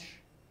so much,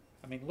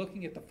 I mean,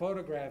 looking at the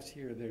photographs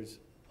here, there's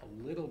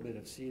a little bit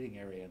of seating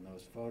area in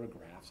those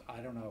photographs.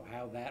 I don't know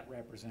how that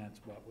represents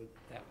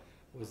that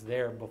was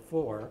there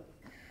before.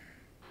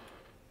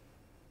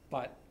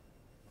 But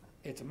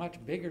it's a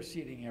much bigger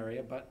seating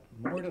area, but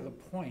more to the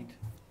point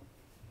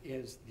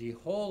is the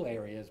whole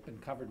area has been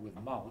covered with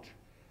mulch,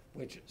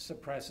 which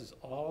suppresses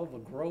all the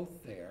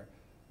growth there,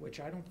 which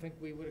I don't think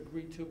we would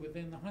agree to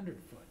within the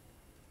 100-foot.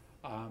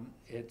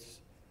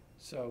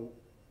 So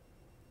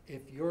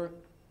if you're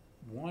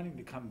wanting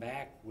to come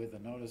back with a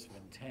notice of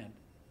intent,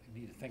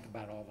 you need to think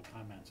about all the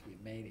comments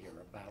we've made here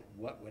about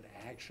what would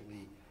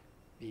actually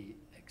be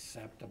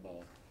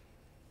acceptable,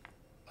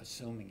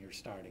 assuming you're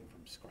starting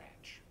from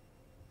scratch.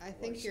 I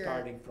think Or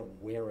starting from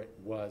where it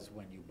was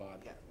when you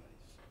bought that place.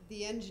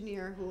 The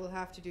engineer who will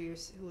have to do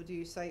who will do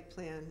your site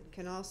plan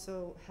can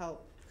also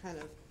help kind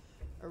of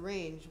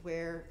arrange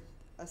where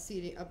a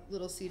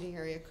little seating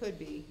area could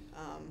be,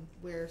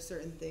 where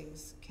certain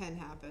things can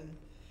happen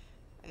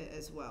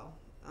as well.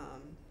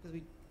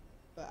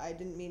 But I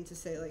didn't mean to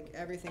say like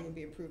everything would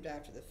be approved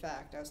after the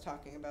fact. I was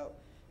talking about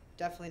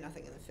definitely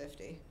nothing in the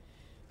 50,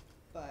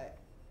 but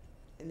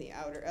in the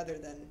outer, other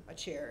than a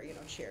chair,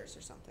 chairs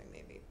or something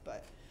maybe,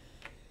 but.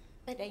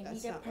 But I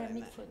That's need a not what I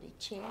permit meant. for the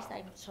chairs.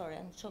 I'm sorry,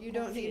 I'm so confused. You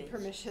don't need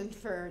permission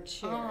for a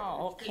chair.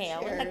 Oh, for okay, I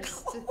was like,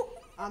 chairs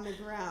on the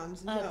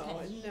ground, no,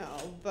 Okay. no,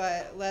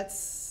 but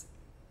let's.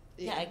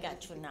 Yeah, I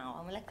got you now.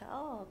 I'm like,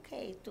 oh,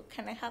 okay,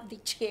 can I have the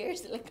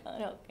chairs? Like,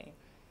 oh, okay.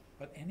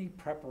 But any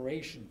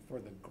preparation for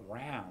the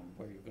ground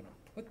where you're gonna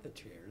put the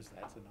chairs,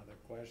 that's another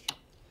question.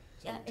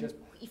 So Yeah, and just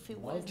if it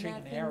was mulching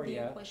nothing an there,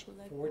 area what should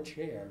I for put?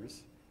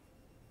 chairs,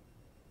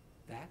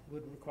 that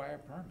would require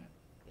a permit.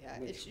 Yeah,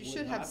 which you would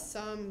should have not-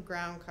 some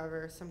ground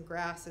cover, some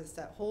grasses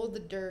that hold the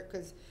dirt,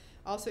 cause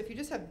also if you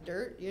just have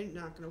dirt, you're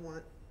not gonna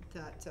want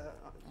that to,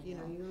 you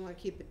know. wanna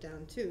keep it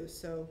down too,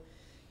 so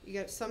you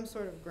got some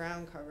sort of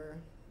ground cover.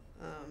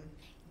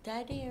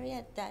 That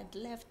area, that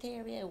left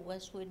area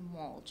was with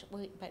mulch,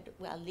 but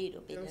a little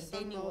bit, There and was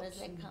some then it mulch was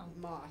like, and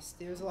moss,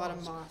 there was a lot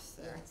of moss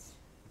there. yes.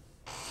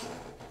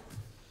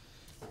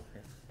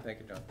 Okay. Thank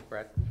you, John.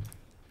 Brad?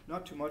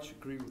 Not too much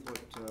agree with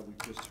what we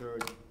just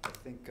heard. I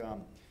think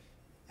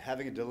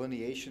having a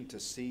delineation to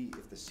see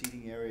if the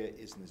seating area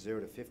is in the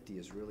 0 to 50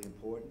 is really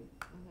important.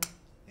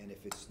 And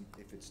if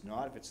it's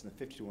not, if it's in the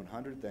 50 to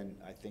 100, then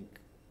I think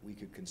we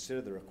could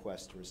consider the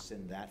request to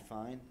rescind that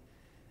fine.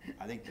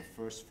 I think the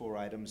first 4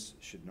 items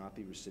should not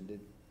be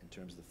rescinded in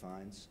terms of the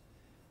fines.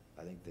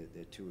 I think that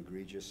they're too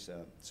egregious.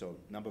 So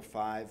number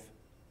 5,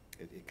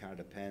 it kind of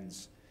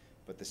depends.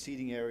 But the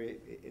seating area,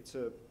 it's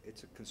a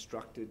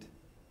constructed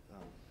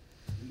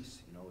piece,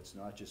 it's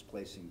not just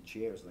placing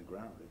chairs on the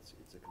ground,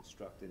 it's a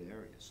constructed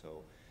area,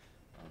 so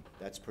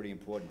that's pretty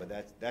important,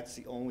 but that's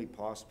the only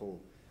possible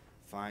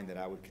fine that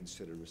I would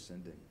consider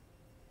rescinding.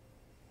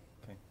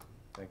 Okay,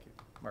 thank you.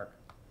 Mark?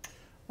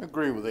 I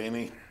agree with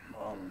Amy,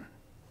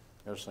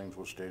 as things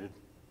were stated.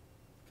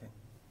 Okay.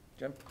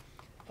 Jim?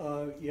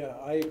 Yeah,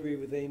 I agree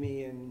with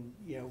Amy and,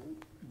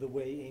 the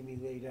way Amy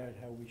laid out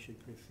how we should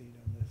proceed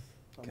on this.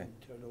 I'm Okay. in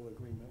total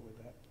agreement with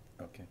that.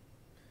 Okay.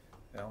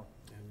 Al?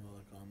 Any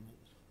other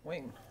comments?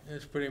 Wayne?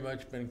 It's pretty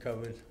much been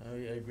covered. I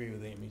agree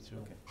with Amy too.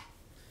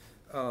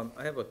 Okay.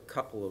 I have a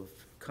couple of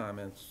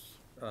comments.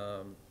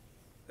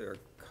 There are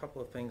a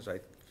couple of things I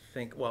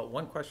think, well,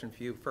 one question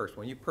for you first.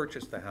 When you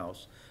purchased the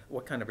house,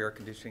 what kind of air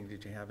conditioning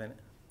did you have in it?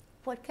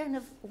 What kind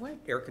of, what?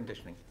 Air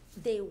conditioning.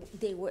 There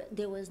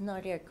was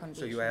not air So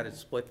conditioning. you added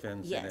split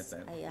fins in it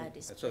then? Yes, I added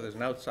And split. so there's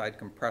an outside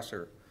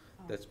compressor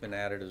that's been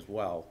added as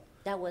well.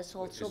 That was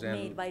also is in-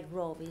 made by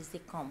Roby's, the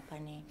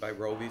company. By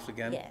Roby's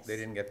again? Yes. They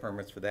didn't get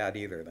permits for that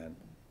either then?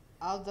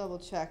 I'll double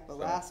check, but So-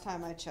 last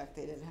time I checked,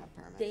 they didn't have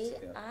permits.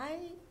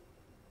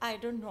 I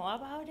don't know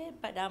about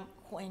it, but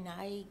when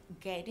I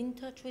get in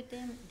touch with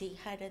them, they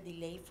had a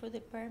delay for the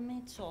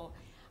permit, so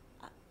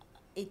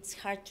it's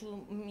hard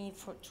to me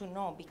to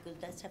know because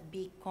that's a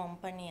big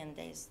company and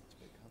it's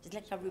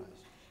like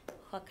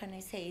how can I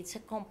say, it's a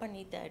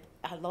company that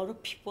a lot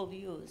of people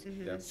use.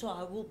 Yeah. So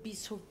I will be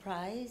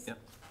surprised. Yeah.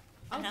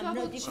 And I'll I'm not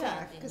double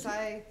check, defending. because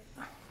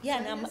Yeah,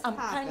 when and this I'm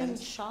kind of in happened-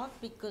 shock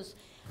because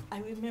I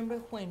remember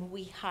when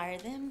we hired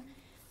them,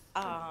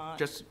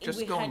 Just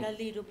we going- had a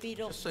little bit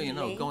of Just so you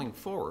know, delay. going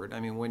forward, I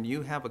mean, when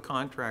you have a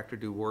contractor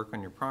do work on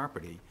your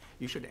property,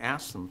 you should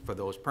ask them for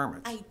those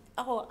permits. I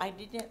don't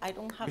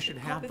have You should the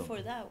have copy them.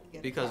 for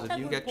that. Because That's if a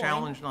you good get point.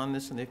 challenged on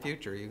this in the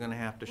future, you're gonna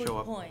have to Good show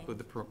up point. with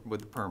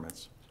the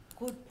permits.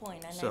 Good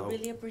point, and So, I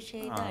really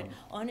appreciate that. um,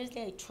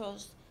 Honestly, I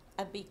trust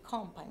a big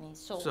company,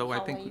 so So I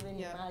how I think- even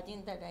Yeah.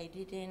 imagine that I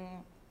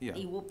didn't, Yeah.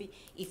 it would be,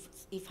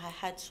 if I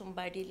had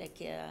somebody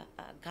like a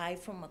guy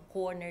from a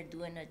corner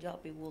doing a job,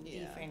 it would be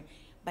Yeah. different.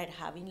 But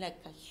having like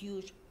a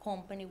huge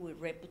company with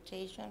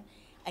reputation,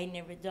 I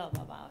never thought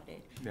about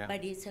it. Yeah.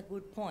 But it's a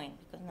good point,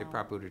 because They now.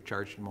 probably would have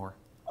charged you more.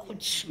 Oh,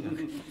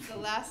 shoot. The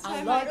last A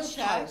time lot I of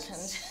checked,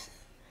 thousands.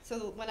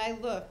 so when I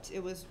looked,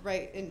 it was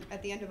right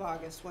at the end of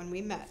August when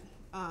we met.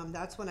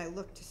 That's when I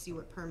looked to see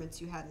what permits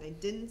you had, and I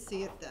didn't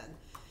see it then.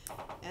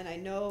 And I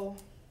know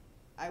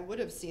I would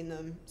have seen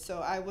them, so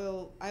I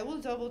will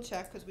double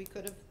check, because we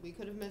could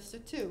have missed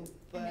it too,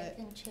 And I but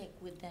can check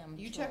with them.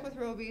 you too. check with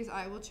Roby's,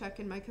 I will check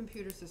in my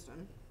computer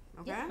system,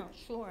 okay? Yeah,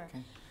 sure.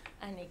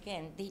 And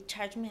again, they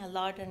charged me a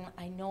lot, and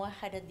I know I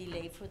had a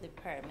delay for the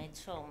permit,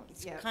 so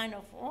it's Yeah. kind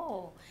of,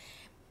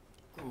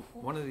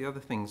 One of the other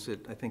things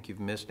that I think you've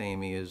missed,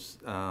 Amy, is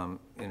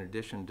in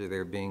addition to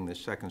there being the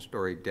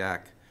second-story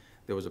deck,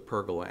 there was a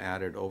pergola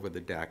added over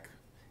the deck,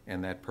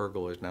 and that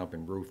pergola has now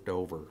been roofed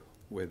over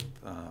with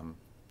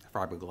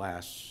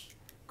fiberglass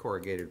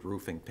corrugated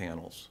roofing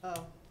panels.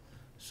 Oh,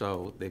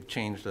 So they've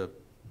changed the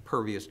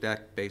pervious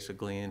deck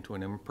basically into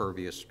an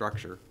impervious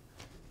structure.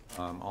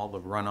 All the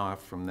runoff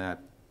from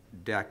that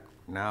deck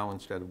now,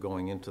 instead of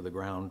going into the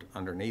ground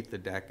underneath the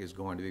deck, is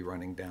going to be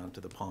running down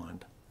to the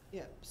pond.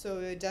 yeah,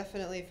 so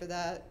definitely for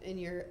that, in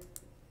your,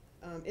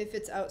 if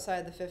it's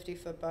outside the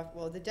 50-foot buffer,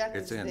 well, the deck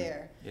is It's in,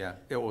 there. yeah.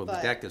 Well, the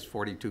but- deck is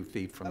 42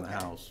 feet from the Okay.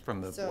 house,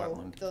 from the So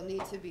wetland. there'll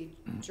need to be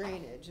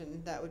drainage,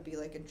 and that would be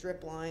like a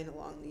drip line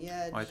along the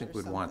edge I think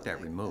or we'd want that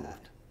something like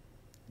removed.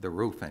 The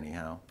roof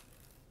anyhow.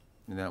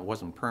 And that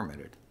wasn't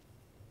permitted.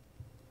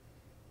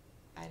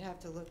 I'd have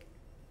to look.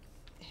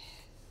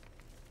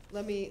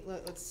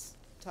 Let's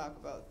talk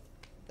about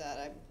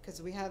that, because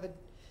we have a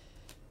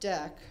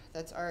deck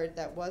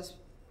that was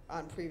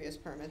on previous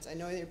permits. I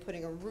know they're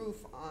putting a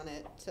roof on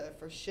it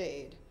for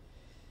shade.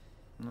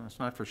 No, it's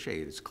not for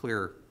shade, it's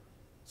clear,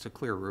 it's a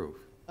clear roof.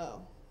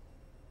 Oh,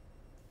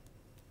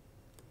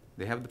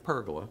 They have the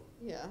pergola,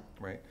 yeah,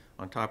 right?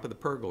 On top of the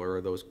pergola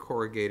are those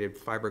corrugated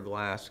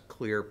fiberglass,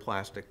 clear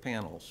plastic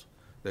panels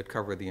that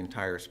cover the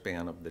entire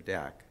span of the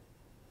deck.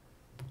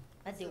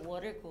 but the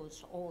water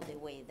goes all the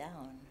way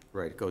down.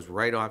 Right, it goes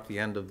right off the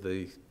end of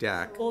the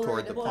deck Both-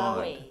 toward the both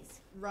pond.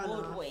 ways,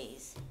 both Runoff.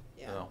 ways.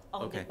 yeah. So,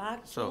 On the okay.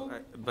 back So, too?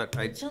 but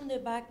I, It's on the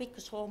back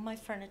because all my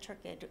furniture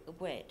get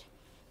wet.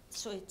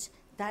 So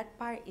that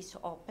part is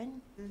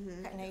open.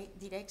 And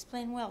did I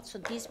explain well? So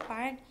this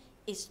part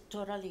is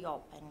totally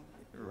open.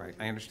 right,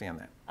 I understand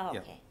that. Oh,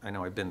 Yeah, okay. I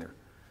know, I've been there.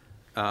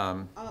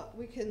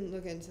 We can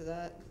look into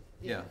that.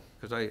 Yeah,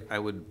 because I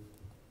would,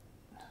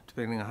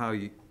 depending on how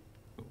you,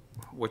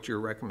 what your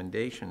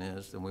recommendation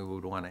is, then we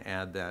would want to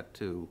add that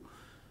to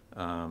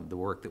the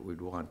work that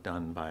we'd want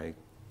done by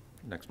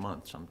next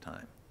month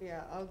sometime.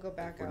 Yeah, I'll go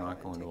back We're out not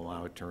and going to take a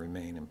allow look. it to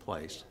remain in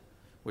place,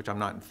 which I'm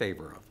not in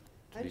favor of, I to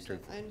be understand,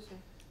 truthful. I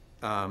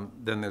understand.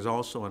 Then there's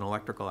also an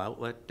electrical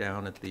outlet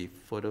down at the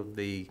foot of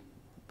the,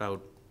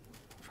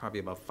 probably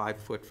about 5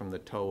 foot from the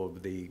toe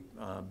of the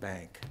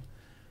bank,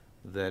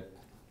 that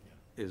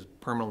is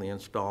permanently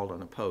installed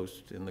on a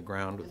post in the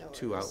ground I know with it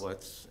 2 is.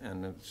 outlets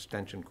and an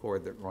extension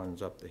cord that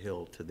runs up the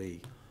hill to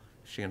the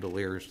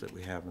chandeliers that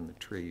we have in the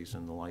trees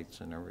and the lights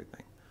and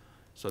everything.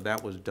 So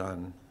that was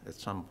done at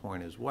some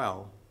point as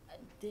well.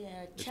 The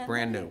It's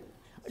brand chandelier- new.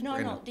 It's No,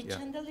 brand no, new, the yeah.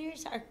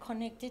 chandeliers are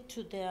connected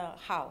to the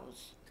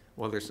house.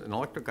 Well, there's an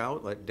electric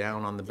outlet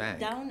down on the bank.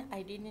 Down,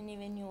 I didn't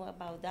even knew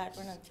about that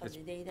one until It's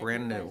the day that you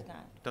brand guys new.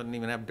 got. Doesn't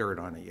even have dirt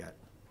on it yet.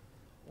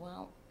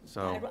 Well,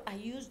 So- I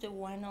used the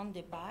one on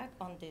the back,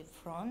 on the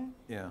front,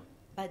 Yeah,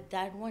 but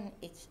that one,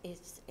 it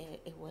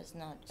was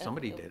not.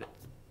 somebody did it.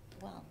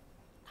 Well,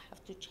 I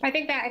have to check. I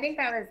think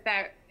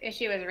that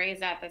issue was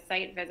raised at the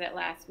site visit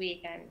last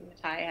week, and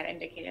Natalia had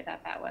indicated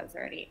that was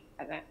already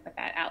present with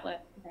that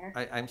outlet there.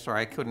 I'm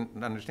sorry, I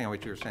couldn't understand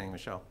what you were saying,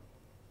 Michelle.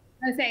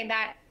 I was saying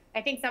that,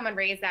 I think someone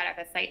raised that at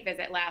the site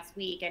visit last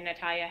week, and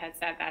Natalia had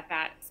said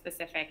that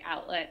specific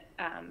outlet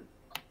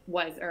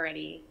was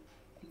already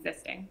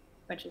existing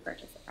when she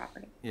purchased the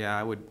property. Yeah,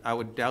 I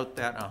would doubt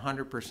that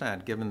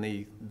 100%, given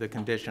the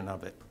condition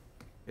of it.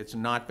 It's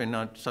not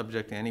been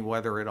subject to any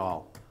weather at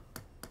all.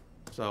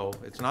 So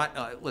it's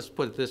not, let's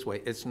put it this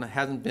way,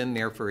 hasn't been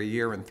there for a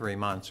year and 3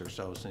 months or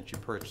so since you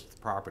purchased the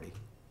property.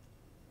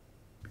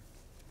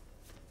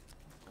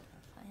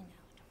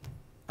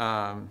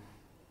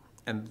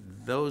 And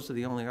those are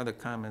the only other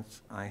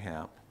comments I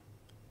have.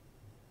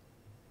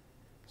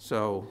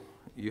 So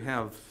you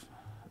have,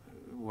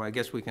 well, I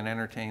guess we can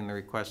entertain the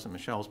request that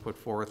Michelle's put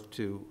forth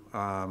to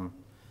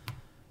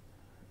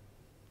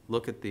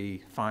look at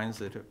the fines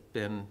that have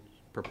been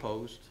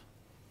proposed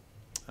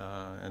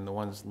and the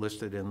ones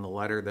listed in the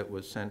letter that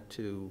was sent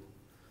to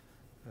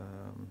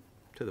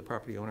the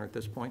property owner at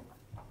this point.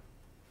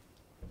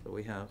 So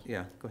we have,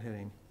 yeah, go ahead,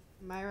 Amy.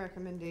 My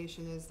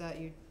recommendation is that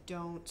you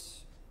don't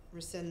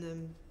rescind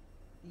them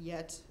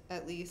yet,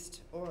 at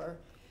least, or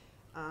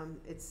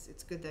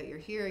it's good that you're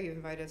here, you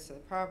invite us to the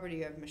property,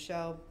 you have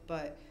Michelle,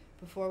 but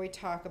before we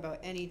talk about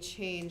any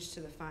change to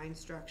the fine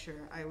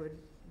structure, I would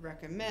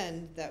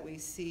recommend that we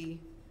see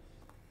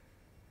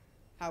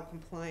how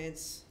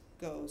compliance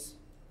goes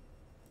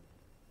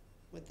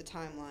with the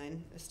timeline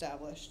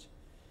established.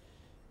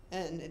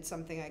 And it's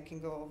something I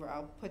can go over.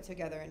 I'll put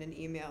together in an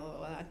email,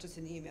 well, not just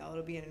an email,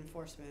 it'll be an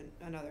enforcement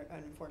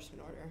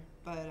order.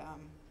 But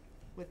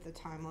with the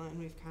timeline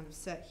we've kind of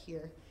set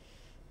here.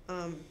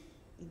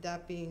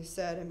 That being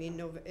said, I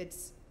mean,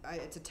 it's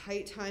a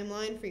tight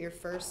timeline for your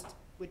first,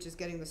 which is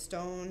getting the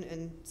stone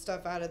and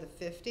stuff out of the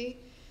 50.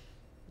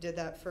 Did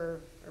that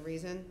for a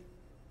reason,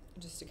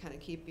 just to kind of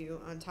keep you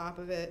on top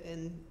of it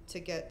and to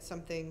get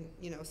something,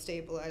 you know,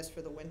 stabilized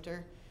for the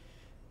winter.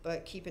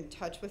 But keep in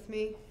touch with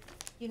me.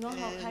 You know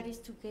how hard it is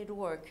to get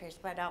workers,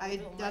 but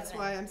that's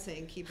why I'm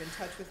saying keep in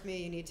touch with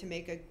me. You need to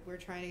make we're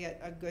trying to get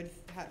a good,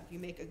 you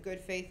make a good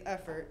faith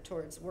effort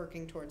towards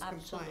working towards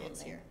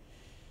compliance here.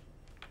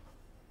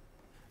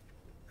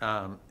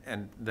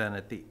 And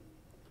then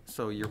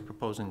so you're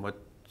proposing what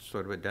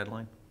sort of a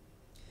deadline?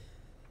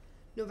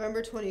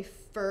 November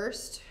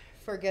 21st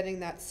for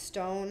getting that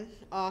stone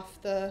off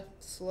the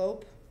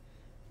slope.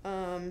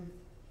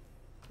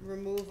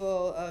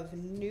 Removal of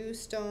new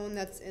stone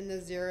that's in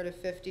the 0 to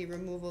 50,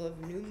 removal of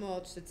new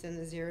mulch that's in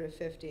the 0 to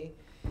 50,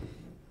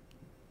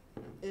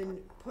 and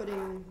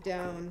putting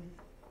down,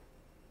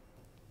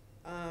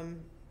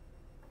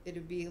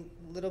 it'd be a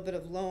little bit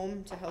of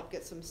loam to help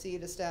get some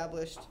seed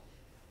established,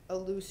 a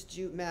loose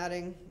jute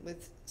matting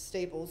with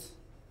staples,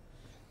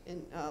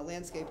 and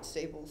landscaped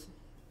staples,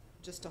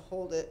 just to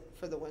hold it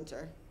for the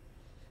winter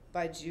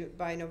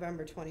by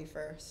November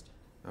 21st.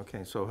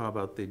 Okay, so how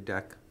about the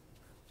deck?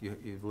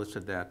 You've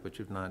listed that, but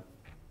you've not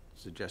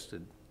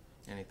suggested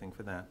anything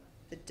for that.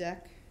 The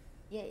deck?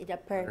 Yeah, the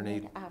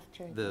permit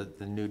after.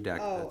 The new deck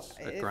that's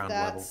at ground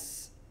level.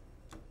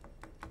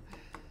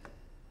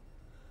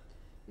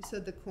 You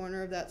said the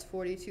corner of that's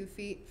 42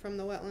 feet from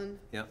the wetland?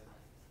 Yep.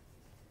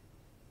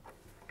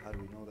 How do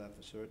we know that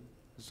for certain?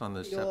 It's on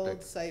the The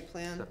old site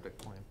plan. septic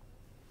plan.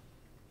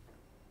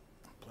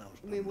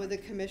 I mean, would the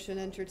commission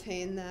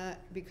entertain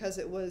that because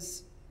it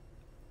was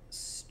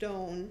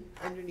stone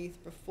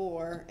underneath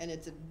before and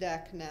it's a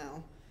deck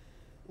now?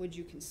 Would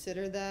you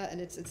consider that?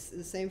 And it's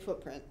the same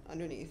footprint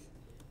underneath.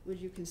 Would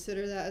you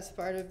consider that as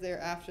part of their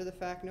after the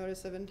fact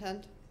notice of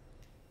intent?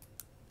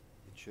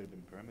 It should have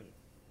been permitted.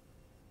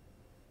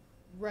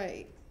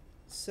 Right.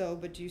 So,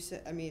 but you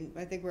said, I mean,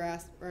 I think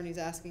Ernie's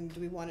asking,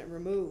 do we want it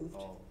removed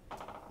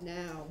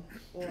now,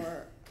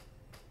 or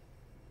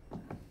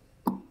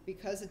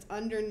because it's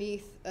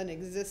underneath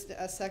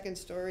a second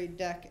story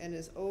deck and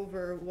is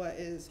over what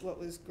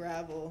was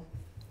gravel,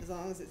 as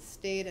long as it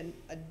stayed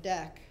a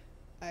deck,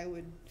 I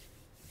would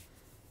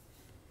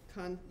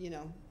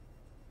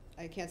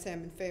I can't say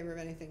I'm in favor of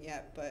anything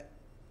yet, but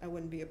I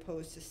wouldn't be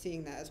opposed to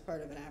seeing that as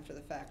part of an after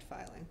the fact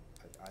filing.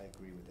 I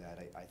agree with that.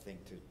 I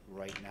think to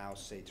right now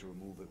say to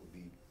remove it would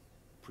be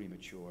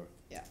premature.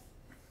 Yeah.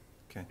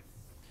 Okay.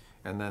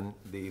 And then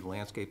the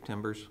landscape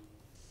timbers?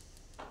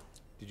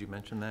 Did you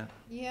mention that?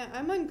 Yeah,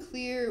 I'm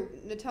unclear.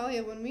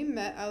 Natalia, when we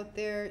met out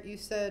there, you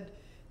said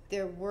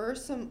there were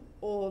some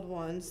old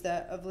ones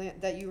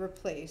that you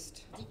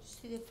replaced. Did you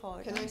see the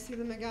photo? Can I see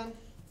them again?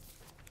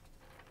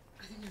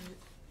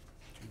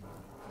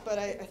 But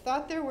I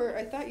thought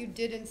you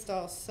did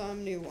install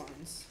some new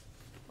ones.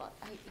 But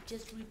I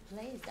just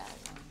replaced that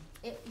one.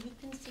 You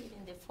can see it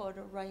in the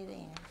photo right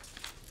there.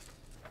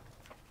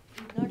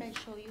 If not, I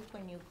show you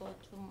when you go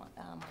to my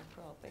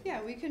property.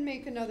 Yeah, we can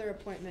make another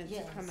appointment to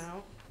Yes. come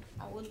out.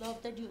 I would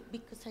love that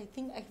because I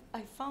think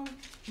I found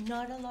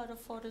not a lot of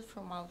photos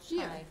from outside.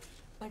 Yeah.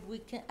 But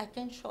I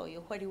can show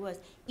you what it was.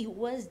 It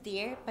was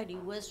there, but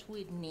it was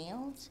with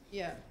nails.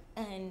 Yeah.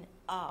 And,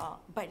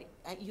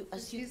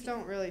 These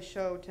don't really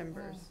show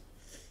timbers,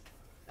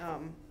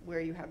 where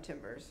you have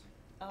timbers.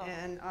 Oh.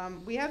 And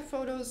we have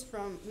photos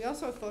we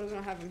also have photos, I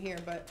don't have them here,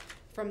 but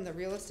from the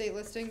real estate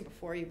listing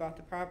before you bought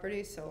the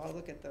property, so I'll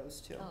look at those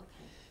too. Okay.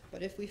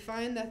 But if we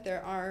find that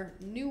there are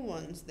new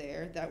ones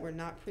there that were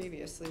not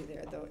previously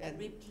there, though, I and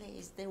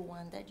replaced the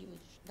one that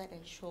I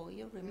show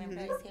you. Remember,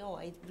 Mhm. I say,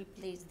 I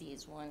replaced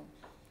this one.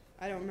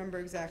 I don't remember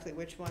exactly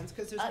which ones,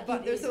 because It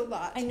there's is. a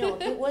lot. I know,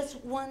 there was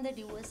one that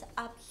it was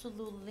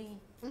absolutely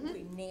with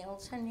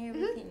nails and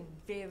everything,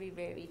 very,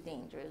 very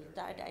dangerous,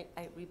 that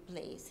I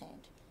replaced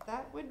it.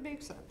 That would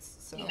make sense,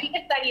 so. Yeah. We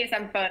can send you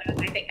some photos.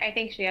 I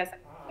think she has some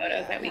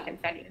photos that we can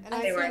send you. And I'll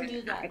I They were send in you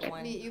the that package.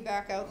 one. Meet you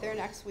back out there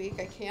next week.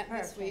 I can't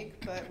this Perfect.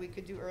 week, but we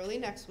could do early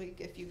next week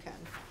if you can.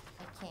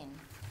 I can.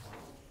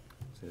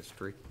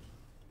 History.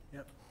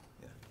 Yep.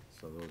 Yeah,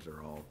 so those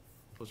are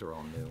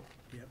all new.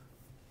 Yep.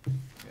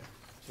 Yeah.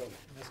 So,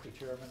 Mr.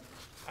 Chairman,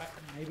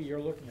 maybe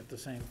you're looking at the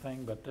same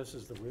thing, but this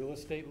is the real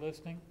estate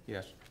listing,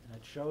 Yes. and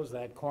it shows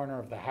that corner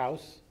of the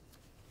house,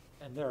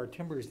 and there are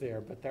timbers there,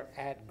 but they're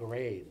at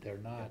grade, they're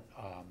not,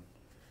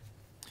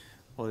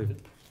 Well,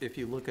 if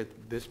you look at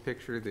this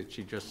picture that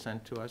she just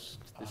sent to us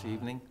this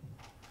evening,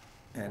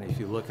 and if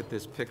you look at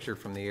this picture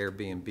from the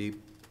Airbnb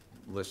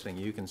listing,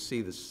 you can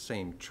see the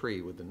same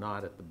tree with the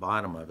knot at the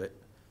bottom of it.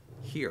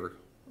 Here,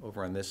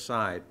 over on this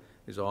side,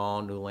 is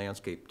all new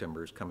landscape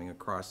timbers coming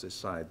across this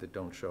side that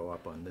don't show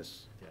up on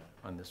this,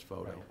 on this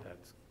photo. right,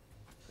 that's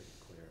pretty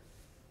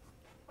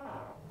clear.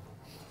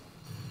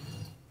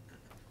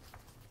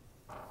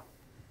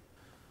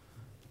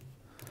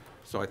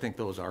 So I think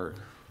those are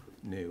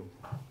new.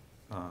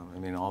 I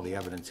mean, all the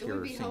evidence It would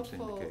here be seems to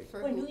helpful indicate.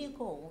 for When who- you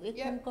go, it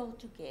Yep. can go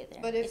together.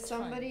 But if It's fine.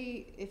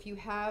 somebody, if you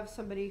have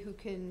somebody who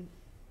can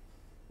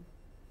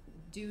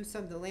do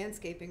some of the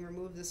landscaping,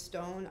 remove the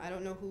stone, I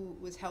don't know who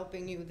was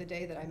helping you the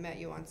day that I met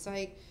you on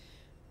site,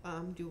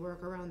 do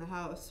work around the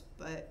house,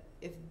 but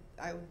if,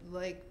 I would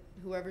like,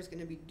 whoever's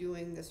gonna be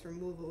doing this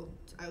removal,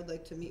 I would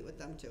like to meet with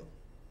them too.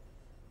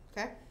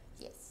 Okay?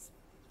 Yes.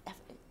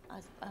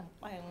 I'm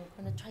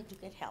gonna try to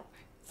get help,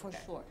 for Okay.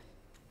 sure.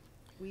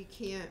 We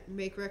can't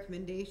make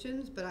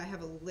recommendations, but I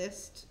have a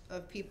list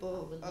of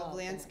people, would of love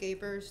that.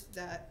 landscapers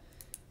that,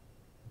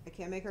 I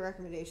can't make a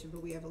recommendation,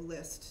 but we have a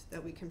list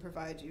that we can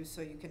provide you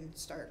so you can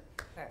start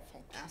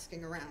Perfect.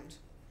 asking around.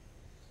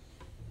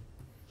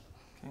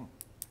 Okay.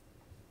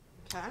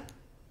 Okay?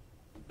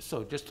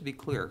 So just to be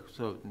clear,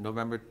 so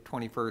November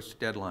 21st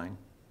deadline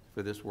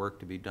for this work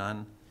to be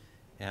done,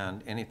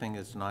 and anything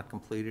that's not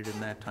completed in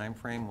that time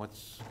frame,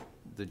 what's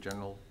the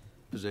general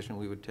position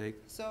we would take?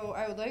 So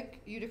I would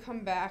like you to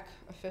come back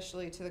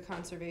officially to the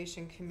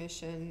Conservation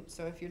Commission.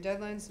 So if your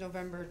deadline's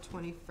November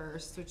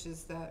 21st, which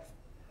is that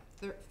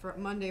for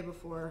Monday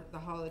before the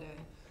holiday,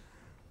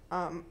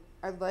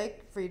 I'd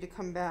like for you to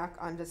come back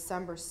on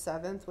December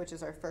 7th, which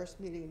is our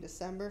first meeting in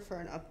December, for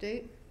an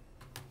update,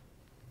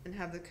 and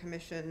have the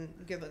commission,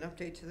 give an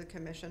update to the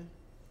commission.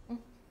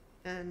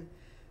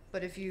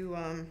 But if you,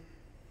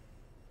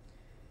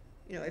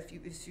 you know, if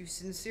you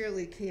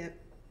sincerely can't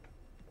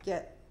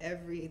get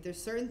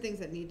there's certain things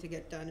that need to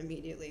get done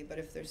immediately, but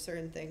if there's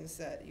certain things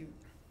that you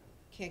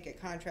can't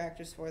get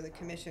contractors for, the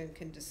commission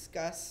can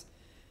discuss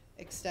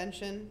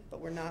extension, but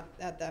we're not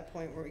at that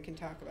point where we can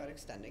talk about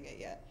extending it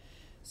yet.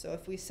 So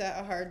if we set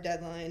a hard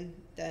deadline,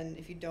 then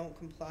if you don't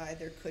comply,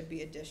 there could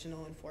be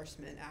additional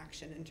enforcement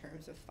action in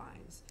terms of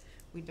fines.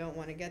 We don't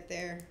wanna get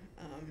there,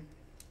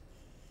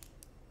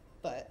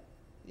 but,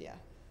 yeah.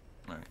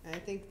 All right. And I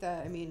think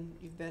that, I mean,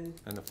 you've been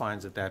And the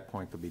fines at that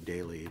point could be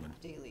daily even.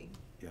 daily,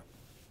 Yep.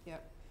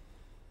 yep.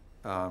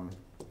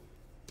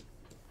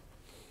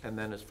 And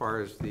then as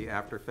far as the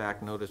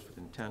after-fact notice of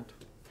intent,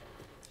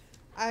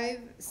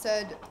 I've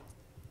said,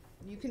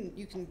 you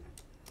can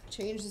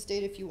change this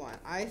date if you want.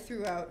 I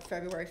threw out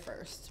February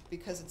 1st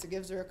because it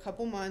gives her a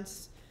couple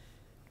months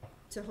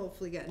to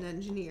hopefully get an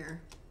engineer,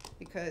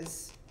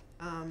 because,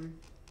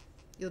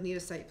 you'll need a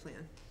site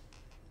plan.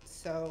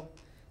 So,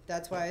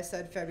 that's why I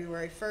said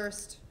February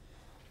 1st.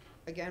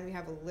 Again, we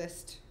have a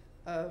list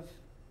of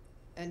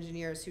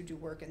engineers who do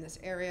work in this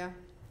area.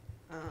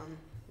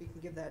 We can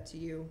give that to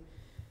you,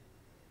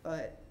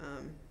 but,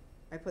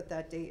 I put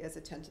that date as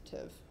a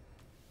tentative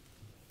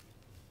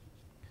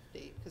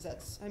date, because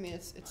that's, I mean,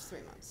 it's 3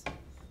 months.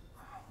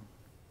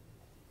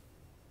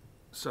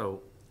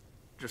 so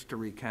just to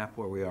recap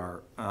where we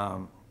are,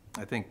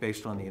 I think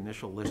based on the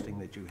initial listing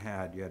that you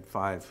had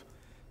 5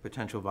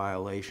 potential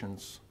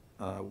violations,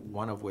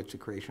 one of which the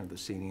creation of the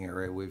seating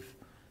area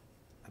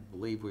I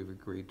believe we've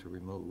agreed to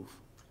remove.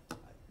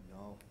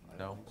 No, I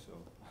No? don't think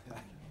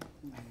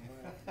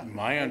so.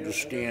 My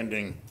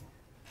understanding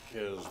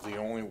is the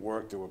only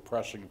work that we're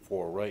pressing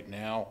for right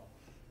now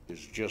is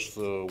just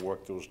the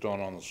work that was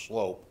done on the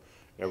slope.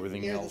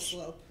 Everything Near the else,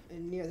 slope,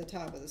 and near the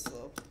top of the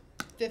slope,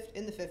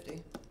 in the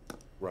 50,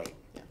 right.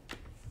 yeah.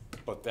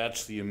 But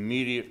that's the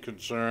immediate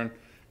concern.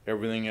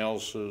 Everything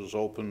else is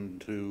open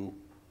to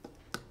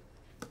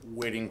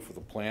waiting for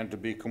the plan to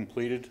be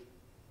completed?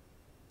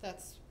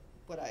 That's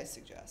what I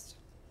suggest.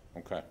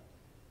 Okay.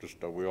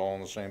 Just, are we all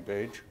on the same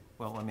page?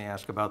 Well, let me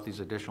ask about these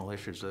additional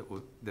issues that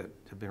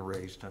have been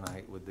raised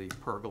tonight with the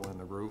pergola in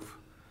the roof,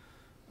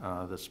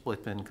 the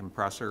split bin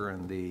compressor,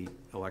 and the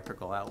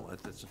electrical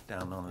outlet that's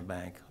down on the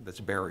bank, that's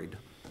buried.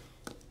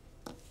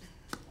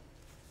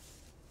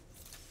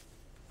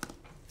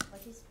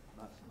 What is,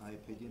 My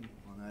opinion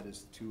on that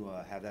is to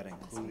have that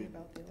included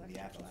about the in the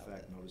electrical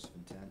after-fact notice of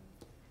intent,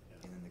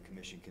 and then the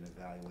commission can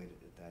evaluate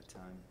it at that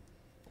time.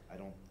 I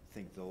don't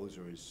think those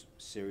are as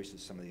serious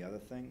as some of the other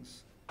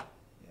things.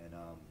 And,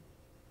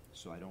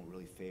 so I don't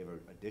really favor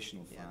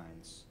additional Yeah.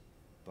 fines,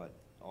 but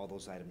all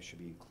those items should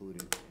be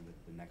included in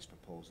the next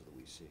proposal that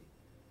we see.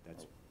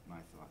 That's my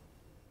thought.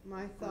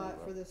 My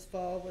thought for this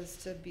fall was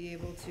to be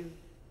able to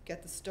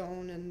get the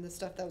stone and the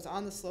stuff that was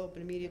on the slope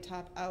and immediate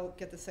top out,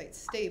 get the site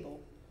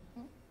stable,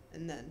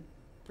 and then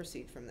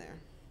proceed from there.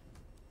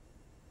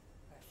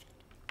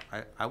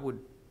 I would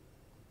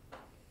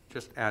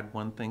just add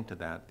one thing to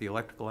that. The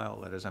electrical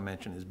outlet, as I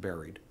mentioned, is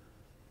buried.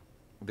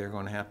 They're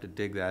going to have to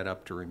dig that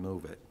up to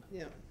remove it.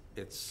 Yeah.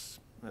 It's,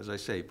 as I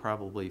say,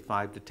 probably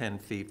 5 to 10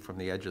 feet from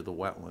the edge of the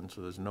wetland, so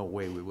there's no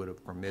way we would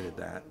have permitted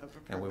that.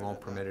 And we won't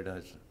permit it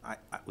as,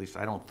 at least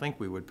I don't think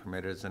we would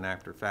permit it as an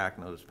after fact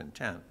notice of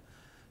intent.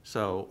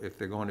 So if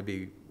they're going to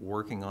be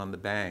working on the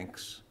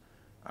banks,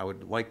 I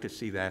would like to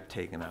see that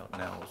taken out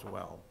now as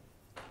well.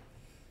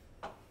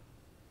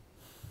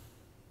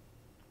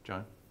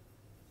 John?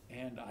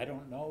 And I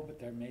don't know, but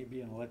there may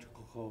be an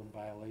electrical code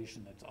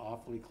violation that's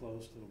awfully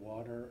close to the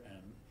water,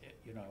 and,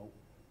 you know,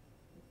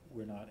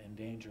 we're not in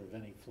danger of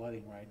any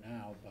flooding right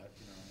now, but,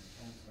 you know,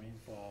 intense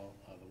rainfall,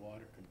 the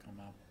water could come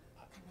up.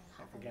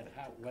 I forget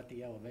what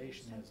the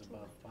elevation is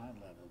above pond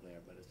level there,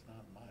 but it's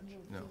not much.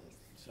 No.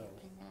 So,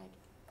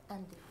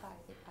 And the fire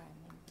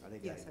department. I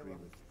think Yes, I I agree will.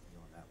 with you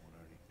on that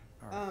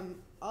one already.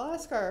 I'll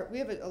ask we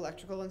have an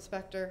electrical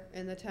inspector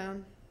in the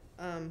town.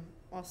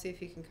 I'll see if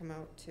he can come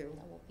out too.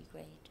 That would be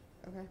great.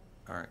 Okay?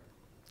 All right,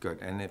 good.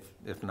 And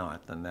if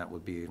not, then that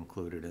would be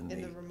included in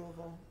In the the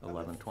removal. of it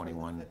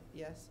 1121 from the-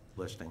 Yes.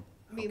 listing.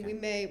 I mean, we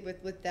Okay. may,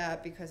 with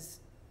that, because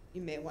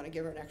you may want to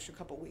give her an extra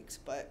couple weeks,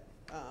 but,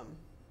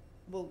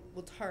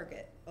 we'll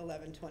target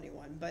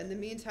 11/21. But in the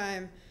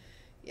meantime,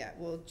 yeah,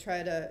 we'll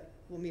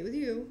meet with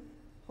you.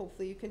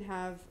 Hopefully you can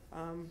have,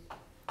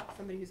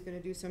 somebody who's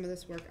gonna do some of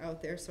this work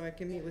out there, so I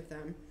can meet with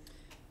them.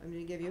 I'm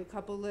gonna give you a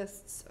couple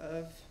lists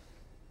of,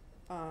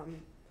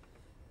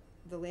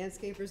 the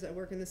landscapers that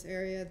work in this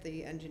area,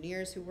 the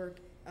engineers who work,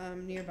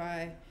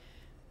 nearby.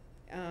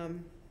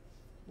 I'm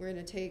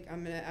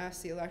gonna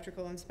ask the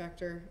electrical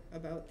inspector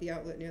about the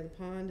outlet near the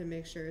pond and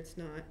make sure it's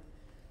not,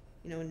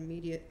 an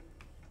immediate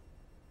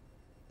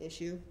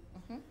issue.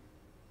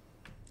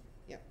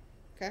 Yep,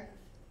 okay?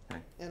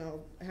 Okay. And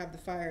I'll have the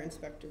fire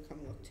inspector come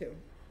look too,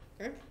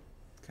 okay?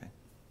 Okay,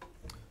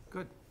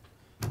 good.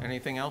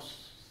 Anything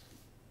else?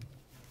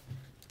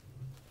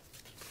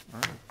 All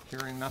right,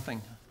 hearing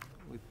nothing.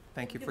 We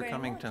thank you for very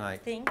coming much.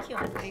 tonight. Thank you.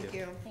 Thank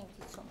you. Thank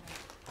you so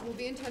much. We'll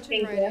be in touch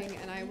Thank in you. writing,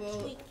 and I Next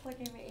will, week,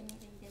 whatever, any day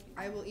that you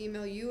I will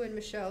email you and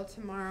Michelle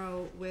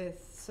tomorrow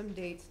with some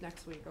dates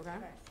next week, okay?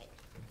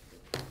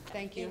 Perfect.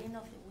 Thank you. Beginning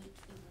of the week,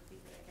 it will be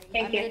better.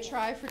 Thank I'm you. gonna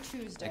try for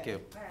Tuesday. Thank you.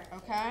 Perfect.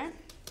 Okay?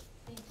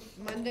 Thank you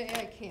so Monday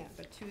I can't,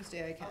 but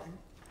Tuesday I can.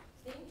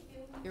 Thank you.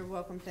 You're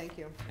welcome, thank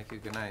you. Thank you,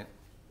 good night.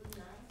 Good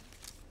night.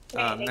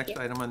 Thank Next you.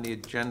 item on the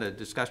agenda,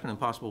 discussion and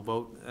possible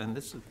vote, and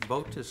this is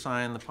vote to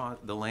sign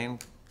the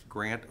land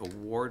grant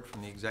award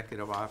from the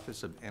Executive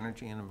Office of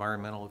Energy and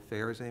Environmental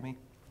Affairs, Amy?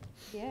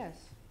 Yes.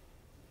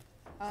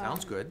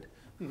 Sounds good.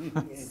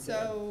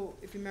 So,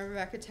 if you remember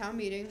back at town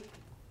meeting,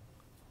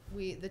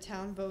 the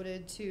town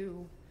voted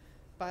to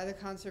buy the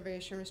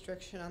conservation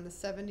restriction on the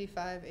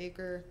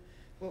 75-acre,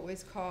 what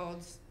was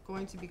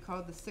going to be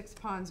called the Six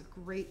Ponds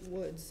Great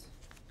Woods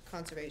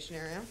Conservation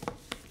Area.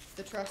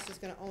 The trust is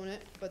gonna own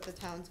it, but the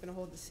town's gonna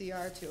hold the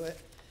CR to it.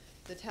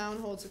 The town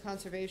holds the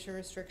conservation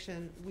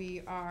restriction.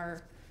 We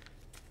are,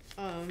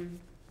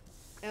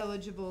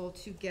 eligible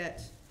to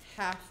get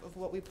half of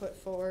what we put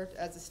forward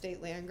as a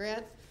state land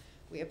grant.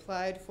 We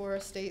applied for a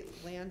state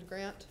land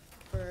grant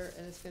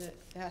and it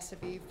has to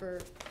be for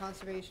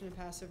conservation and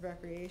passive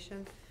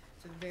recreation.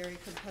 It's a very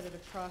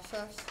competitive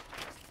process.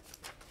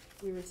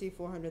 We received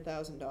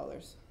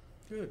 $400,000.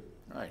 Good.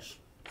 Nice.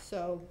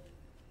 So,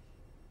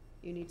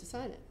 you need to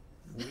sign it.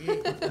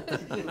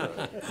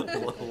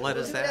 Let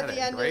us At at the it,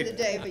 end of great. the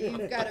day, but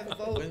you've gotta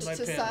vote Where's my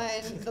to pen?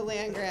 sign the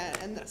land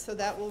grant, and so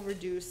that will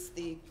reduce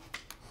the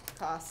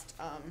cost.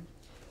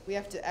 We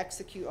have to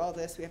execute all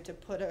this, we have to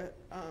put a,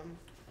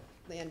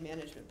 land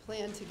management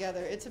plan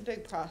together. It's a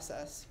big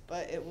process,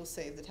 but it will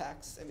save the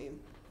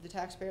the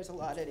taxpayers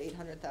allotted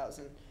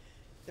 $800,000.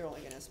 They're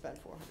only gonna spend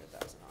 $400,000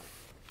 on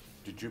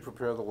it. Did you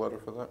prepare the letter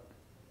for that?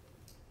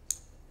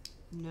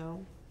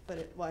 No,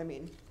 but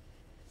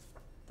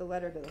the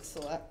letter to the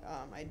select,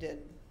 I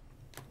did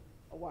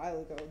a while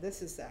ago.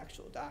 This is the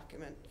actual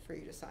document for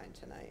you to sign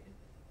tonight.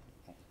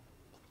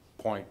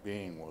 Point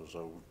being was,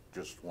 I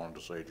just wanted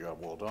to say job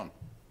well done.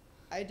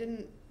 I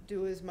didn't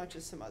do as much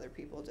as some other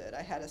people did.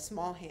 I had a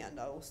small hand,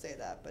 I will say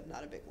that, but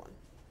not a big one.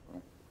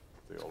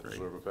 They all great.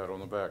 deserve a pat on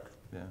the back.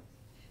 Yeah.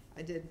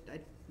 I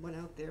went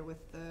out there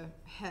with the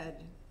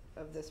head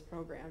of this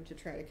program to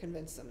try to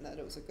convince them that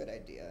it was a good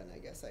idea, and I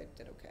guess I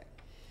did okay.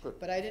 Good.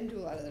 But I didn't do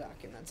a lot of the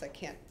documents. I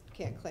can't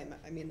claim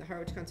it. The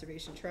Harwich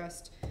Conservation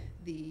Trust,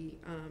 the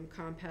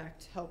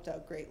compact helped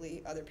out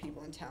greatly, other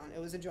people in town. It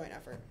was a joint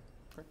effort,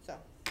 so,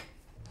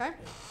 okay?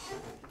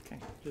 Okay.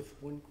 Just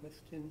one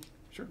question.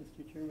 Sure.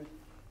 Mr. Chairman.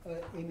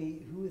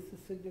 Amy, who is the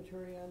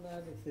signatory on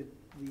that? Is it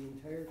the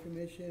entire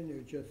commission,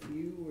 or just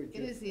you, or just?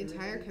 It is the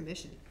entire everybody?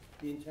 commission.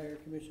 The entire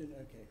commission?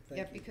 Okay, thank you.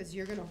 Yep, because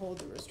you're gonna hold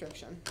the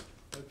restriction.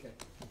 Okay.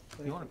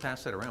 If you want to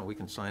pass that around, we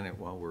can sign it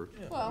while we're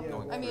Well,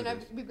 going I mean, through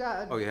this. we've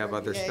got. Oh, you have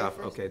other RDA stuff?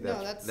 for- Okay,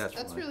 No, that's that's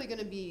fine. really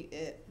gonna be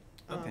it.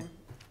 Okay. Um,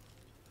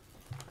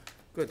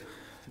 Good.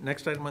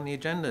 Next item on the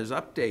agenda is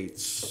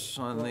updates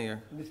on the,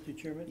 Mr.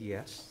 Chairman?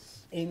 yes.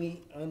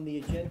 Amy, on the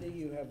agenda,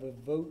 you have a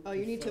vote. Oh,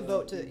 you need to sign.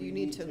 vote Do to, we you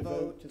need to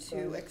vote sign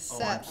to it?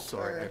 accept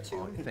sorry, I or to.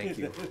 apologize. Thank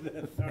you.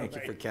 That's Thank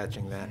you for alright.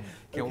 catching that.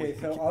 Can we- Okay,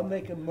 so I'll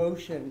make a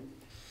motion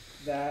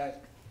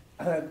that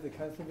the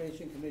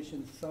Conservation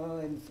Commission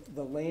signs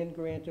the land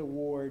grant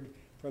award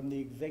from the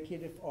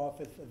Executive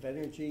Office of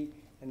Energy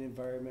and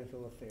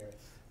Environmental Affairs.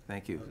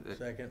 Thank you.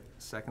 Second.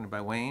 Seconded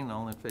by Wayne,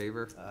 all in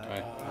favor?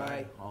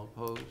 Aye. All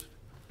opposed?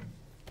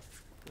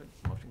 Good,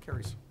 motion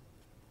carries.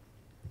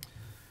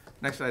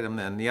 Next item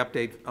then, the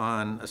update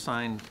on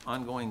assigned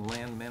ongoing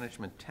land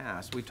management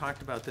tasks. We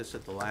talked about this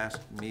at the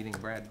last meeting,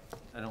 Brad,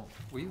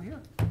 were you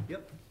here?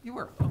 Yep. You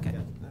were, okay.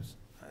 There's-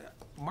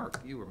 Mark,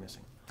 you were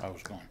missing. I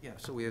was gone. Yeah,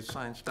 so we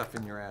assigned stuff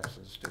in your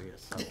absence to you,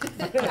 so.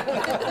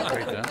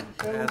 Right then?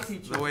 That's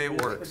the way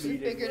it works. We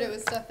figured it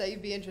was stuff that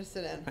you'd be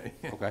interested in.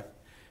 Okay.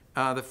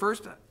 The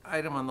first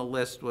item on the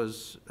list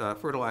was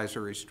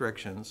fertilizer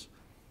restrictions,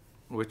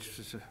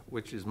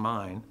 which is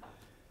mine.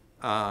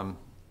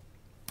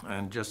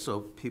 And just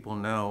so people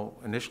know,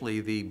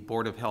 initially, the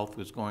Board of Health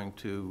was going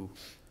to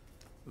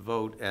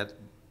vote at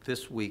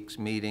this week's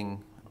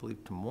meeting, I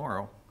believe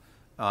tomorrow,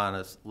 on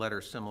a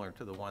letter similar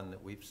to the one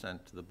that we've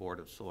sent to the Board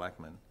of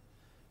Selectmen.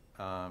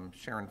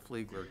 Sharon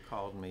Fliegler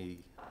called me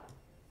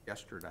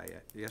yesterday,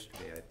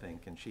 I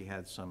think, and she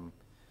had some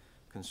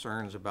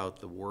concerns about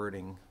the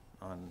wording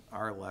on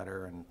our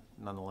letter, and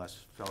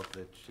nonetheless felt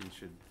that she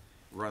should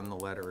run the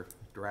letter,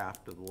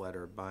 draft of the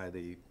letter by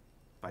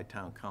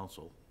town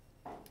council.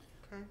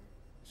 Okay.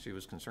 She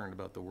was concerned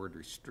about the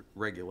word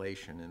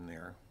regulation in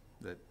there,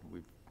 that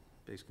we've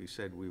basically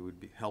said we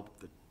would help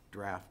the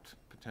draft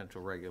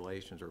potential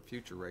regulations or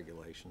future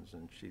regulations,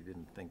 and she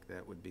didn't think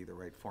that would be the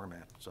right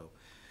format, so.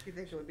 Do you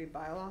think it would be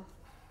bylaw?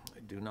 I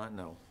do not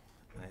know.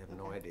 I have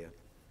no idea.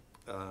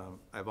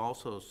 I've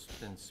also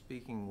been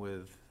speaking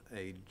with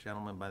a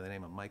gentleman by the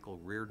name of Michael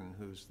Reardon,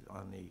 who's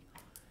on the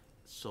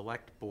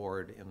select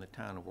board in the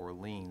town of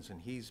Orleans,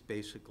 and he's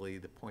basically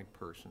the point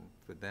person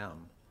for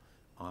them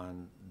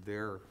on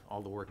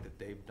all the work that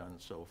they've done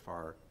so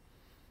far.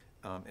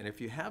 And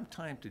if you have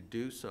time to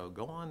do so,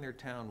 go on their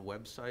town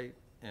website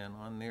and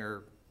on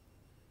their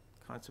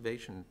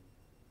conservation,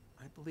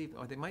 I believe,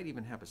 or they might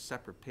even have a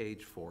separate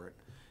page for it.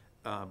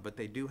 But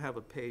they do have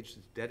a page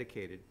that's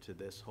dedicated to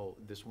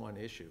this one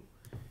issue.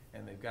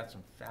 And they've got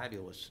some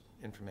fabulous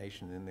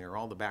information in there,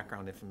 all the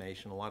background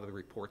information, a lot of the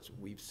reports that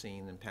we've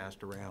seen and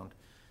passed around.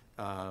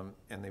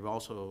 And they've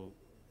also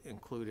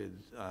included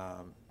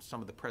some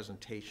of the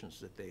presentations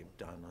that they've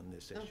done on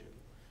this issue.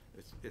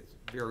 It's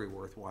very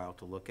worthwhile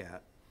to look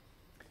at.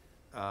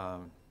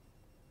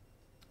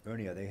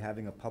 Ernie, are they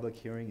having a public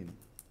hearing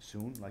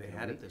soon, like They in a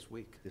had it week? this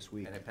week. This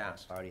week? And it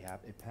passed. Already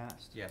happened, it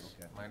passed? Yes,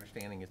 Okay. my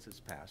understanding is it's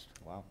passed.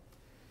 Wow.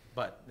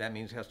 But that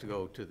means it has to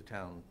go to the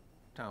town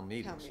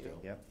meeting Town still. meeting.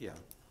 Yep. Yeah,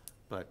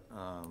 but,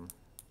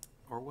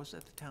 or was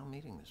that the town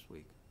meeting this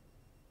week?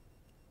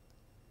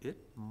 It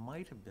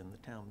might have been the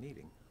town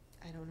meeting.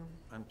 I don't know.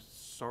 I'm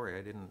sorry,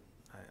 I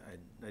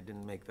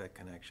didn't make that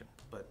connection,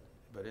 but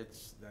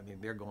it's, I mean,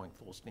 they're going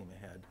full steam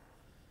ahead.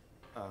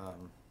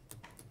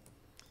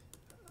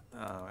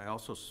 I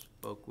also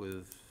spoke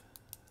with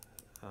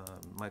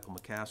Michael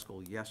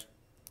McCaskill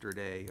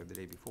yesterday, or the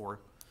day before,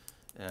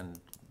 and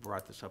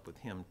brought this up with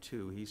him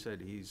too. He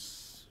said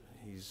he's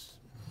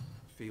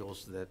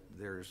feels that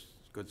there's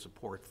good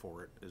support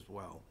for it as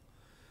well.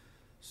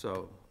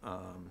 So,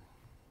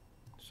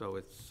 so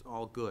it's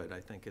all good, I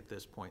think, at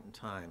this point in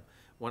time.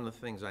 One of the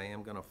things I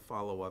am gonna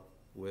follow up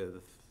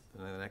with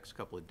in the next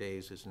couple of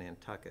days is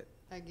Nantucket.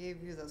 I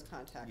gave you those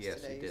contacts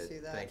Yes, today, you you see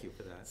did. that? Thank you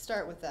for that.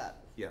 Start with that.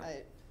 Yeah.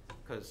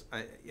 Because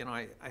I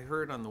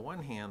heard on the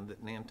one hand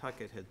that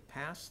Nantucket had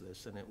passed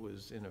this and it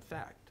was in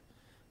effect.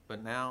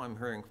 But now I'm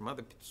hearing from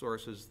other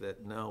sources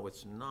that no,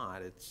 it's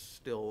not, it's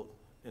still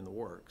in the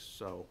works.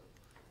 So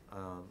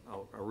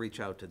I'll reach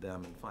out to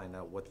them and find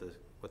out what the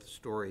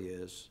story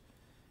is.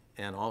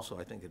 And also,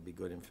 I think it'd be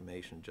good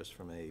information just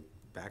from a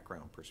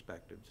background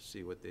perspective to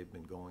see what they've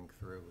been going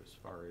through as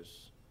far as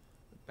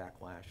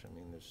backlash. I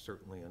mean, there's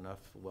certainly enough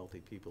wealthy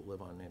people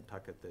live on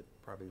Nantucket that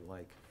probably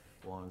like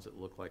lawns that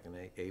look like an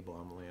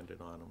A-bomb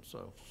landed on them,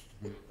 so.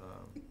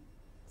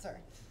 Sorry.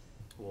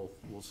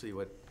 We'll see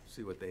what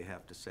they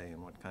have to say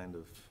and what kind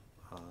of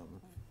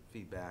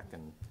feedback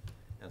and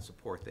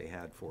support they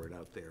had for it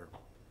out there.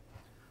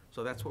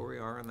 So that's where we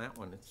are on that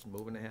one. It's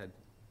moving ahead.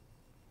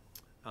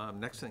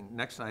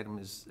 Next item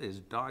is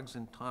dogs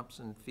in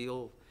Thompson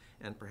Field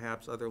and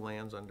perhaps other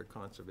lands under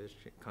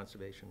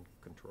conservation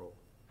control.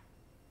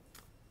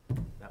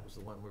 That was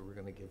the one we were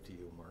gonna give to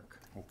you, Mark.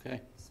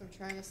 Okay. So I'm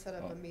trying to set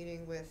up a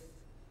meeting with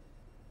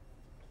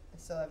I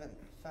still haven't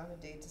found a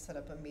date to set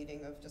up a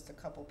meeting of just a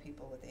couple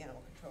people with the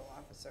animal control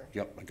officer.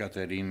 Yep, I got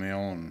that email,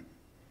 and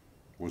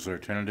was there a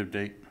tentative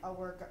date? I'll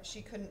work,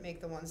 she couldn't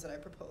make the ones that I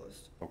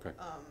proposed, Okay.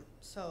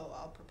 so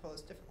I'll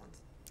propose different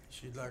ones.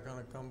 She's not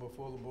gonna come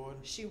before the board?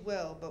 She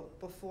will, but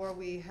before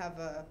we have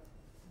a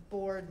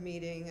board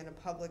meeting and a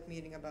public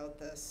meeting about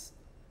this,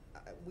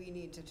 we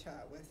need to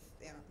chat with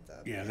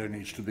the. Yeah, there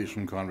needs to be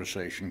some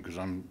conversation, because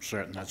I'm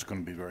certain that's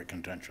gonna be very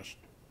contentious.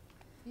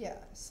 Yeah,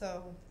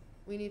 so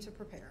we need to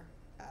prepare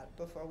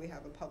before we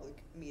have a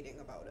public meeting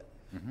about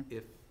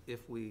it.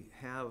 If we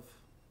have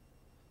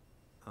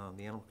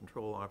the animal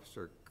control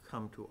officer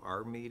come to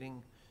our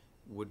meeting,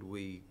 would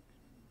we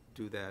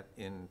do that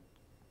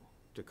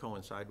to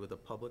coincide with a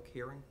public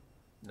hearing?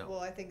 No. Well,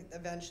 I think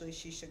eventually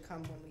she should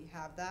come when we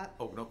have that,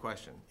 Oh, no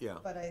question, yeah.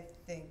 but I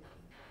think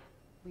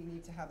we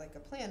need to have like a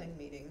planning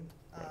meeting,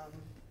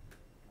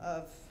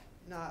 of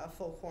not a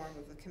full quorum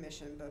of the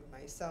commission, but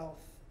myself,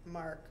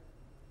 Mark,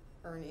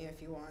 Ernie,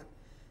 if you want,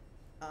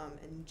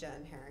 and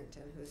Jen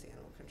Harrington, who's the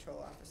animal control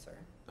officer.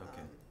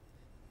 Okay.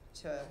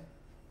 To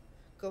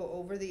go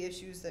over the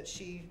issues that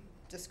she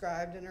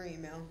described in her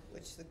email,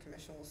 which the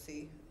commission will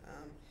see,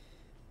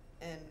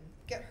 and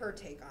get her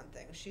take on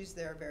things. She's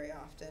there very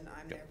often,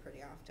 I'm there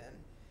pretty often.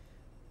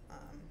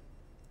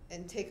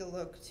 And take a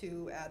look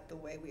too at the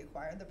way we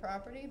acquired the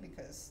property,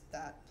 because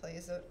that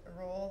plays a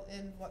role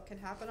in what can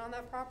happen on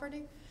that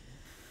property.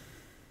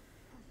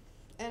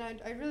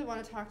 And I really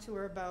wanna talk to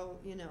her about,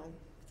 you know,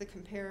 the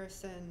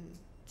comparison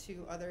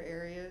to other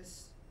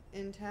areas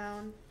in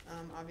town.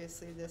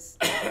 Obviously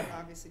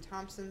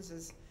Thompson's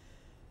is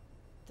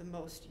the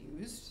most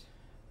used,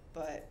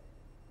 but,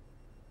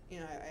 you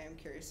know, I am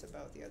curious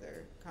about the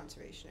other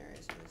conservation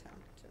areas in the town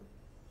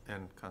too.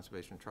 And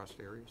conservation trust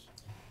areas?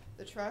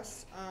 The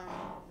trust,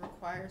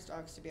 requires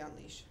dogs to be on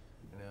leash.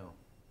 No.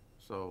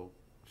 So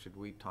should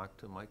we talk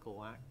to Michael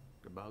Lack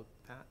about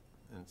that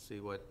and see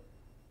what,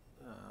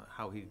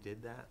 how he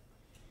did that?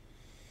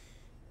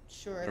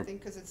 Sure, I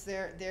think, cause it's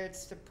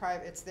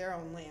it's their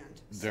own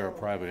land. They're a so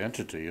private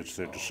entity, it's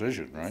their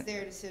decision, right? It's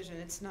their decision,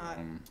 it's not,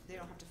 they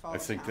don't have to follow I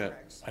town think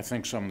regs. I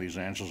think some of these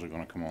answers are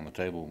gonna come on the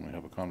table when we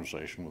have a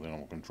conversation with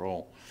animal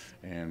control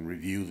and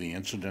review the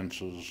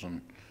incidences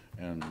and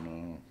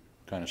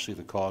kind of see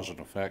the cause and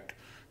effect,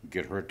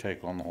 get her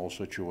take on the whole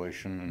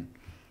situation, and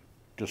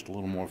just a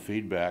little more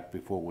feedback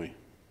before we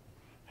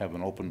have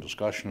an open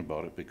discussion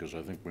about it, because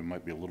I think we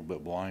might be a little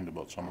bit blind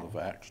about some of the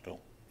facts still.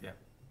 Yeah.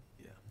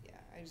 Yeah,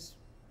 I just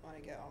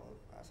wanna get all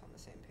of us on the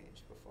same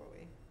page before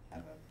we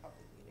have a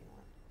public meeting on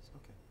it.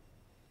 Okay,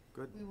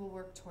 good. We will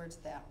work towards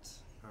that.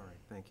 All right,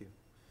 thank you.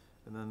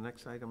 And then the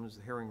next item is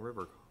the Herring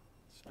River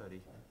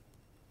study,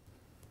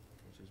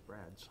 which is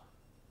Brad's.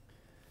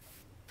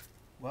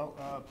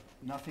 Well,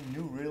 nothing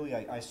new really.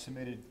 I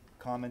submitted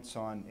comments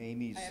on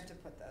Amy's I have to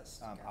put this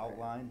together.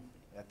 outline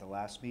at the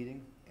last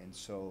meeting, and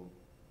so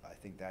I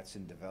think that's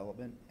in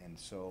development. And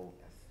so,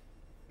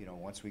 you know,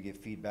 once we get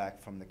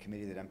feedback from the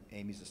committee that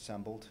Amy's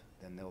assembled,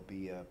 then there'll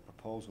be a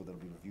proposal that'll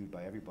be reviewed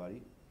by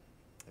everybody.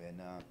 And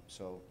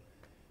so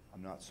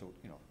I'm not so,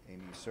 you know,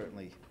 Amy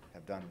certainly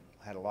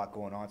had a lot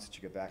going on since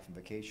you got back from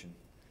vacation,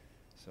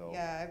 so.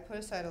 Yeah, I put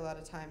aside a lot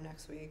of time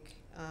next week,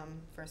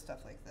 for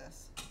stuff like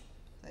this.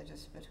 I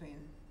just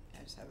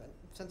haven't,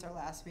 since our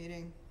last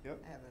meeting.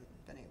 Yep. I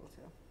haven't been able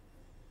to.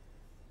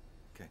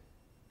 Okay.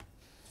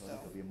 So I think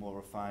there'll be a more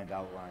refined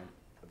outline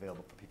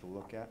available for people to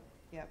look at.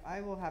 Yep,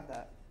 I will have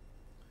that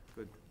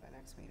Good. by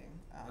next meeting,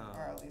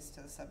 or at least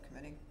to the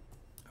subcommittee.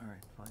 All right,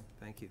 fine,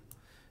 thank you.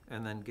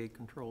 And then gate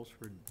controls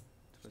for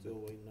Still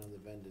waiting on the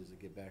vendors to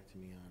get back to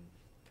me on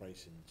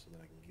pricing so that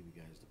I can give you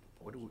guys the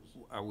what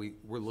proposals.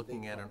 we're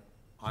looking at an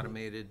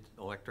automated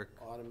electric,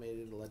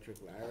 Automated electric,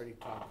 I already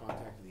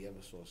contacted the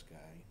Eversource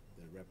guy,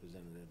 the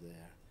representative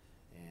there,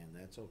 and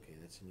that's okay,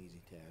 that's an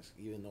easy task.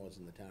 Even though it's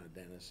in the town of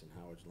Dennis and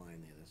Howard's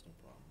line there, that's no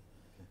problem.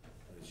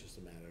 But it's just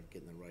a matter of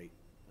getting the right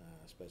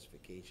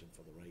specification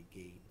for the right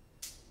gate.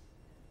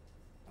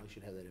 I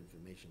should have that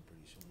information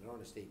pretty soon. They're on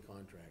a state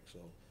contract, so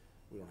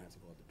we don't have to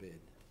go out to bid,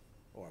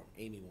 or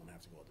Amy won't have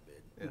to go out to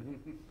bid. yeah. 'cause they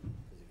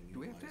can Do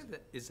we have to utilize have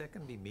that, is that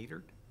gonna be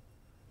metered?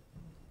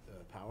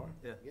 power?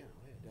 Yeah. Yeah,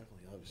 oh yeah,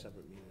 definitely, I'll have a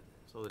separate meter.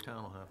 So the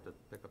town will have to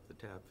pick up the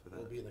tab for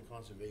It'll that? be in the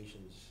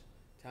conservation's,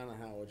 Town of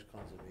Howard's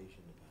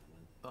Conservation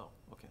Department. Oh,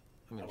 okay.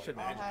 I mean, I it would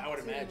shouldn't, imagine- I would I'll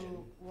have to-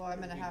 imagine Well, I'm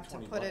gonna it'd be have to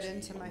 20 put it bucks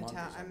into a my month or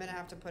town, I'm something. gonna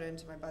have to put it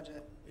into my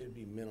budget, It'd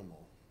be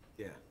minimal.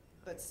 yeah.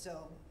 but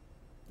still,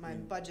 my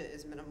budget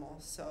is minimal,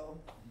 so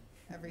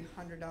every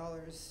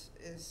 $100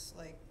 is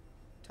like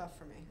tough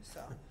for me,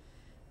 so.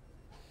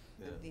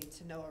 Yeah. I need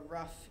to know a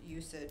rough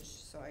usage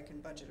so I can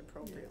budget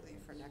appropriately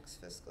for next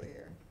fiscal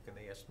year. Can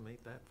they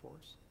estimate that for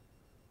us?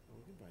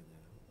 We can find that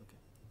out. Okay.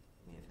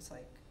 I mean, if it's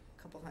like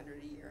a couple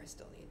hundred a year, I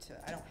still need to,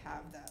 I don't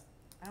have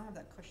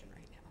that cushion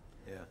right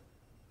now. Yeah,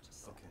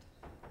 Just okay.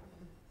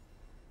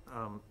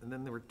 saying. And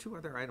then there were two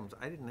other items.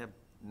 I didn't have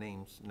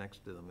names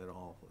next to them at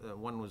all.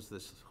 One was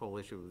this whole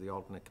issue of the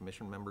alternate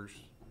commission members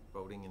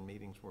voting in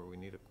meetings where we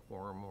need a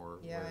quorum or.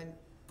 Yeah, where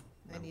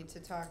I need to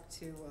talk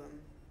to,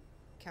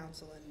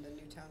 council and the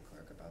new town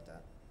clerk about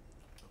that.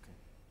 Okay.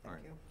 All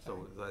Thank right, you.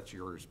 so that's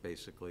yours,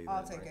 basically,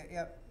 I'll then, take right? it,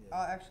 yep.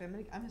 Actually,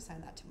 I'm gonna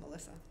sign that to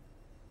Melissa.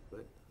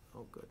 Good,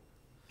 oh, good,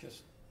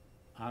 Just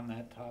on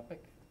that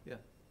topic, yeah.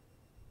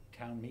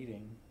 town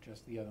meeting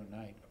just the other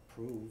night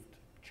approved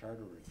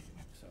charter review.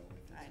 So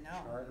if I it's know.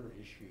 a charter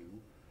issue,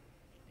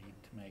 need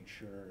to make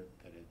sure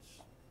that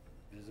it's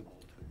visible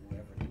to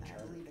whoever the I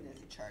charter. believe it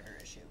is a charter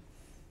issue.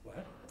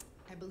 What?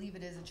 I believe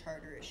it is a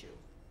charter issue.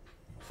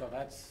 So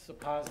that's a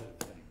positive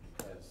thing,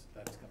 because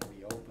that's gonna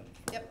be open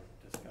for Yep.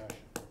 discussion.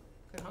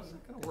 How's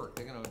that gonna work?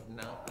 They're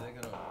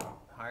gonna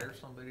hire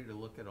somebody to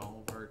look at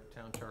all of our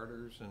town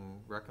charters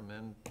and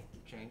recommend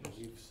changes?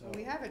 Believe so. Well,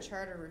 we have a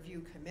charter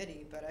review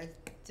committee, but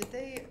did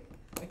they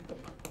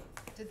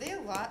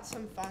allot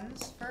some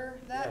funds for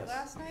that Yes.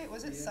 last night?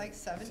 Was it like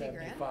 70 grand?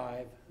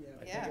 75. Yeah. I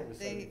think Yeah, it was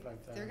they're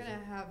 75,000.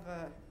 gonna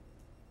have,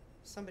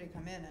 somebody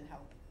come in and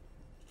help.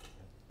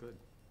 Good,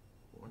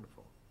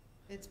 wonderful.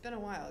 It's been a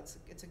while,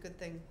 it's a good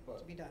thing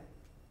to be done.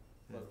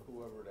 But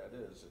whoever that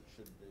is, it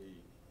should be,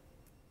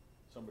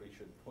 somebody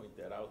should point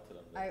that out to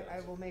them. that I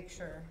that's- will make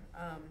sure,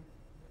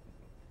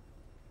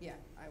 yeah,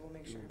 I will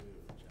make sure.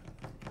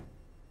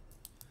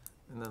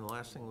 And then the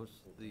last thing was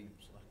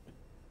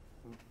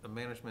the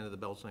management of the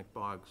Bells Neck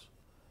bogs.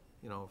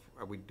 You know,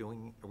 are we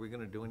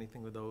gonna do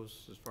anything with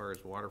those as far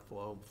as water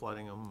flow,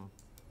 flooding them?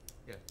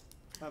 Yeah,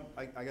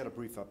 I got a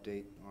brief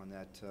update on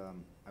that.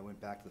 I went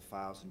back to the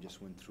files and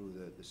just went through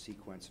the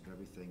sequence of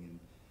everything, and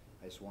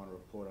I just want to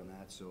report on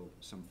that, so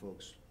some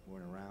folks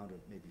weren't around or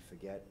maybe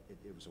forget.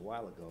 It was a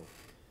while ago.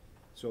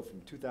 So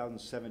from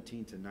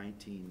 2017 to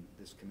 19,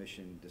 this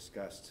commission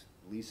discussed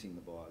leasing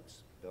the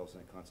bogs, Bells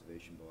Neck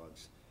Conservation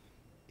bogs.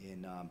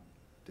 In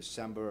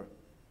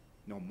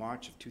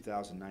March of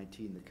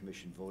 2019, the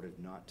commission voted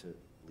not to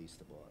lease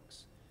the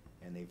bogs.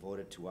 And they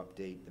voted to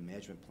update the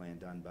management plan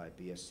done by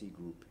BSC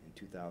Group in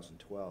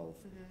 2012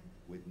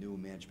 with new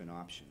management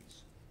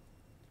options.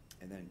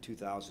 And then in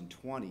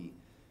 2020,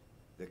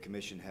 the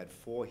commission had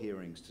 4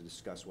 hearings to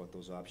discuss what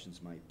those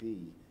options might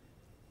be.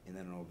 And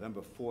then on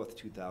November 4th,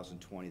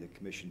 2020, the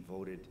commission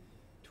voted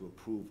to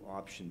approve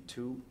option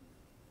 2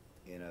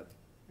 in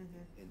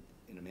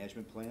a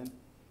management plan.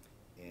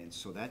 And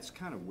so that's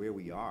kind of where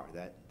we are.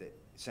 That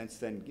since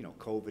then, you know,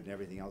 COVID and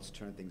everything else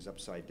turned things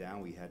upside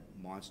down. We had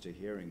monster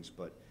hearings,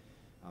 but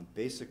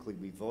basically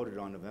we voted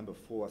on November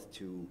 4th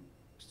to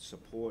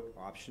support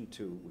option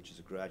 2, which is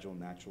a gradual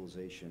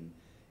naturalization,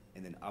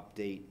 and then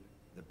update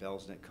the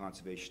Bells Neck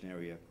Conservation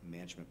Area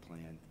Management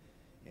Plan.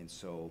 And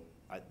so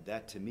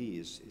that to me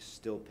is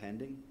still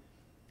pending.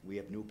 We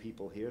have new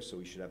people here, so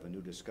we should have a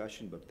new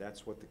discussion, but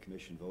that's what the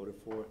commission voted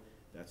for.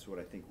 That's what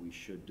I think we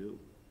should do.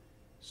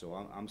 So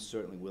I'm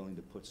certainly willing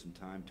to put some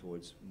time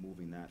towards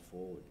moving that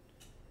forward.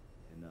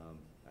 And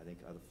I think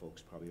other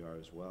folks probably are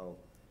as well.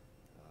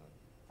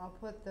 I'll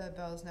put the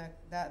Bells Neck,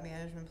 that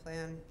management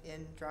plan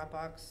in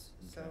Dropbox,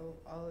 so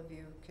all of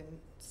you can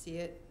see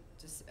it.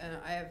 And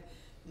I have,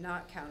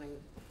 not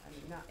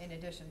in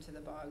addition to the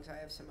bogs, I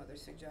have some other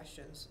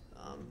suggestions,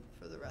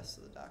 for the rest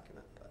of the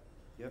document, but.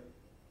 Yep.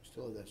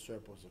 Still have that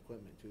surplus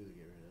equipment too to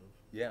get rid of.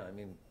 yeah, I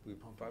mean,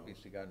 we've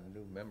obviously gotten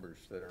new members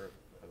that are,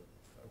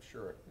 I'm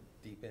sure,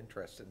 deep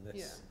interest in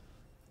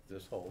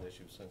this whole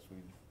issue since we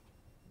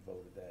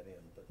voted that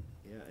in, but.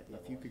 Yeah,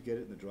 if you could get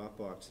it in the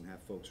Dropbox and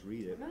have folks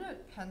read it. I'm gonna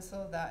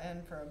pencil that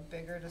in for a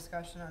bigger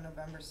discussion on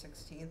November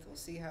 16th. We'll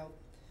see how,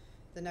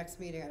 the next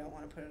meeting, I don't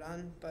wanna put it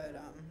on, but,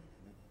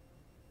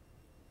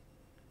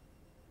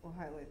 we'll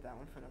highlight that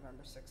one for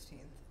November 16th.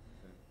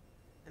 Okay.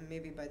 And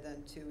maybe by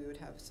then too, we would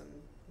have some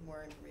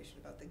more information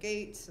about the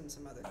gates and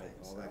some other Right,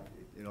 things, all so. that,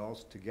 it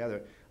all's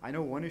together. I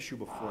know one issue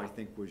before, I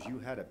think, was you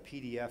had a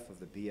PDF of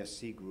the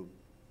BSC group,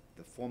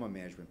 the former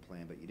management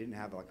plan, but you didn't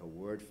have like a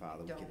Word file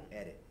that we could Don't.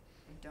 edit.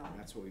 I don't. And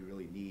that's what we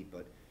really need,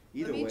 but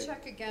either way. Let me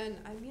check again.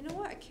 You know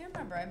what? I can't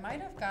remember. I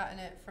might have gotten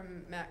it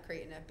from Matt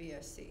Creighton at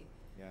BSC,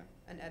 Yeah,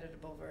 an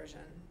editable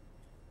version.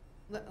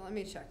 Let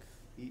me check.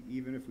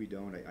 even if we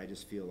don't, I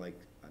just feel like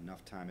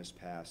enough time has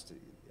passed.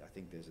 I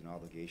think there's an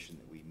obligation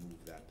that we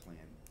move that plan,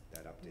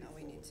 that update No,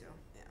 we need forward.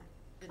 to, yeah.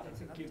 It I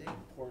needs an think you update. can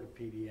import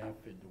a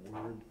PDF into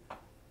Word,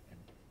 and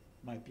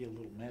might be a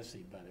little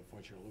messy, but if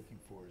what you're looking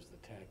for is the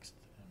text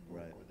and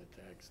work Right. with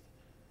the text,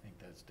 I think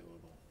that's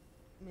doable.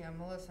 Yeah,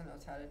 Melissa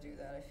knows how to do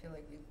that. I feel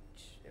like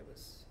it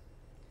was,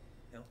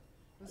 Yeah.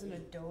 it was an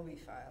Adobe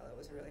file. It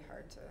was really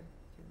hard to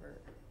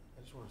convert.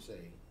 I just wanna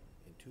say,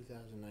 in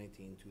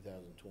 2019,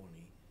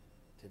 2020,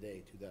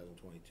 today,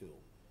 2022,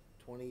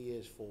 20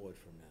 years forward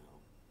from now,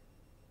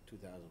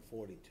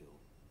 2042,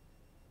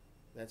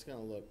 that's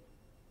gonna look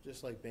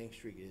just like Bank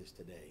Street is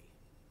today,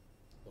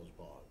 those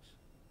bogs.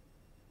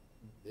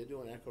 They're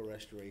doing eco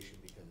restoration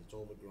because it's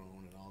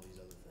overgrown and all these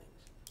other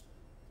things.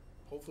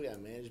 Hopefully our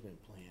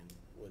management plan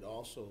would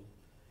also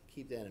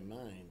keep that in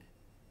mind,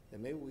 that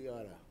maybe we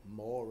ought to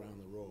mow around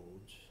the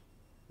roads,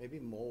 maybe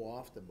mow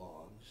off the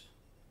bogs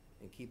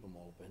and keep them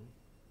open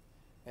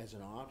as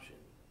an option,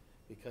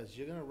 because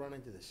you're gonna run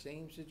into the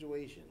same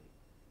situation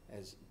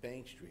as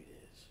Bank Street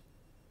is.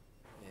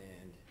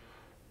 And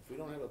if we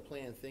don't have a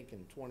plan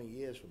thinking 20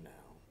 years from now,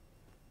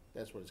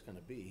 that's what it's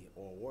gonna be,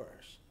 or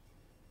worse.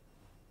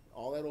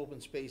 all that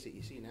open space that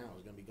you see now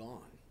is gonna be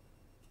gone.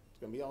 It's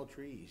gonna be all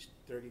trees,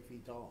 30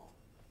 feet tall,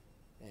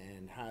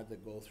 and hard to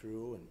go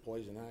through, and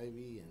poison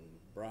ivy, and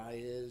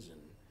briars,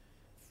 and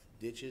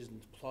ditches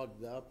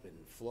plugged up, and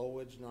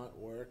flowage not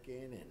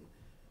working, and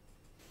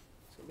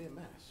it's gonna be a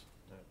mess.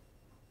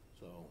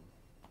 So,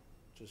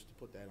 just to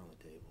put that on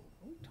the table.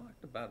 We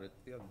talked about it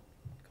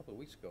a couple of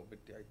weeks ago, but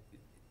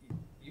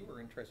you were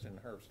interested in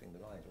harvesting the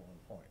vines at one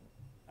point.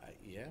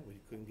 Yeah, we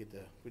didn't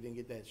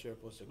get that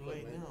surplus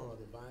equipment or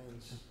the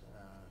vines,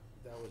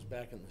 that was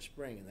back in the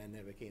spring, and that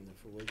never came to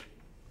fruition.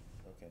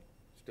 Okay,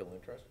 still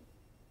interested?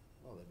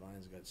 Well, the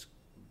vines got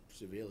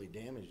severely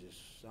damaged this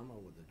summer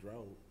with the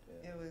drought.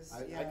 It was,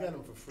 I yeah, got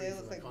them for free they from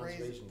look the like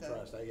raisins, Conservation the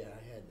Trust. I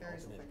had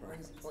berries look alternate like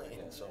raisins.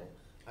 plans, so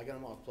I got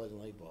them off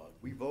Pleasant Lake Bog.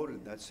 We voted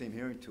at that same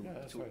hearing Yeah,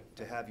 that's right.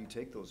 to have you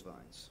take those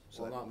vines.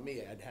 So Well, that- not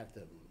me, I'd have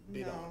to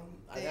bid on No,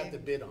 them. I'd have to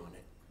bid on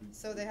it.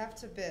 So they have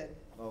to bid.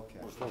 Okay,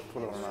 We're supposed to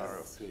put it on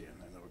RFP,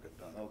 and they never got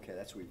done. okay,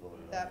 that's what we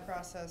voted on. That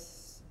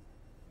process,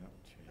 Yep.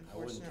 I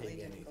wouldn't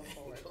unfortunately, take didn't go anything.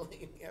 forward.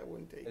 Believe me, I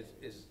wouldn't take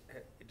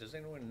it. Does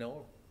anyone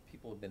know if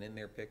people have been in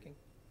there picking?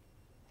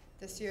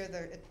 This year,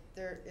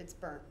 it's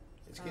burnt.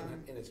 It's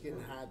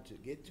getting hard to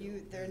get to.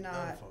 they're It's done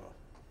not- for-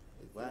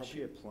 Last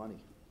year,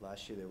 plenty.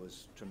 Last year, there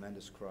was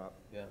tremendous crop.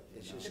 Yeah.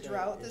 It's The just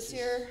drought gonna- this it's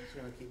year, just- It's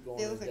gonna keep going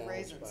they in look a like downward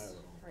raisins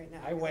spiral. right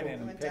now. I went They in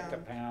and went picked a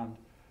down. pound,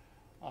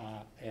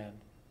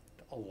 and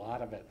a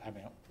lot of it, I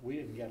mean, we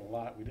didn't get a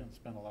lot, we didn't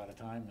spend a lot of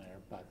time there,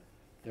 but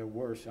there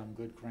were some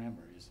good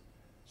cranberries,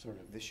 sort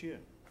of, This year.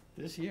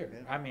 this year.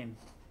 Yeah. I mean,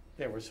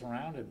 they were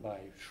surrounded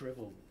by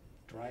shriveled,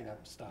 dried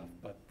up stuff,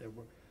 but there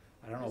were,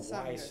 I don't know There's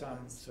some why good some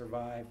ones.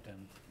 survived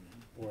and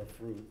bore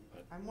fruit,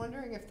 but I'm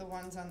wondering if the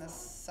ones on the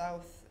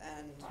south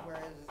end where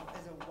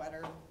is a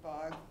wetter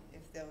bog,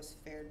 if those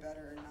fared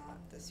better or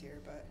not this year,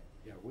 but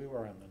yeah, we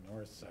were on the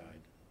north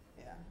side.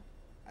 yeah.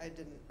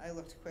 I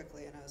looked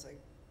quickly and I was like,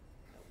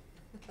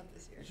 nope, not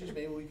this It's year. just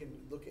maybe we can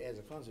look as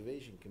a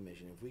conservation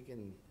commission, if we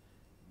can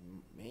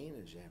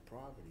manage that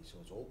property so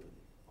it's open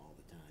all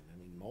the time. I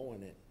mean,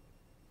 mowing it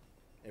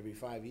every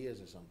 5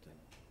 years or something.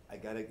 I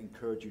gotta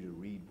encourage you to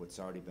read what's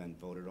already been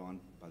voted on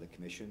by the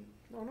commission.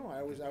 No,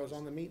 I was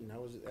on the meeting, I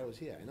was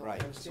here, I know, I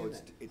Right, so understand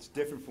that. it's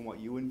different from what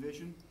you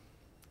envision,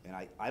 and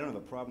I don't have a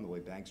problem the way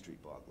Bank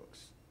Street Bog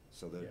looks.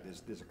 So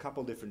there's a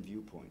couple different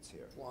viewpoints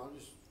here. Well, I'm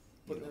just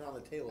putting it on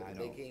the table, I that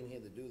they know. came here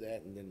to do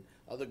that, and then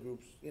other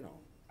groups,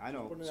 I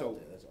know, Putting it so out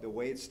there, that's all. the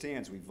way it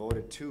stands, we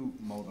voted to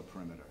mow the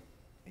perimeter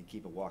and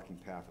keep a walking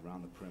path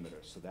around the perimeter,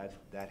 so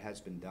that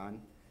has been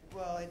done.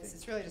 Well,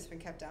 it's really just been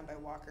kept down by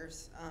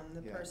walkers.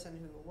 The Yeah. person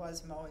who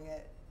was mowing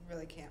it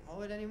really can't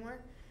mow it anymore.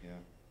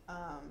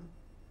 Yeah,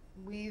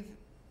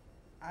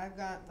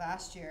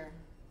 Last year,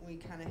 we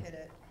kinda hit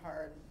it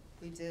hard.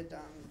 We did,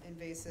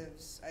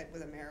 invasives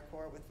with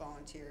AmeriCorps with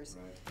volunteers.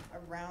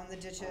 right. Around the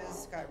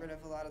ditches, got rid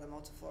of a lot of the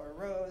multiflora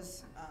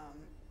rose,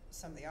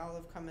 some of the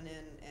olive coming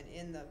in, and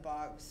in the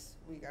bogs,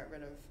 we got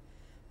rid of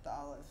the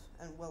olive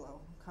and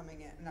willow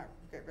coming in,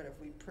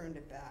 we pruned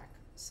it back.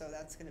 So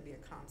that's gonna be a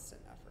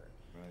constant effort.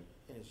 Right.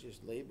 And it's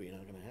just labor you're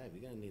not gonna have,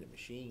 you're gonna need a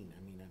machine,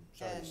 I mean, I'm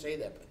sorry to And- say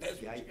that, but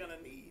that's Yeah, what you're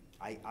gonna need.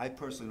 I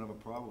personally don't have a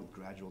problem with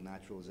gradual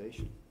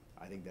naturalization.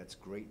 I think that's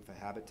great for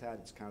habitat.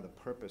 It's kind of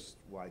the purpose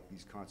why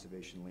these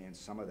conservation lands,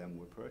 some of them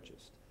were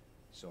purchased.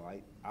 So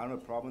I don't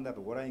have a problem with that,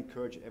 but what I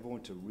encourage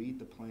everyone to read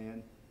the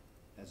plan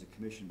as a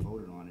commission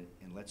voted on it,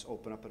 and let's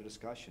open up a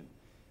discussion.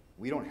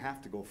 We don't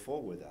have to go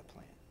forward with that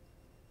plan.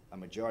 A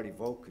majority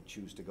vote could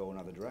choose to go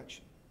another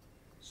direction.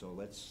 So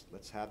let's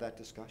have that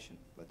discussion.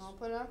 I'll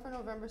put it on for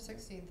November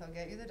 16th. I'll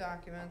get you the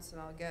documents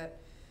and I'll get,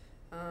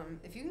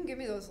 if you can give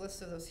me those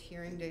lists of those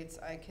hearing dates,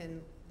 I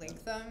can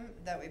link them.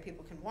 That way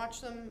people can watch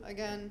them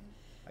again.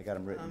 I got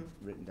them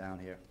written down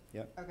here.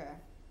 Yep. Okay.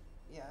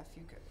 Yeah, if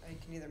you could, I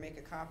can either make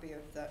a copy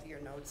of your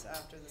notes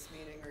after this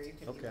meeting or you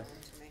can email Okay. them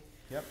to me.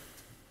 Yep.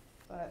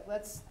 But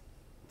let's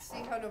see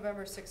how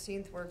November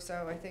 16th works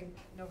out. I think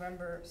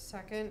November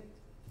 2nd,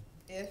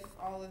 if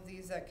all of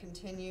these that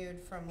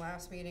continued from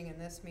last meeting and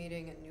this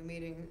meeting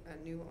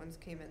and new ones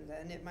came in,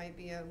 then it might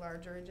be a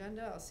larger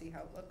agenda. I'll see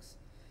how it looks.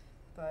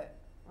 But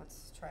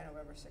let's try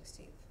November 16th.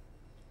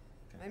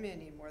 Okay. I may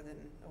need more than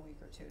a week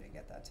or two to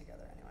get that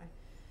together anyway.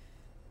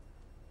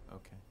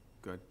 Okay,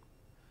 good.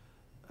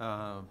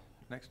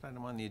 Next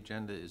item on the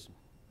agenda is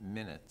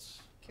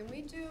minutes. Can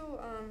we do,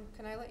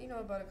 can I let you know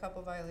about a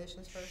couple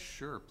violations first?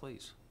 Sure,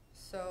 please.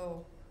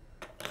 So,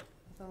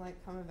 nothing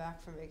like coming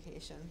back from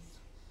vacation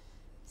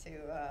to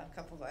a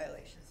couple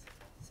violations.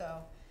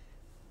 So,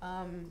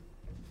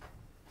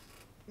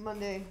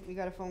 Monday, we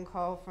got a phone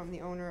call from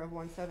the owner of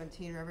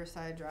 117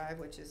 Riverside Drive,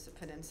 which is the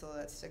peninsula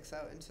that sticks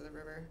out into the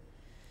river.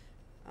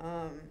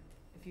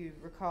 If you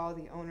recall,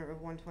 the owner of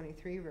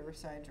 123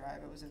 Riverside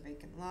Drive, it was a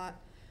vacant lot.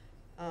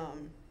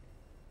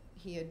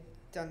 He had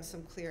done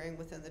some clearing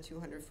within the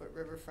 200-foot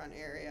riverfront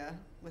area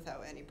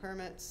without any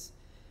permits,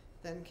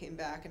 then came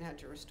back and had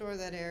to restore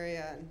that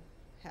area and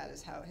had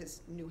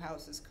his new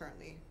house is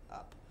currently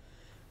up.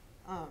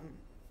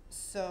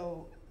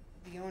 So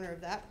the owner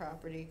of that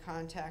property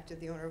contacted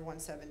the owner of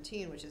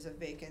 117, which is a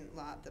vacant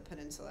lot, the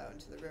peninsula out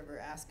into the river,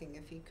 asking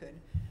if he could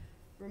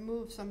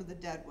remove some of the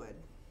dead wood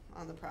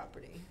on the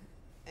property.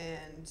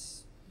 And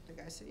the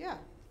guy said, yeah.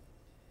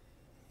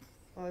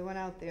 Well, we went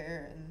out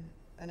there and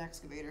an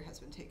excavator has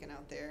been taken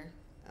out there.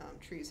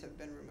 Trees have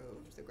been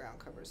removed, the ground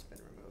cover's been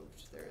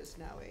removed. There is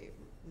now a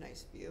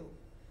nice view.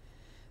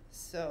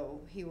 So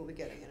he will be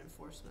getting an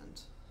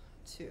enforcement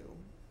to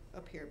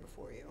appear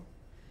before you.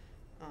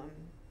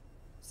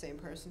 Same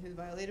person who's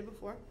violated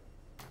before.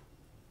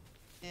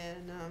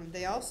 And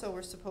they also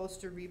were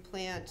supposed to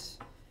replant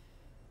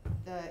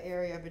the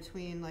area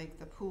between like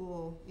the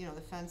pool, you know,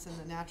 the fence and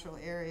the natural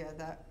area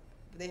that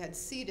they had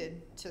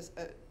seeded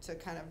to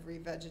kind of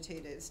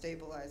revegetate it,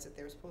 stabilize it.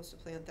 They were supposed to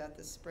plant that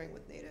this spring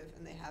with native,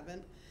 and they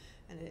haven't.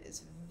 And it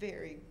is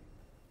very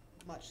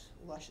much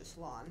luscious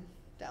lawn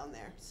down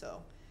there.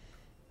 So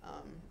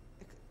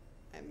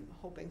I'm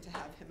hoping to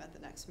have him at the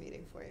next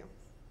meeting for you.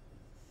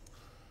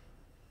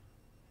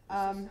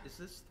 Is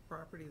this the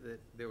property that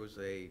there was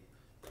a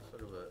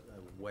sort of a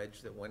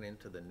wedge that went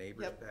into the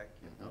neighbor's Yep. back?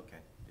 Okay,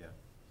 yeah.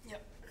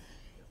 Yep.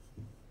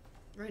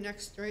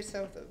 Right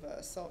south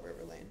of Salt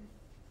River Lane.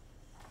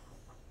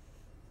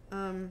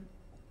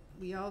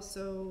 We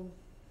also,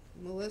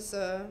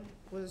 Melissa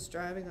was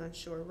driving on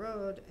Shore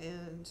Road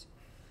and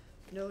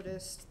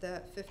noticed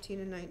that 15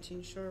 and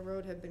 19 Shore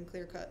Road had been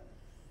clear cut.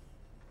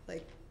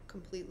 Like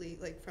completely,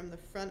 like from the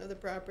front of the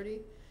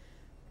property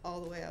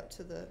all the way out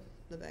to the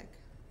bank.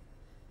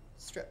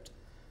 Stripped.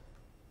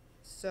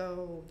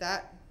 So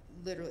that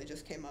literally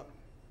just came up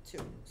too,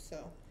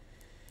 so.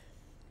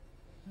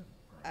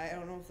 I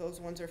don't know if those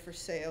ones are for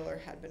sale or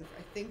had been,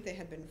 I think they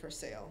had been for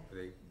sale. Are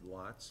they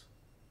lots?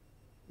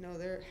 No,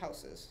 they're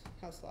houses,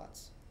 house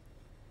lots.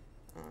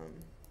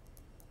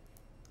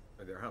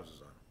 Are there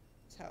houses on?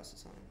 It's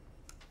houses on them.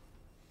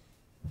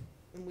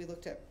 And we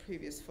looked at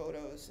previous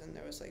photos and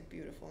there was like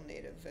beautiful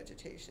native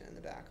vegetation in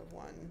the back of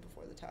one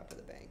before the top of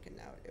the bank, and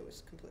now it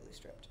was completely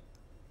stripped.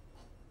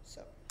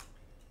 So.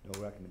 No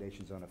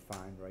recommendations on a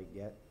fine right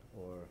yet,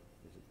 or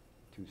is it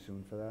too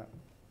soon for that?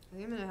 I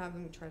think I'm gonna have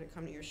them try to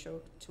come to your show,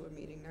 to a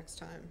meeting next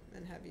time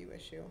and have you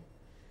issue.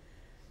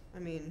 I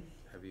mean,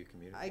 Have you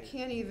communicated? I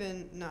can't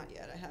even, not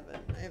yet,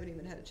 I haven't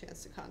even had a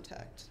chance to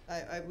contact.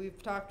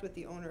 We've talked with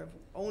the owner of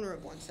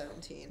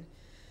 117,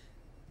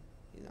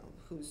 you know,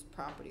 whose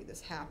property this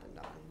happened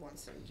on,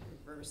 117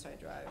 Riverside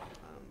Drive.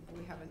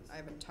 I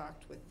haven't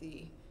talked with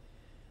the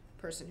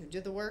person who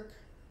did the work,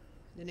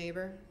 the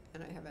neighbor,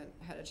 and I haven't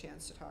had a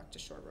chance to talk to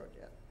Shore Road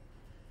yet.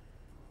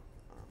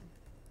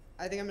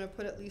 I think I'm gonna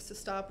put at least a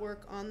stop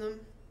work on them.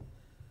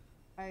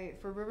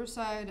 For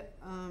Riverside,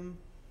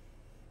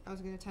 I was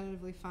gonna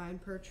tentatively fine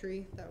per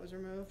tree that was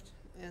removed,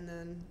 and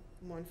then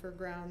one for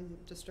ground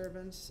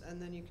disturbance,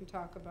 and then you can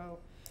talk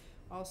about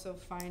also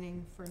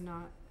fining for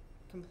not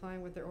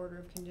complying with their order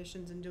of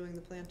conditions and doing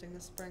the planting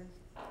this spring,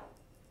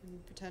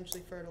 and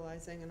potentially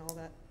fertilizing and all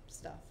that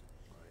stuff.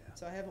 Oh, yeah.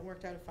 So I haven't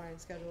worked out a fine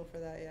schedule for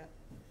that yet.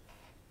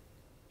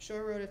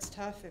 Shore Road, it's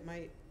tough, it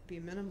might be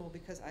minimal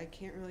because I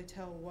can't really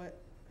tell what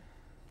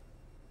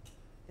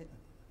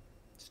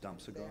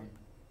Stumps are there. gone?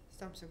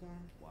 Stumps are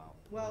gone. Wow.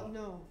 Well,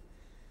 no.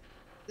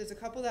 There's a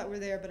couple that were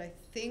there, but I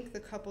think the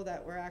couple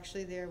that were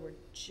actually there were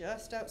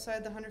just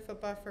outside the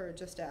 100-foot buffer or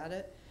just at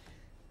it,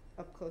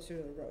 up closer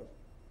to the road.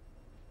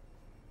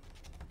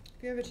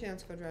 If you have a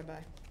chance, go drive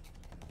by.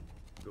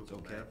 It's Google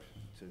okay Maps.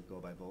 to go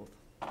by both?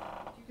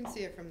 You can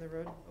see it from the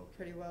road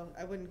pretty well.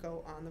 I wouldn't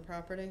go on the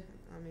property.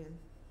 I mean,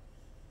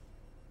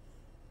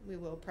 we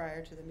will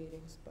prior to the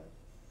meetings, but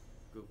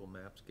Google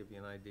Maps give you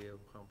an idea of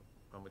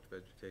how much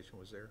vegetation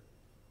was there?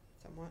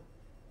 somewhat.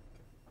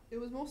 It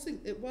was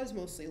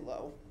mostly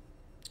low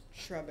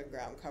shrub and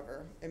ground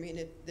cover. I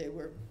mean, they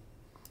were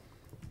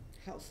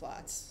house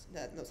lots,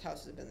 those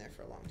houses have been there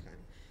for a long time.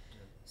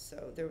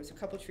 So there was a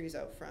couple trees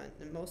out front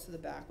and most of the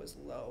back was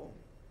low,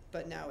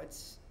 but now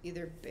it's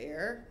either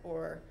bare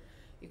or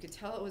you could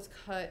tell it was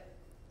cut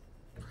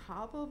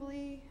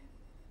probably,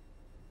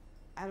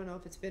 I don't know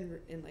if it's been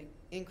in like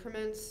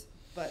increments,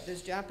 but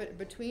there's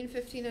between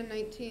 15 and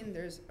 19,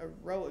 there's a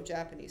row of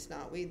Japanese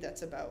knotweed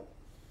that's about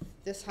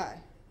this high.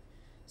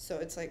 So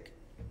it's like,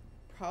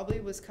 probably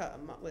was cut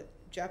with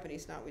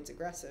Japanese knotweed's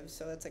aggressive,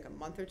 so that's like a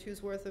month or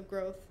two's worth of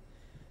growth.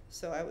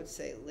 So I would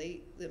say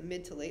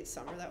mid to late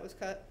summer that was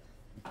cut.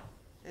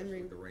 And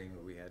With the rain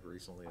that we had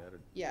recently,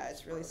 yeah,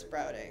 it's really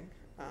sprouting.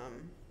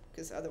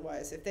 Because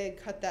otherwise, if they had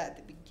cut that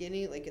at the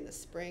beginning, like in the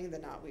spring, the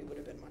knotweed would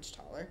have been much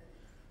taller.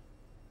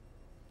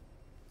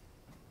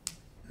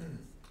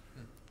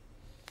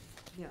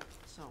 Yeah,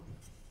 so,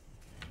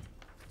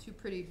 two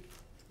pretty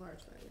large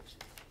violations,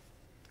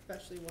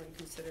 especially one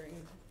considering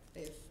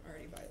they've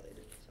already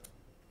violated, so.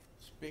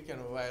 Speaking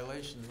of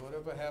violations,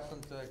 whatever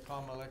happened to that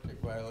calm electric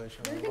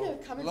violation? They're on gonna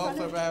come in front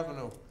of- Lothrop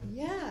Avenue.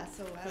 Yeah,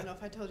 so I don't know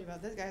if I told you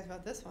about this, guys,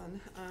 about this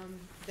one.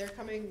 They're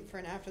coming for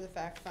an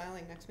after-the-fact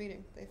filing next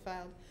meeting. They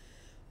filed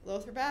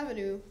Lothrop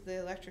Avenue, the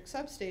electric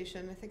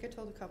substation. I think I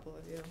told a couple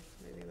of you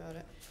maybe about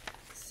it.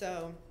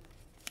 So,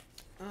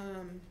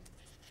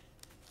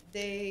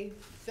 they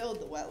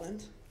filled the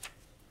wetland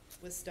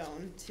with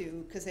stone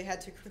to, because they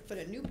had to put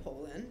a new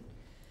pole in.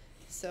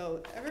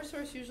 So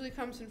Eversource usually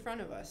comes in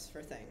front of us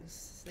for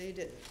things. They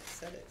didn't. They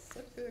said it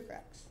slipped through the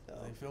cracks, so.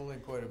 They filled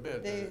in quite a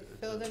bit. They It's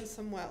filled in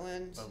some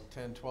wetlands. About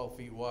 10, 12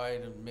 feet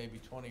wide and maybe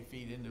 20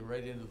 feet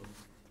right into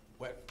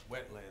the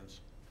wetlands.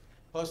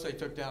 Plus, they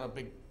took down a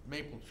big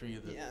maple tree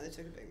Yeah, they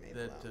took a big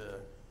maple that out.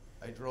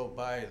 I drove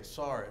by and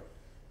saw it,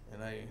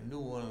 and I knew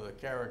one of the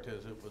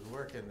characters that was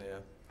working there.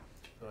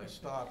 So I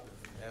stopped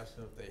and asked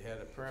them if they had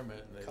a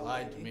permit, and they Call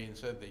lied to Amy. me and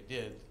said they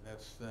did.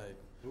 That's,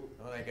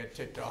 when I got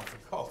ticked off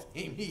and called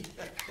Amy,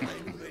 I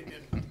knew they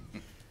didn't.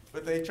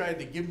 But they tried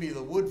to give me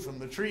the wood from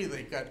the tree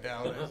they cut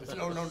down. I said,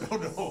 no,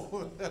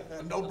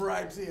 no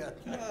bribes here.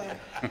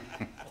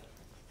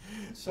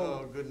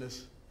 So- Oh,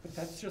 goodness. But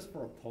that's just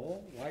for a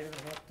pole? Why do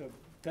they have to,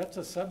 that's a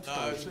No,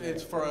 substation.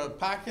 it's for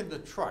parking the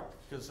truck,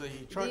 because the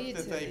truck Need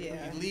that to, they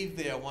yeah. leave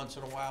there once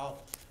in a while,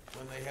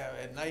 when they have,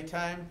 at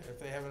nighttime, if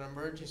they have an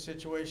emergency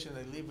situation,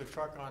 they leave a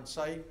truck on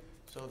site,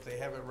 so that they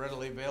have it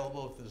readily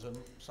available if there's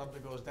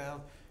something goes down.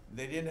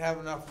 They didn't have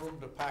enough room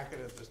to park it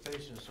at the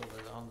station, so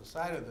that on the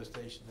side of the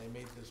station, they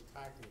made this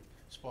parking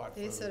spot for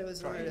the They truck. said it was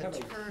They going to have a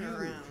turn huge-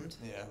 around.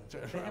 Yeah.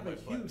 turn They around have my a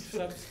butt. huge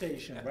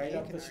substation right You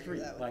up can the argue street,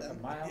 that with like a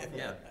them. mile from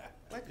Yeah.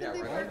 Why Yeah, couldn't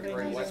they right- park right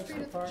across the west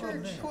street at the of the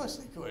church? Of course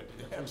they could,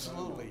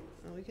 absolutely.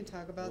 Well, we can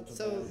talk about,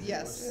 so,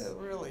 yes, Yeah,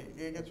 really,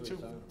 you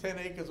get 10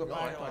 acres of No, I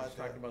parking thought you lot was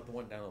there. talking about the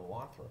one down in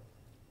Lothrop.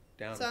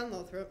 Down. it's on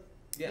Lothrop,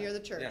 Yeah, near the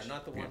church. Yeah,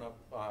 not the one up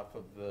off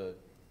of the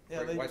Yeah,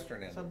 Great they,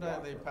 Western end of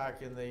sometimes they Lothrop.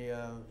 park in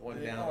the,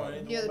 One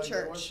down. Near the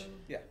church,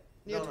 Yeah.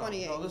 near no,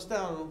 28. No, this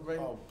down, right,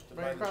 Oh,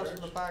 by right the across from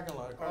church? the parking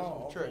lot, across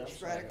from the church.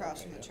 It's right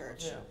across from the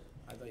church. Yeah,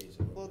 I thought you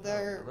said. Well,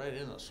 they're, right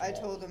in the I swamp.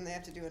 told them they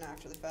have to do it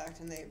after the fact,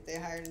 and they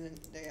hired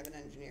they have an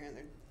engineer, and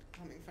they're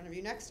coming in front of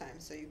you next time,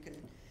 so you can,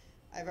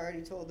 I've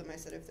already told them, I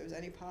said, if there's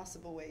any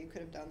possible way you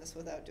could have done this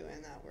without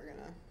doing that, we're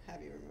gonna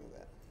have you remove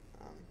it.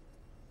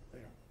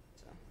 There.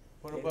 So,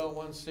 What about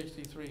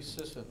 163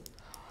 Sisson,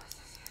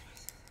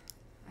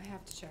 I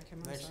have to check him,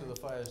 I'm next to sorry. the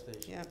fire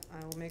station? Yep,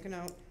 I will make a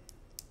note.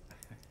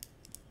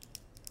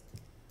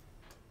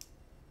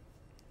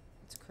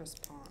 It's Chris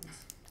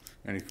Pons.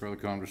 Any further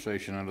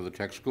conversation under the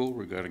tech school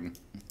regarding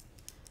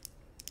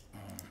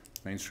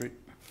Main Street?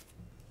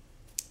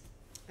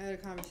 I had a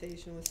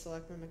conversation with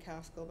Selectman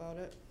McCaskill about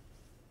it,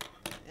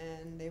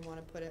 and they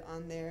wanna put it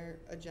on their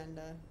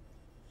agenda.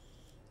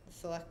 The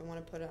selectmen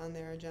wanna put it on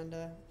their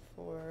agenda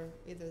for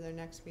either their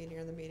next meeting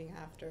or the meeting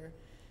after.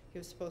 He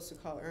was supposed to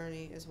call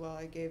Ernie as well,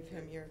 I gave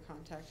him your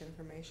contact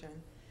information.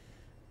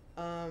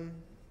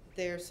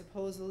 They're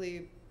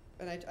supposedly,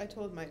 and I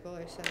told Michael,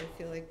 I said, I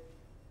feel like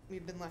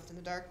we've been left in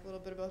the dark a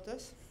little bit about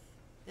this.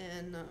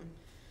 And,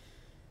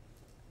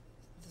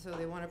 so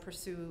they wanna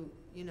pursue,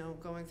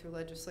 going through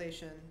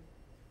legislation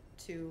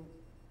to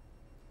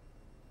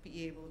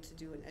be able to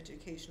do an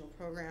educational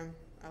program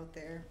out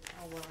there,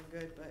 all well and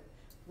good, but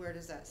where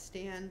does that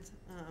stand,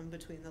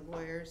 between the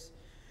lawyers?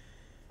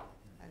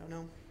 I don't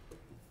know.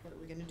 What are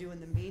we gonna do in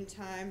the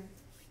meantime?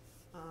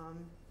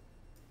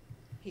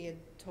 He had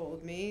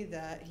told me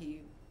that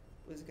he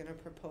was gonna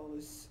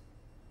propose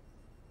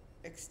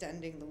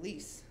extending the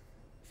lease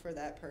for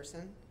that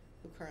person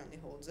who currently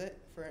holds it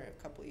for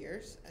a couple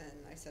years, and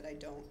I said, I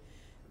don't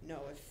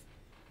know if,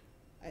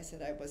 I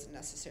said I wasn't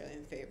necessarily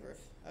in favor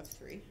of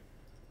 3.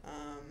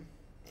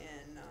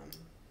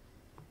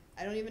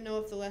 I don't even know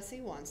if the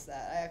lessee wants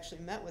that. I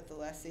actually met with the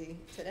lessee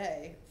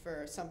today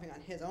for something on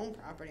his own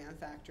property on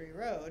Factory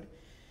Road,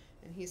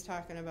 and he's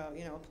talking about,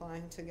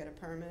 applying to get a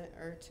permit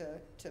or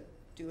to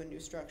do a new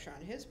structure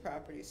on his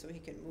property so he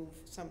can move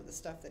some of the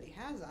stuff that he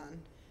has on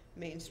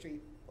Main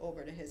Street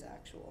over to his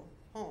actual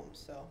home,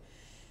 so.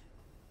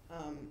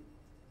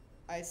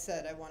 I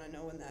said, I wanna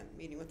know when that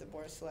meeting with the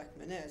Board of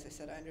Selectmen is. I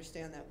said, I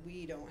understand that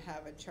we don't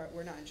have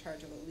we're not in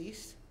charge of a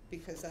lease,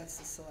 because that's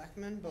the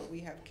selectmen, but we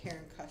have care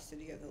and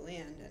custody of the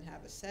land and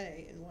have a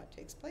say in what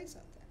takes place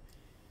out there.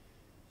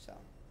 So,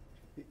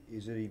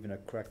 Is it even a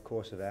correct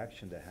course of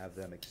action to have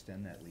them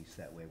extend that lease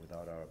that way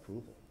without our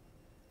approval?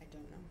 I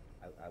don't know.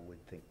 I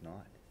would think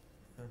not.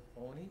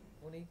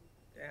 When he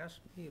asked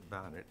me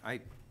about it,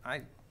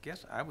 I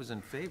guess I was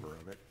in favor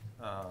of it,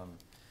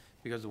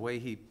 because the way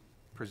he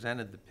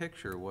presented the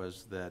picture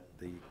was that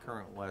the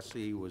current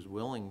lessee was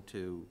willing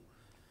to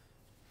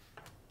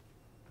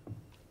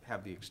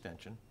have the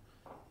extension,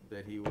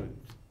 that he would,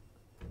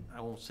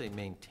 I won't say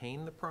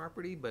maintain the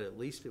property, but at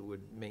least it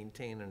would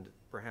maintain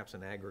perhaps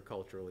an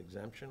agricultural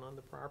exemption on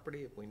the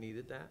property if we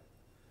needed that.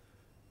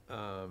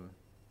 And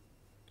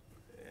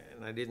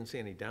I didn't see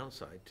any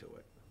downside to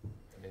it.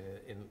 I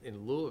mean,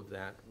 in lieu of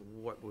that,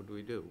 what would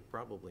we do?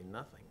 Probably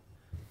nothing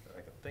that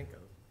I can think of,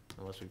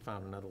 unless we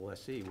found another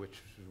lessee,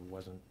 which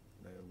wasn't,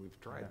 we've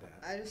tried that.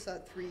 I just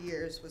thought 3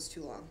 years was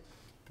too long.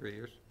 3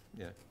 years?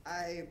 Yeah.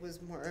 I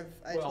was more of,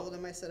 I Well- told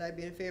him, I said I'd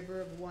be in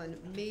favor of 1,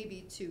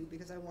 maybe 2,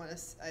 because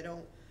I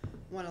don't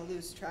wanna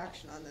lose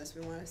traction on this.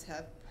 We wanna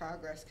have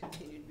progress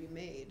continue to be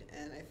made,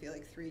 and I feel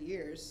like 3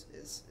 years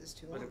is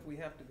too long. But if we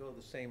have to go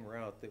the same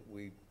route that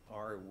we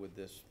are with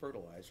this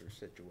fertilizer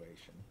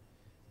situation,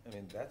 I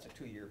mean, that's a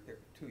two-year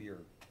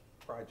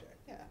project.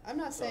 Yeah, I'm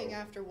not saying So-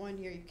 after 1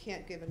 year you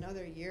can't give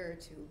another year or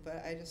two,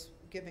 but I just,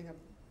 giving a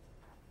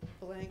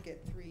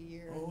blanket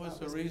 3-year. What was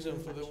the reason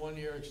for the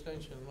 1-year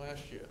extension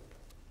last year?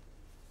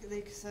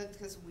 They said,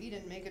 because we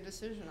didn't make a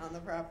decision on the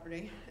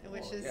property,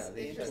 which Well, is yeah,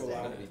 they said interesting. it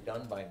had to be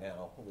done by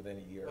now, within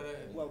a year.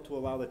 But Well, to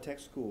allow the tech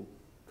school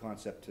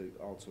concept to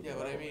also. Yeah,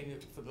 but I develop. mean,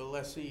 for the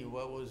lessee,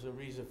 what was the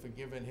reason for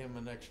giving him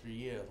an extra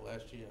year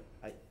last year?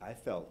 I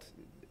felt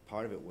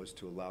part of it was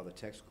to allow the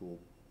tech school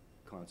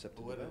concept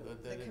to What-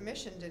 develop. The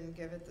commission didn't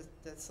give it,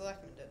 the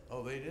selectmen did.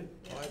 Oh, they did?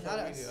 Yeah, Oh, I not thought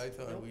we us. did, I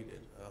thought Nope. we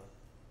did. Oh.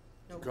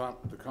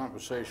 Nope. The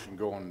conversation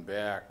going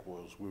back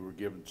was, we were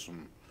given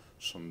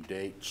some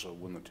dates of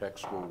when the tech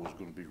school was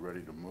gonna be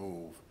ready to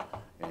move,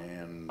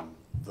 and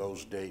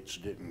those dates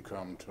didn't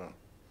come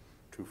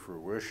to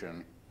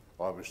fruition.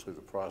 Obviously, the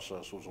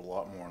process was a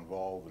lot more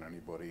involved than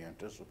anybody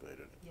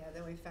anticipated. Yeah,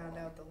 then we found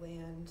out the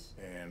land.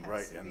 And, had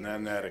right, severe and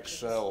then that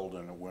restrictions. excelled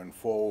and it went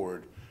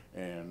forward,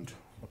 and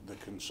the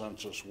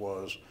consensus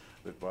was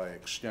that by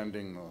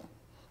extending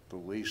the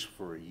lease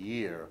for a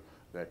year,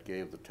 that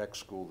gave the tech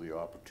school the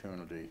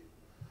opportunity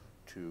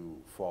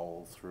to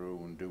follow through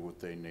and do what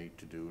they need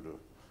to do to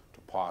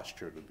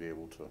posture to be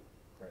able to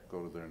Right.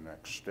 go to their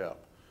next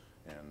step.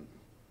 And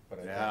But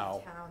I think- now,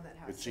 Town that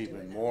has it's to do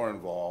even it now. more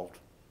involved.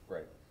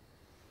 Right.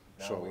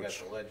 Now So we got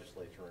it's- the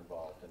legislature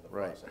involved in the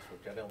Right. process,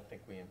 which I don't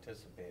think we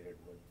anticipated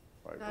would.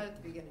 Right, Not at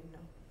the beginning, no.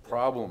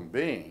 Problem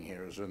being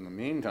here is, in the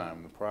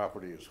meantime, the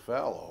property is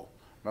fallow,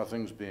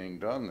 nothing's being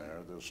done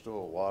there, there's still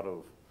a lot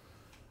of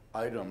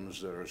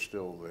items that are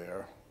still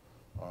there.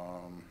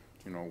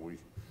 You know, we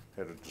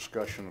had a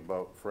discussion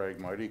about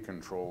Phragmite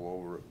control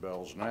over at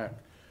Bell's Neck.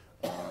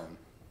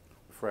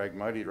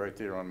 Phragmite right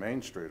there on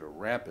Main Street are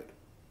rampant.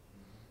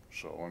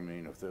 So, I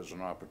mean, if there's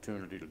an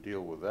opportunity to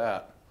deal with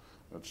that,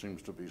 that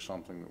seems to be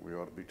something that we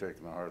ought to be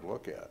taking a hard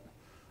look at,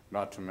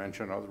 not to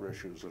mention other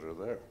issues that are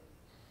there.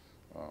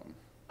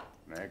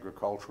 An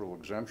agricultural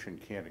exemption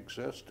can't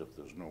exist if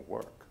there's no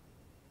work.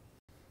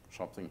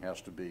 Something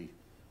has to be,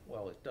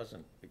 Well, it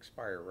doesn't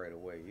expire right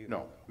away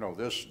either. no,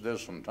 there's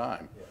some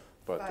time, Yeah.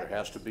 but there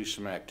has to be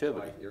some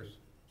activity. 5 years.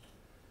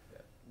 Yeah,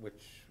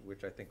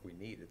 which I think we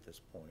need at this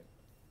point.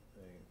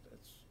 I mean,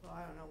 that's, Well,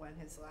 I don't know when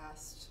it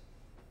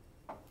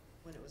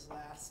was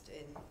last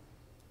in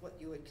what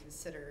you would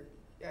consider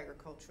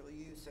agricultural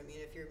use. I mean,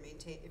 if you're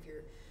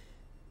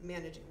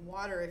managing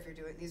water, if you're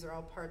doing, these are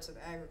all parts of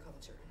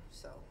agriculture,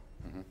 so.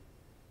 Mhm.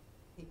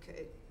 He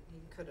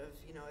could have,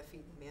 you know, if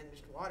he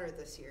managed water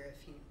this year,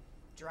 if he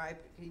dry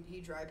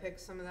picked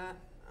some of that,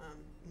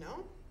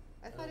 no?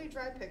 I thought he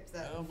dry picked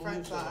that I don't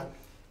front believe so. bog.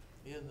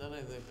 He hasn't done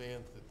anything for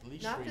at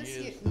least Not 3 this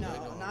years. year, that I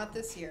no, know of. not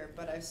this year,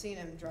 but I've seen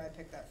him dry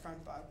pick that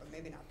front bog, but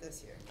maybe not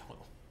this year.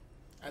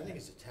 I think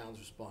it's the town's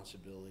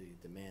responsibility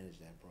to manage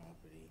that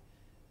property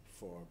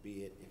for,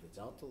 be it, if it's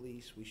out to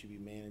lease, we should be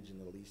managing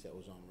the lease that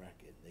was on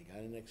record. They got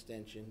an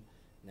extension,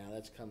 now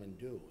that's coming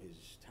due,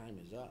 his time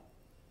is up.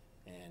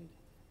 And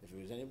if it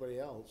was anybody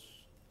else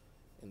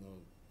in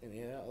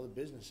any other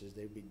businesses,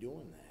 they'd be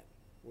doing that.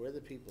 We're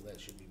the people that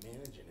should be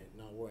managing it,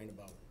 not worrying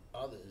about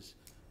others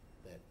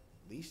that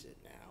lease it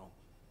now.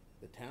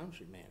 The town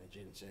should manage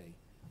it and say,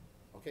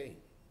 okay,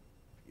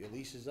 your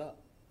lease is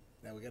up,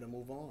 now we gotta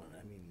move on.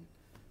 I mean,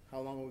 how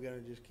long are we gonna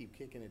just keep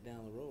kicking it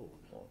down the road?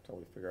 well, until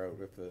we figure out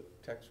if the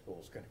tech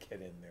school's gonna get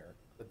in there.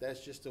 But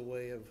that's just a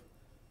way of,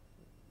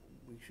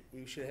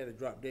 we should have had a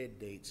drop dead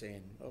date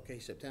saying, okay,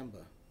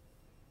 September.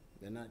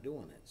 They're not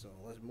doing it, so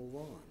let's move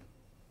on.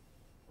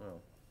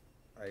 Well,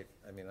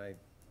 I mean, I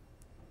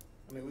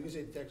mean, we can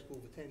say tech school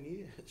for 10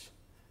 years,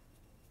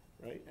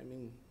 right? I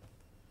mean,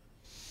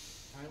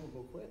 time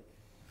will go quick.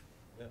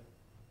 yeah.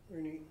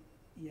 Ernie,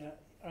 yeah,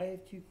 I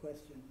have 2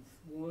 questions.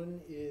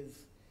 One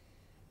is,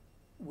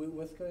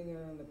 what's going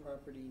on the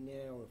property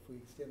now if we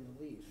extend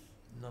the lease?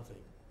 Nothing.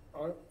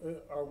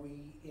 Are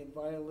we in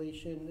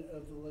violation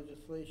of the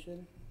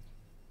legislation?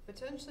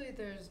 Potentially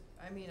there's,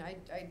 I mean,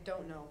 I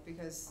don't know,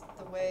 because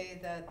the way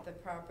that the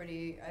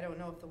property, I don't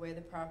know if the way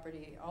the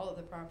property, all of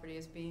the property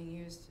is being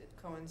used, it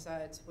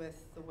coincides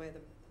with the way the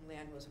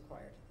land was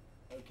acquired.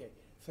 Okay,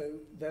 so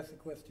that's a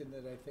question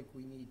that I think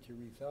we need to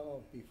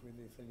resolve before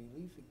there's any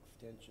lease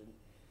extension.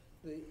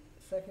 The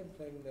second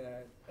thing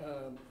that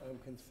I'm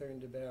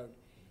concerned about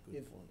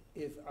Good point.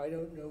 is I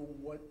don't know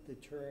what the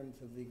terms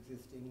of the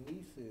existing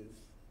lease is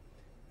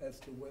as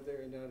to whether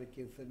or not it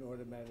gives an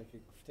automatic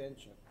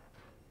extension.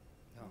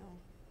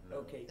 No.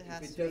 Okay, It if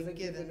has it to be doesn't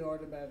give an given.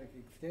 automatic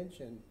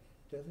extension,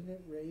 doesn't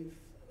it raise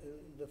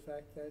the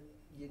fact that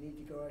you need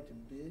to go out to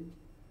bid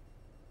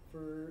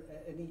for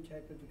any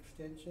type of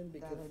extension?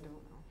 That Because I don't know.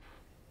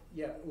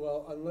 yeah,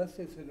 well, unless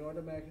it's an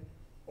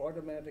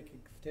automatic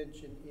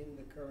extension in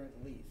the current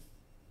lease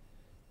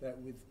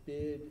that was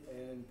bid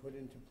and put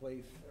into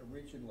place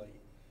originally,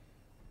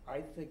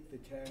 I think the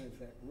town is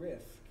at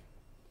risk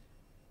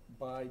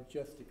by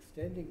just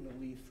extending the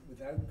lease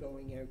without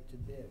going out to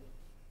bid.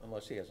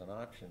 Unless he has an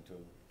option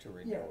to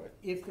renew Yeah, it.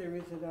 if there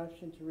is an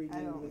option to renew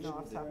don't with know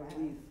off the the top of my current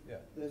head. lease, Yeah.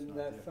 then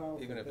that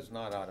solves it. Even if it's But-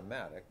 not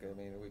automatic, I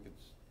mean,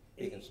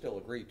 he can still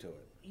agree to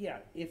it. Yeah,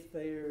 if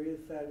there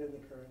is that in the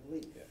current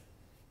lease. Yeah.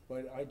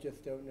 but I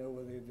just don't know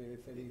whether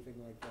there's anything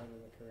like that in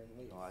the current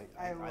lease. No, I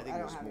I don't think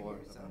it was have it more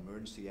here, of so. an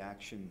emergency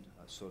action,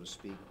 so to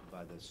speak,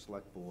 by the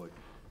select board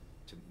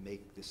to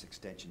make this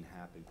extension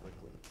happen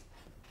quickly.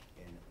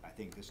 And I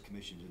think this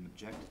commission didn't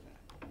object to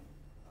that.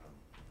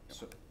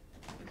 So,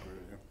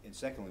 and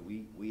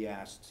secondly, we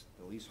asked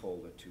the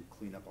leaseholder to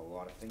clean up a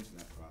lot of things in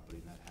that property,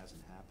 and that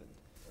hasn't happened.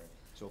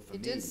 So for me.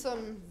 It did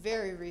some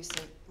very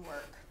recent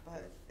work,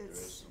 but There it's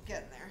is.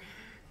 getting there.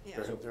 Yeah.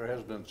 There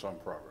has been some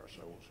progress,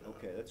 I will say that.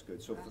 Okay, that's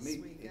good. So for Last me,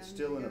 weekend, it's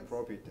still I guess.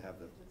 inappropriate to have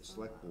the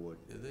select board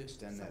Did they?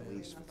 extend that Something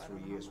lease enough, for I don't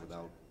 3 know years how much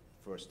without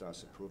first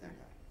us approving Okay.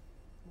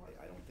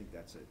 that. I don't think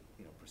that's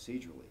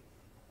procedurally,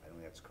 I don't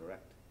think that's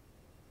correct.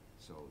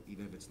 So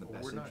even if it's in the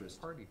Well, best we're not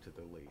interest. party to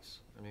the lease.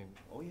 I mean,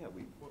 Oh, yeah,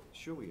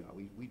 sure we are.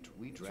 We It's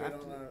right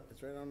drafted on our, it.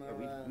 it's right on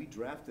Yeah, our, we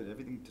drafted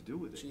everything to do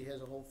with she it.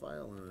 has a whole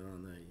file on it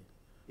on the,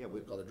 Yeah,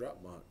 what's called a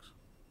Dropbox.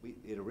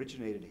 it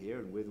originated here,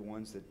 and we're the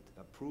ones that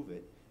approve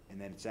it, and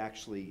then it's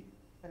actually,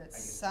 But I it's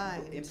guess,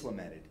 signed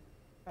implemented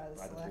by the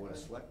by the board of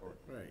select. select board.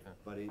 Right.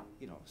 But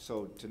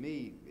so to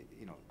me,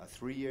 a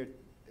 3-year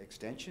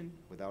extension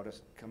without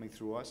us coming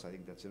through us, I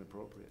think that's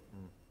inappropriate.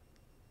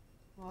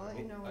 Well, I'll let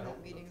you know I when hope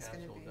that the meeting's gonna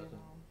council be. doesn't-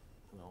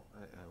 and no,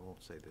 I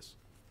won't say this.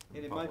 in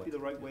And it might be public. the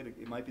right way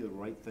it might be the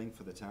right thing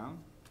for the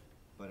town,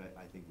 but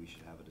I think we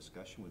should have a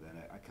discussion with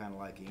that. I kinda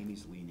like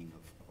Amy's leaning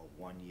of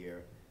a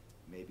 1-year,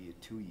 maybe a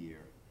 2-year,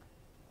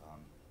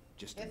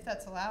 just to. If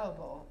that's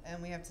allowable,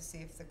 and we have to see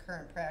if the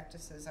current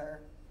practices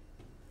are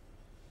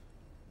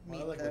Well,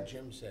 I meet like what the,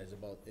 Jim says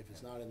about if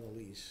it's not in the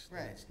lease, then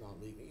Right. it's not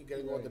legal. You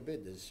gotta go with the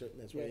bid, there's certain,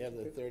 that's why you Yeah, have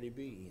the but-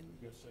 30B and.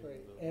 You're saying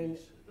Right, the and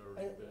lease had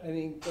already been I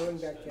mean, going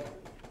back to, extended,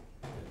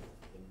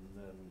 and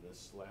then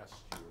this last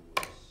year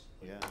was,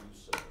 like Yeah. you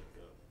said, like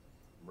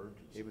a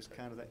emergency. It was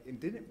kind of that,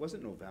 and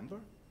wasn't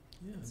November?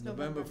 Yeah, It's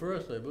November November.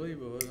 1st, I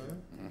believe it was,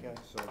 huh? Okay,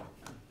 so,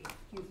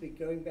 excuse me,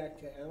 going back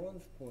to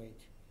Alan's point,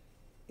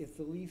 if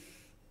the lease,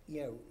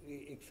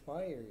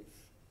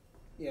 expires,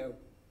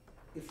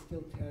 it's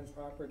still town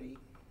property,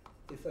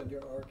 it's under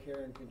our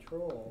care and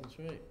control. That's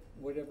right.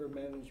 Whatever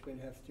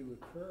management has to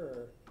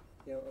occur,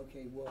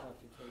 okay, we'll have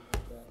to take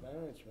up that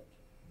management.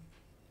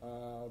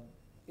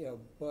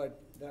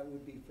 But that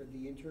would be for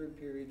the interim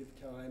period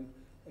of time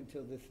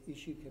until this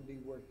issue can be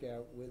worked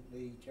out with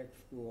the tech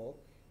school.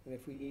 And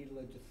if we need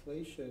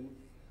legislation,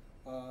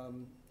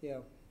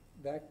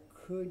 that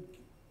could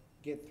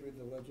get through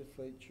the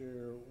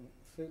legislature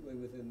certainly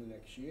within the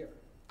next year.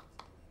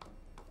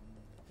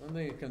 One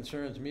thing that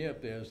concerns me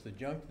up there is the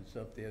junk that's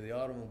up there, the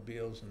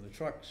automobiles and the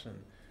trucks and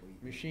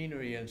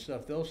machinery and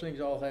stuff. Those things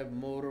all have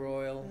motor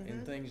oil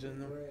and things in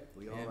them.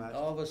 we all And asked.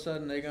 all of a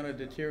sudden, they're gonna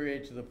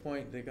deteriorate to the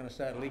point they're gonna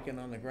start leaking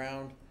on the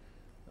ground.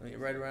 I mean,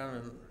 right around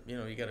and,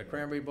 you got a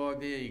cranberry bog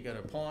there, you got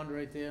a pond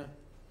right there.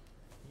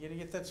 You gotta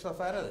get that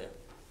stuff out of there.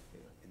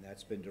 And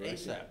that's been directed.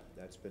 ASAP.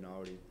 That's been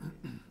already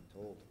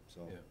told,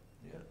 so. Yeah.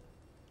 Yeah.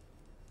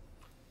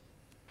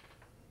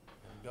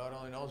 And God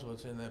only knows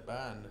what's in that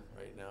barn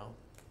right now.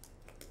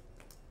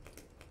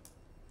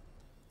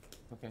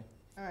 Okay.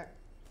 all right,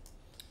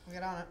 we'll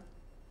get on it,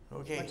 as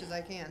Okay. much as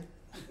I can.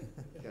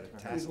 Got a Good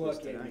task luck,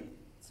 list tonight. Amy.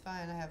 It's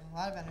fine, I have a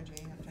lot of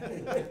energy. I'm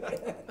trying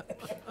to-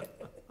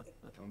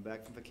 Coming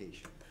back from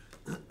vacation.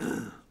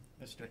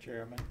 Mr.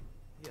 Chairman,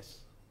 Yes,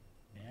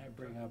 may I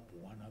bring up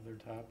one other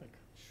topic?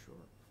 sure.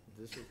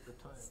 This is the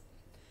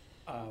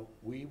time.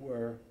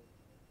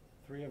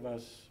 Three of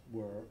us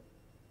were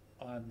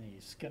on the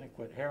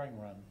Skinnequit herring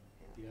run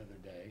the other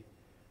day,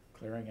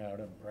 clearing out,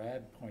 and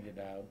Brad pointed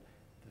out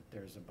that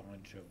there's a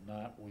bunch of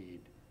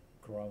knotweed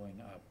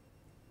growing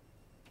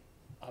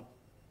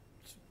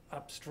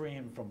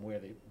upstream from where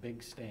the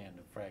big stand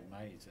of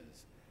Phragmites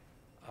is.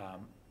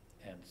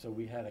 And so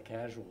we had a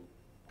casual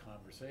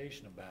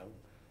conversation about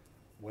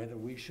whether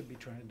we should be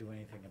trying to do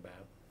anything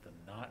about the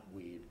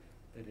knotweed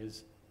that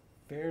is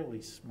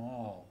fairly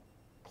small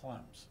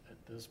clumps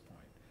at this point,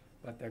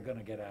 but they're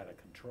gonna get out of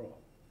control.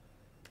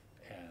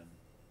 And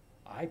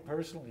I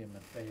personally am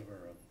in favor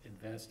of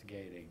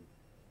investigating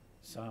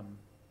some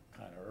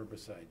kind of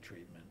herbicide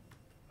treatment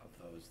of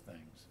those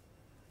things.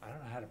 I don't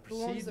know how to Who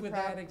owns proceed the with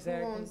prop- that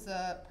exactly. Who owns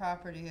the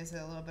property? Is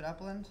it a little bit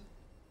upland?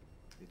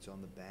 It's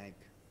on the bank.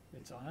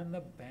 It's on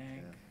the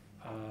bank,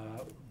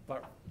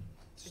 but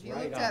If you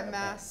right looked on at the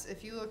Mass,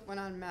 if you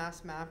went on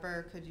Mass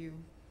Mapper, could you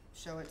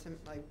show it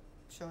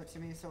to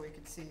me so we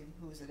could see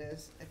whose it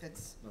is? If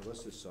it's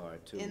Melissa saw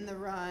it too. in the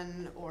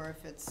run or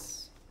if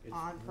it's It's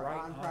on right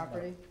on the-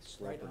 property?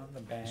 right on the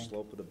bank.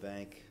 Slope of the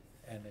bank.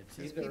 And it's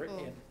 'Cause either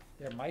people- in,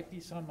 there might be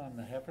some on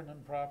the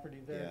Heffernan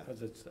property there, Yeah.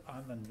 because it's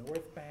on the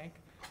north bank,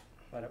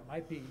 but it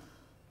might be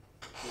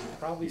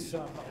probably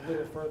some a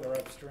little further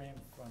upstream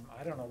from,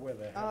 I don't know where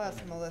the I'll ask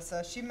Heffernan.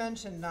 Melissa. She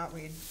mentioned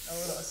knotweed a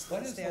little.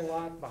 What is the stand-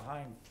 lot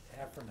behind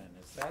Heffernan?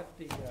 Is that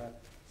the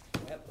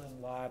wetland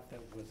lot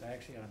that was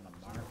actually on the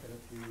market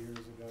a few years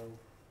ago?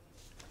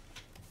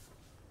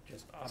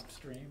 Just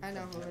upstream? I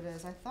know from who it Hef-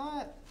 is. I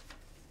thought,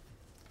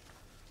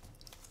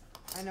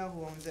 I know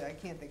who owns it. I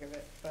can't think of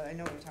it, but I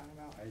know what you're talking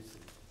about. I see.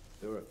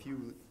 There were a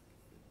few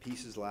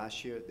pieces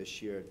last year.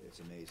 This year, it's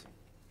amazing.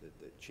 the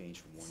change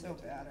from one So year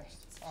to the bad,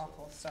 next. it's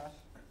awful stuff.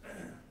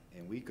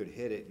 And we could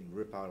hit it and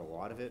rip out a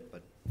lot of it,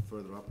 but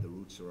further up, the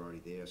roots are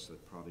already there, so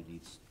it probably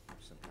needs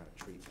some kind of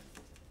treatment.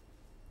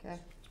 Okay. I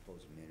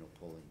suppose manual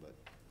pulling, but,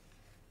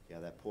 yeah,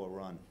 that poor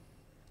run.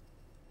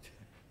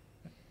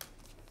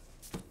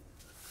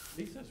 At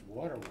least there's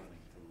water running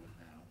through it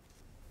now.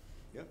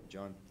 Yep,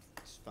 John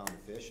found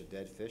a fish, a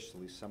dead fish, at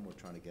least some were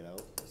trying to get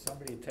out.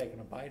 Somebody had taken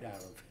a bite out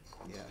of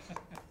it.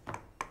 Yeah.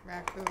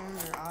 Raccoon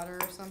or otter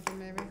or something,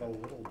 maybe? A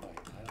little bite,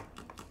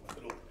 I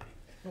don't know.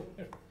 All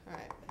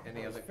right.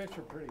 Any Those other, fish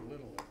are pretty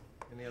little.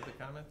 any other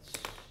comments?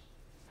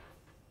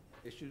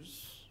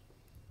 Issues?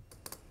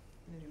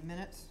 Gonna do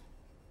minutes?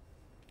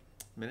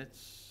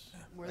 Minutes?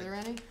 Were there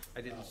any?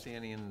 I didn't see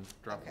any in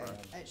Okay,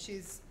 Dropbox.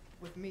 she's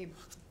with me.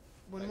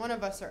 When one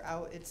of us are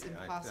out, it's Yeah,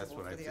 that's impossible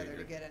what for I the other to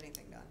figured. get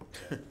anything done.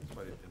 That's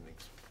why I didn't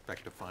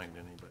expect to find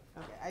any, but.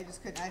 Okay, I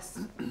just couldn't,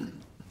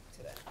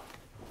 today.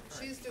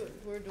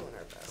 We're doing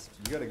our best.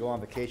 You gotta go on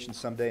vacation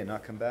someday and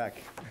not come back.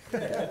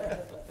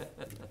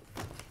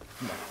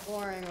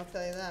 Boring, I'll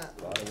tell you that.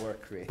 A lot of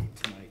work created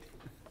tonight.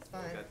 It's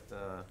fine. We've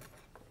got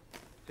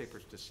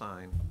papers to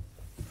sign.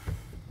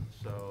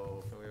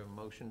 So, can we have a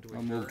motion to adjourn?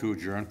 I'll move to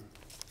adjourn.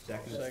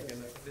 Second.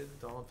 Seconded,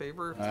 all in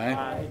favor?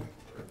 Aye.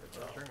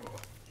 Adjourn.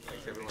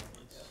 Thanks, everyone.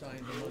 Sign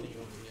the money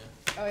over here.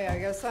 Oh, yeah, I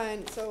gotta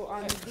sign, so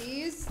on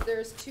these,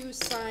 there's 2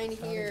 sign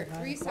here,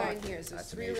 3 sign here, so there's 3